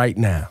business right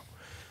now,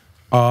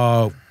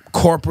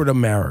 corporate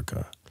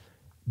America,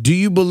 do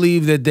you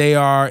believe that they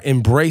are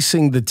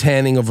embracing the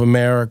tanning of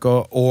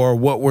America, or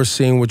what we're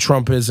seeing with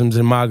Trumpisms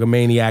and MAGA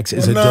maniacs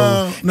is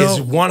No. is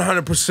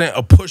 100%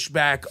 a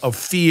pushback of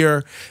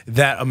fear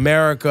that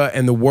America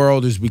and the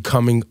world is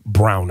becoming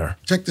browner?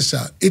 Check this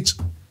out. It's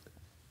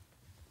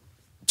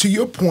to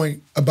your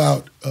point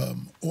about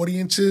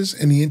audiences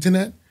and the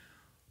internet.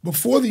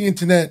 Before the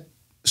internet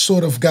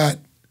sort of got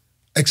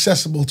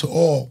accessible to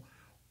all,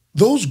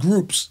 those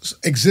groups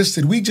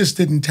existed. We just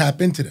didn't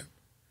tap into them.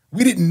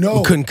 We didn't know.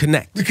 We couldn't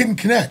connect. We couldn't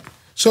connect.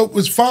 So it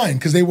was fine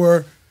because they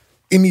were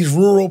in these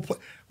rural.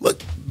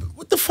 Look,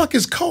 what the fuck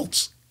is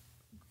cults?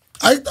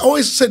 I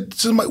always said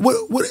to my,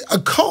 what a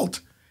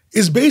cult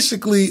is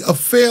basically a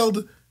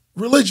failed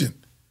religion.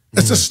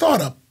 It's a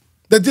startup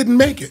that didn't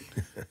make it.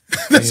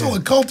 That's all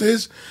a cult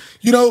is.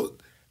 You know,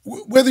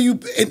 whether you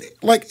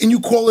and you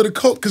call it a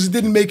cult because it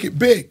didn't make it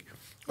big.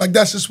 Like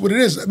that's just what it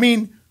is. I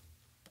mean,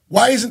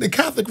 why isn't the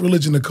Catholic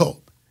religion a cult?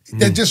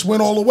 That just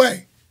went all the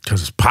way.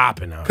 Because it's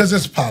popping now. Because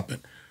it's popping.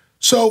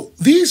 So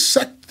these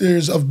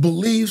sectors of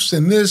beliefs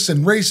and this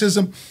and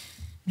racism,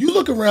 you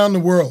look around the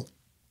world.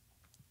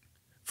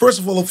 First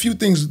of all, a few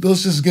things,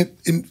 let's just get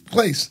in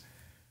place.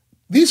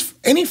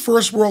 Any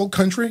first world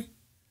country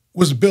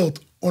was built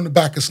on the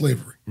back of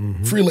slavery,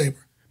 free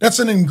labor. That's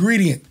an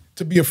ingredient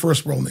to be a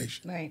first world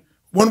nation. Right.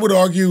 One would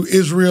argue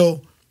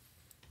Israel,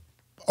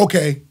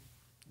 okay,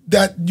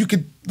 that you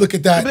could look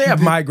at that. They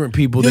have migrant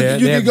people there.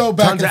 You They could have go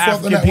back tons and of forth on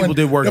African that people one.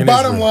 did work The in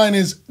bottom Israel. line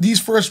is these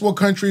first world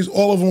countries,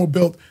 all of them were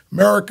built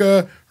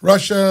America,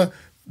 Russia,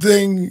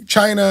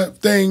 China,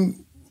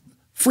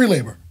 free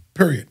labor,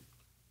 period.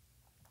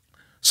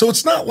 So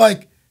it's not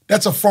like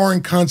that's a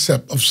foreign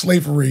concept of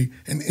slavery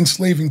and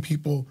enslaving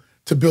people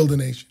to build a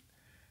nation.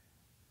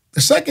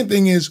 The second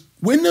thing is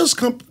when those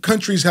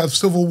countries have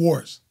civil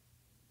wars,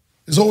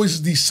 there's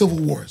always these civil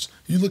wars.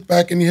 You look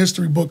back in the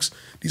history books,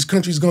 these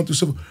countries going through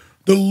civil.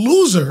 The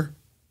loser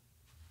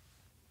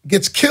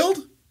gets killed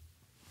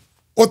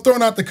or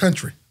thrown out the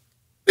country.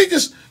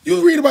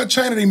 You read about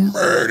China, they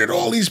murdered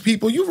all these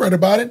people. You read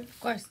about it. Of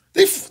course.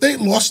 They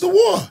lost the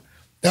war.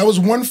 That was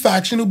one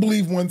faction who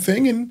believed one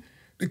thing, and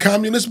the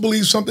communists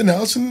believed something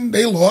else, and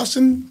they lost.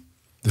 And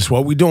That's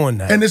what we're doing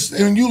now. and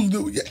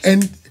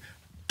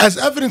as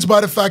evidenced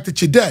by the fact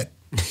that you're dead.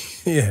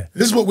 Yeah.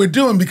 This is what we're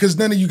doing because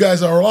none of you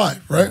guys are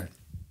alive, right?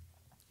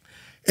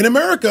 In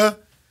America,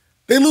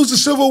 they lose the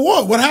Civil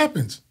War. What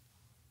happens?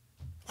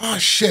 Oh,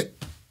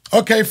 shit.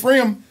 Okay, free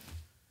them.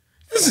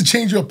 It doesn't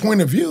change your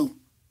point of view.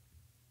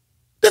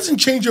 It doesn't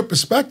change your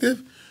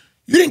perspective.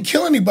 You didn't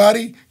kill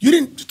anybody. You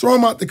didn't throw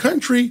them out the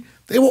country.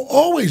 They were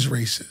always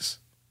racist.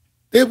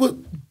 They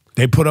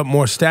put up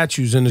more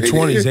statues in the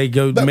 20s.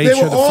 They made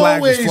sure the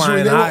flag was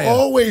flying higher. They were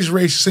always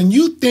racist. And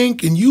you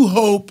think and you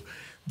hope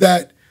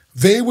that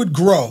they would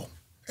grow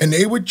and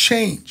they would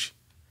change.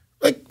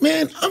 Like,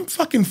 man, I'm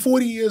fucking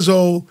 40 years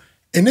old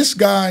and this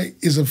guy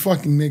is a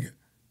fucking nigga.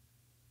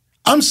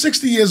 I'm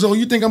 60 years old.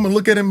 You think I'm going to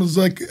look at him as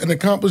like an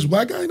accomplished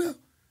black guy now?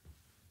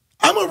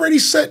 I'm already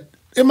set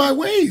in my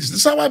ways.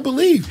 That's how I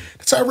believe.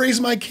 That's how I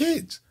raise my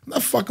kids. I'm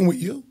not fucking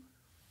with you.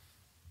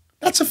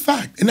 That's a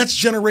fact. And that's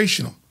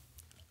generational.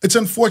 It's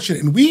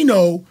unfortunate. And we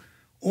know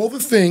all the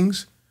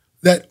things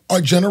that are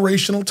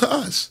generational to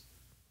us.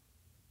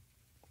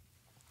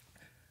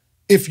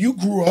 If you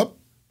grew up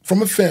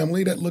from a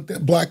family that looked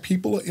at black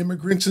people or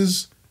immigrants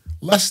as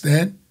less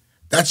than,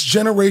 that's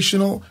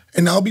generational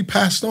and that'll be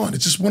passed on.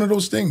 It's just one of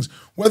those things,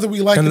 whether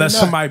we like it or not. Unless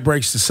somebody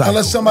breaks the cycle.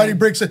 Unless somebody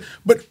breaks it.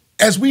 But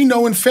as we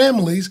know in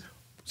families,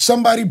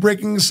 somebody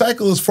breaking the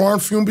cycle is far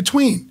and few in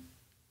between.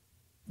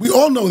 We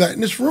all know that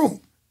in this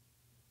room.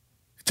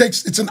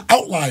 It's an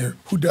outlier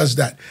who does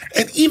that.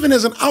 And even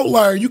as an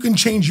outlier, you can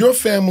change your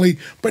family,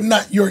 but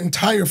not your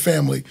entire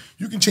family.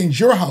 You can change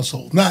your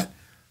household, not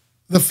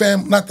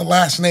the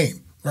last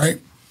name,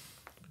 right?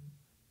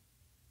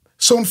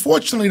 So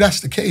unfortunately, that's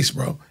the case,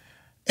 bro.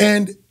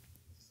 And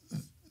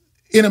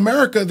in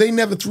America, they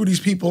never threw these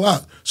people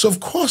out. So of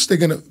course they're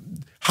gonna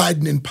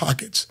hiding in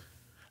pockets.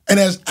 And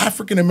as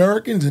African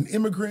Americans and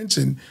immigrants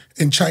and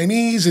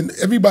Chinese and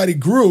everybody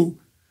grew,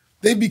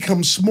 they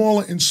become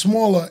smaller and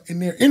smaller in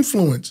their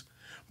influence.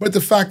 But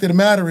the fact of the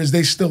matter is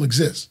they still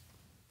exist.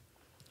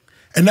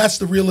 And that's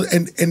the real,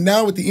 and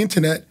now with the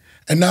internet,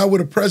 and now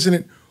with a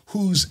president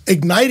who's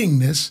igniting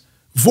this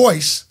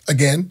voice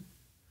again,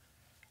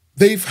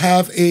 they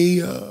have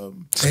a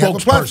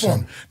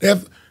platform. They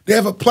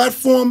have a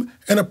platform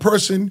and a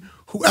person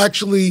who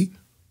actually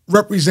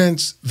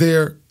represents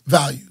their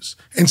values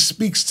and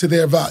speaks to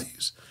their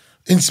values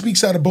and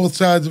speaks out of both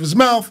sides of his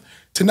mouth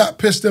to not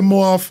piss them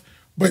off,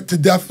 but to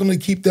definitely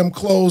keep them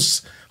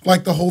close.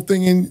 Like the whole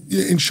thing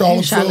in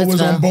Charlottesville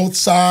was on both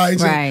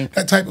sides, right. And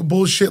that type of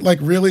bullshit, like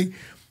really.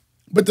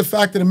 But the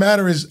fact of the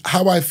matter is,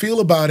 how I feel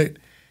about it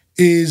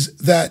is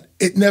that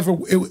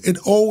it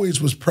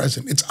always was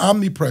present. It's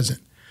omnipresent.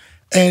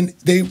 And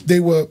they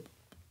were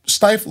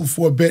stifled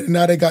for a bit, and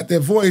now they got their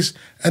voice,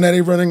 and now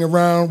they're running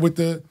around with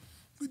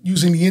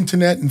using the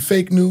internet and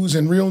fake news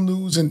and real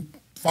news and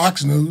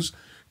Fox News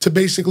to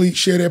basically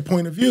share their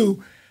point of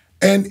view.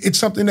 And it's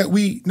something that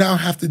we now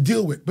have to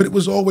deal with, but it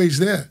was always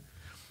there.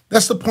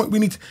 That's the point we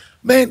need to,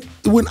 man,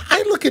 when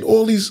I look at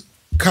all these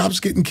cops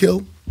getting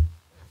killed,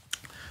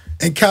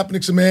 and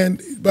Kaepernick's a man,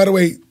 by the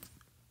way,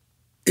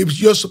 it was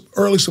your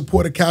early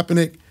support of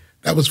Kaepernick.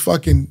 That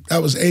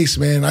was ace,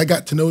 man. I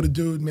got to know the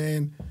dude,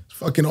 man. It's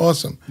fucking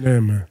awesome.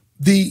 Yeah, man.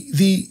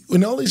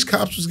 When all these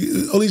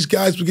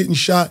guys were getting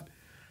shot,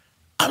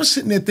 I was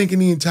sitting there thinking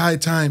the entire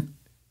time,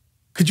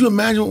 could you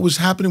imagine what was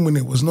happening when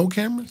there was no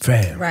cameras?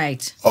 Fam.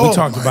 Right. We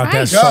talked about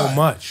that so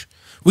much.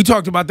 We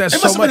talked about that so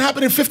much. It must have been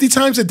happening 50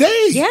 times a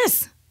day.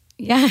 Yes.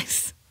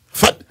 Yes.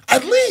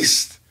 At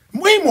least.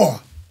 Way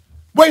more.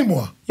 Way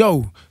more.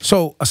 Yo,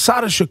 so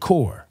Assata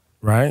Shakur,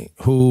 right,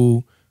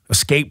 who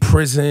escaped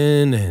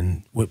prison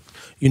and,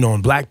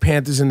 in Black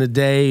Panthers in the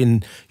day,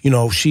 and,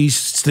 she's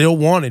still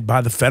wanted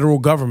by the federal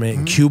government,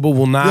 and Cuba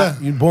will not,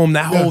 boom,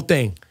 that whole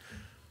thing.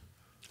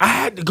 I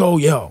had to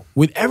go,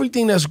 with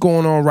everything that's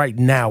going on right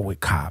now with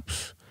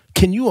cops,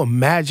 can you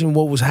imagine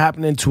what was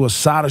happening to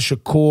Assata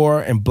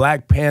Shakur and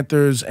Black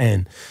Panthers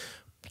and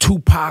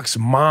Tupac's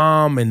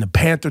mom and the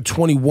Panther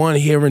 21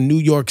 here in New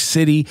York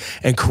City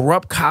and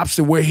corrupt cops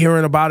that we're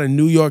hearing about in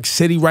New York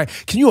City, right?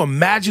 Can you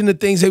imagine the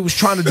things they was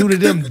trying to do to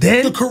them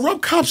then? The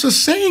corrupt cops are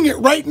saying it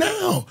right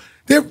now.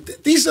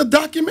 These are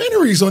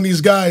documentaries on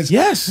these guys.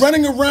 Yes.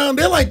 Running around.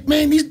 They're like,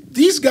 man,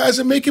 these guys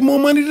are making more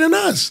money than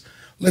us.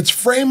 Let's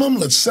frame them.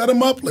 Let's set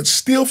them up. Let's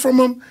steal from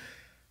them.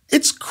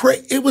 It's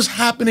crazy. It was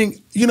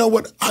happening. You know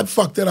what? I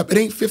fucked that up. It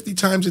ain't 50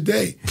 times a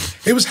day.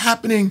 It was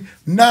happening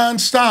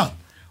nonstop.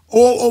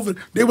 All over.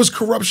 There was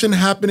corruption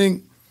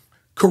happening.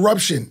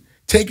 Corruption.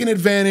 Taking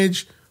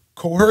advantage,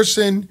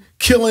 coercing,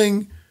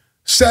 killing,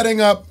 setting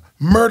up,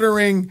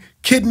 murdering,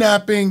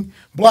 kidnapping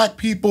Black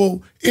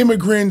people,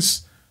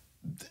 immigrants,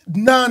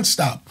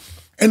 nonstop.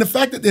 And the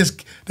fact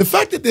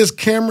that there's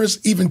cameras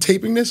even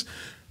taping this,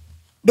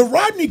 the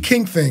Rodney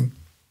King thing,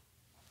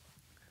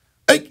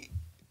 like,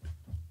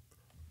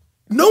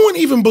 no one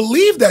even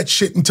believed that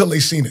shit until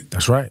they seen it.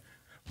 That's right.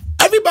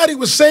 Everybody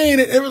was saying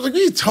it. It was like, what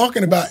are you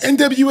talking about?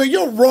 NWA,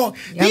 you're wrong.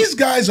 Yep. These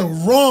guys are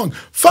wrong.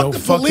 Fuck the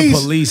police.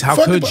 Fuck the police. How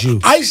could you?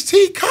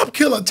 Ice-T, Cop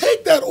Killer,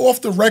 take that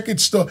off the record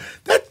store.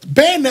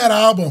 Ban that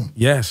album.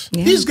 Yes.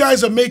 Yeah. These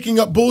guys are making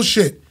up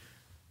bullshit.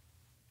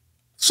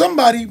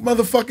 Somebody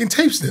motherfucking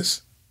tapes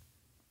this.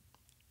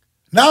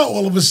 Now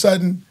all of a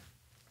sudden,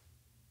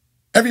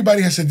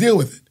 everybody has to deal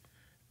with it.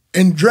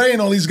 And Dre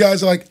and all these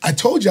guys are like, I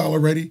told y'all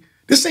already,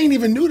 this ain't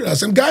even new to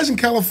us. And guys in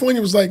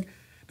California was like,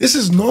 this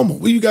is normal.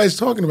 What are you guys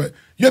talking about?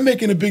 You're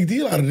making a big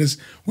deal out of this.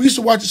 We used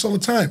to watch this all the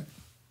time.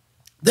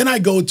 Then I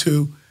go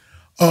to,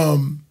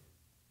 when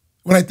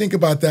I think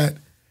about that,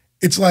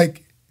 it's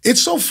like,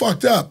 it's so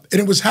fucked up. And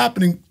it was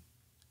happening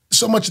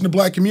so much in the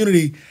Black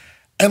community.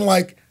 And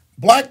like,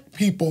 Black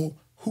people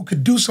who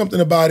could do something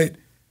about it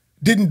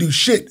didn't do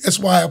shit. That's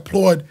why I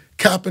applaud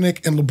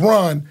Kaepernick and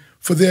LeBron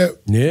for their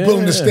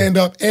willing to stand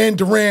up, and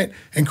Durant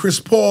and Chris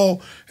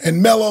Paul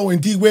and Melo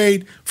and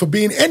D-Wade for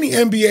being, and the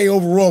NBA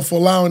overall for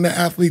allowing the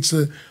athletes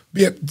to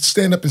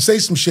stand up and say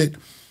some shit.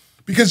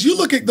 Because you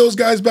look at those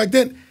guys back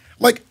then,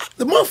 like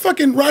the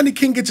motherfucking Rodney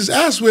King gets his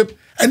ass whipped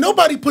and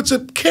nobody puts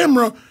a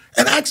camera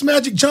and asks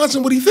Magic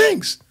Johnson what he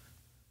thinks.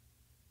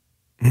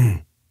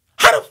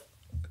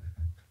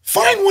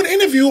 Find one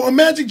interview on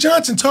Magic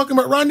Johnson talking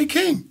about Rodney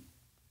King.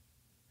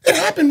 It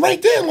happened right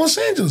there in Los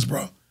Angeles,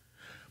 bro.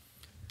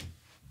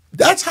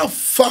 That's how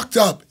fucked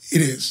up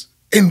it is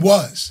and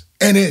was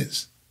and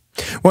is.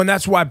 Well, and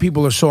that's why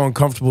people are so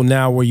uncomfortable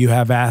now, where you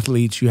have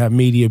athletes, you have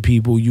media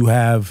people, you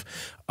have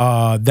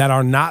that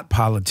are not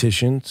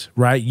politicians,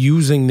 right,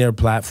 using their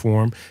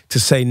platform to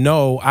say,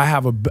 no, I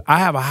have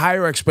a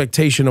higher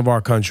expectation of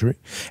our country,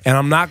 and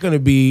I'm not going to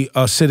be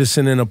a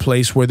citizen in a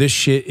place where this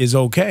shit is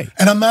okay.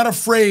 And I'm not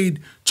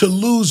afraid to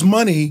lose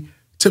money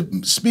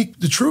to speak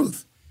the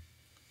truth.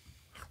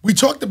 We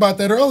talked about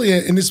that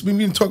earlier, and we've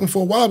been talking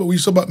for a while, but we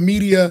talked about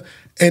media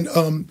and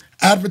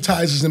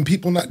advertisers and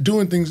people not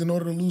doing things in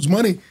order to lose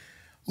money.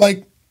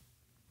 Like,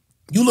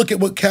 You look at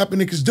what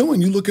Kaepernick is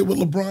doing. You look at what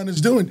LeBron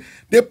is doing.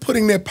 They're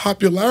putting their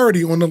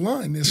popularity on the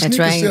line, their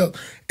sneaker sale,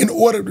 in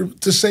order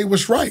to say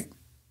what's right.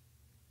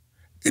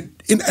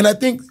 And I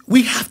think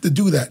we have to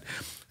do that.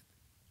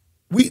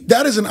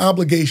 That is an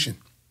obligation.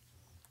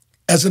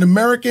 As an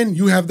American,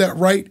 you have that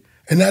right,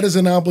 and that is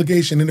an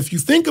obligation. And if you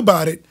think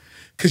about it,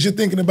 because you're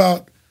thinking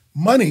about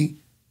money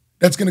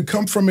that's going to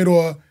come from it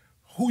or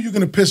who you're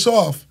going to piss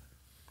off,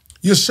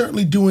 you're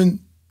certainly doing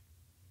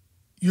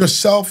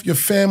yourself, your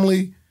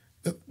family,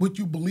 what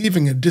you believe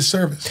in a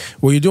disservice.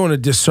 Well, you're doing a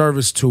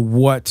disservice to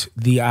what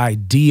the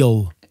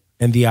ideal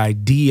and the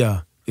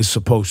idea is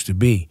supposed to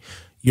be.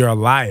 You're a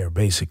liar,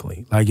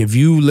 basically. Like, if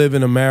you live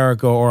in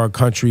America or a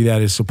country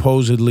that is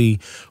supposedly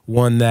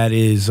one that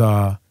is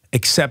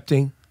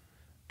accepting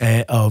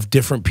of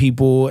different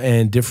people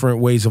and different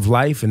ways of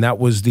life, and that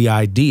was the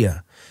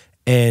idea,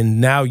 and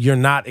now you're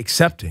not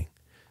accepting,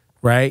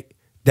 right?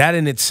 That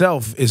in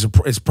itself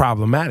is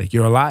problematic.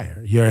 You're a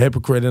liar. You're a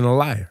hypocrite and a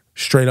liar,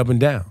 straight up and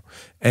down.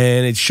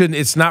 And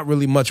it's not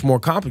really much more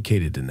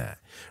complicated than that,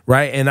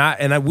 right?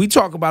 And we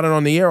talk about it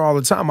on the air all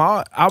the time.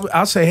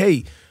 I'll say,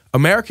 hey,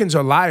 Americans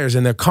are liars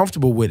and they're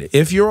comfortable with it.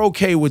 If you're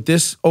okay with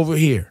this over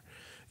here,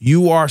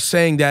 you are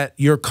saying that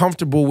you're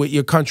comfortable with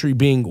your country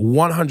being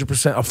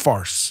 100% a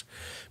farce,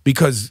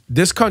 because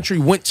this country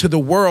went to the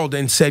world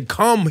and said,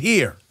 come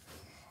here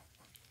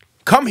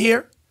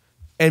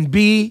and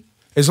be,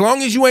 as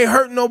long as you ain't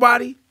hurting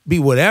nobody, be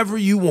whatever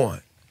you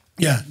want.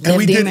 Yeah, and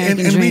we did,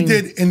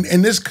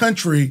 and this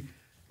country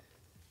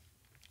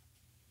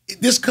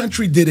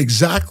did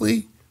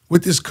exactly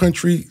what this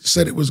country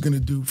said it was going to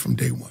do from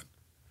day one.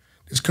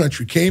 This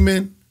country came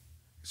in,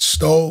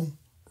 stole,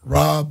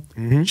 robbed,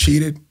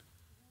 cheated,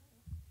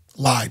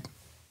 lied.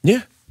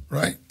 Yeah.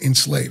 Right?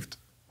 Enslaved.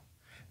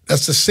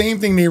 That's the same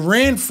thing they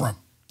ran from.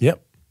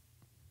 Yep.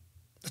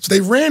 That's what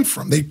they ran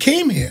from. They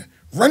came here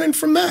running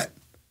from that.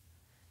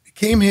 They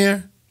came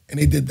here and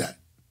they did that.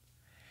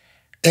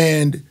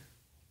 And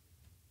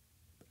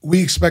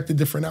we expect a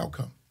different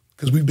outcome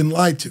because we've been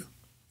lied to.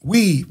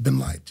 We've been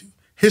lied to.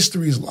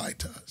 History has lied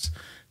to us.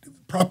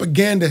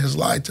 Propaganda has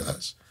lied to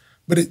us.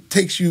 But it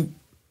takes you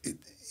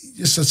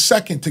just a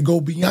second to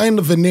go behind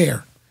the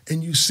veneer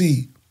and you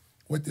see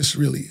what this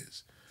really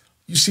is.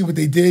 You see what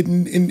they did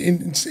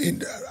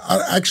in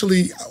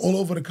actually all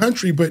over the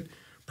country, but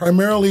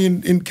primarily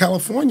in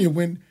California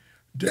when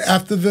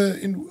after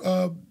they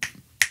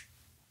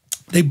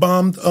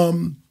bombed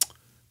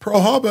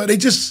Pearl Harbor, they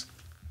just...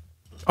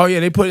 Oh,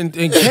 yeah, they put in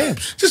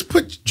camps. Just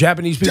put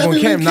Japanese people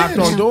in camp, knocked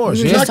on doors.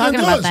 We were just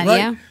talking about that, right?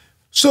 yeah.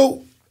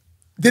 So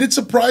did it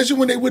surprise you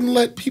when they wouldn't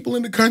let people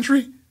in the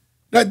country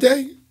that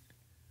day?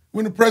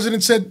 When the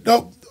president said,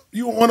 nope,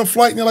 you were on a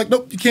flight, and they're like,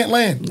 nope, you can't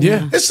land.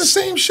 Yeah. It's the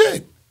same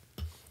shit.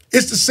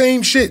 It's the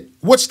same shit.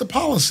 What's the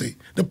policy?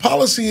 The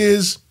policy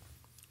is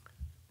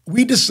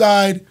we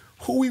decide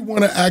who we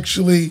want to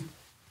actually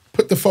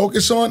put the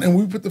focus on, and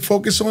we put the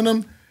focus on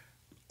them,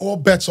 all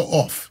bets are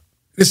off.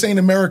 This ain't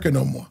America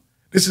no more.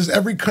 This is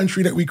every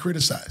country that we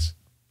criticize.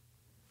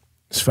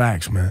 It's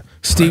facts, man.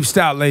 Steve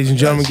Stoute, ladies and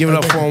gentlemen. Give it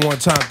up for him one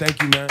time.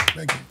 Thank you, man.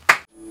 Thank you.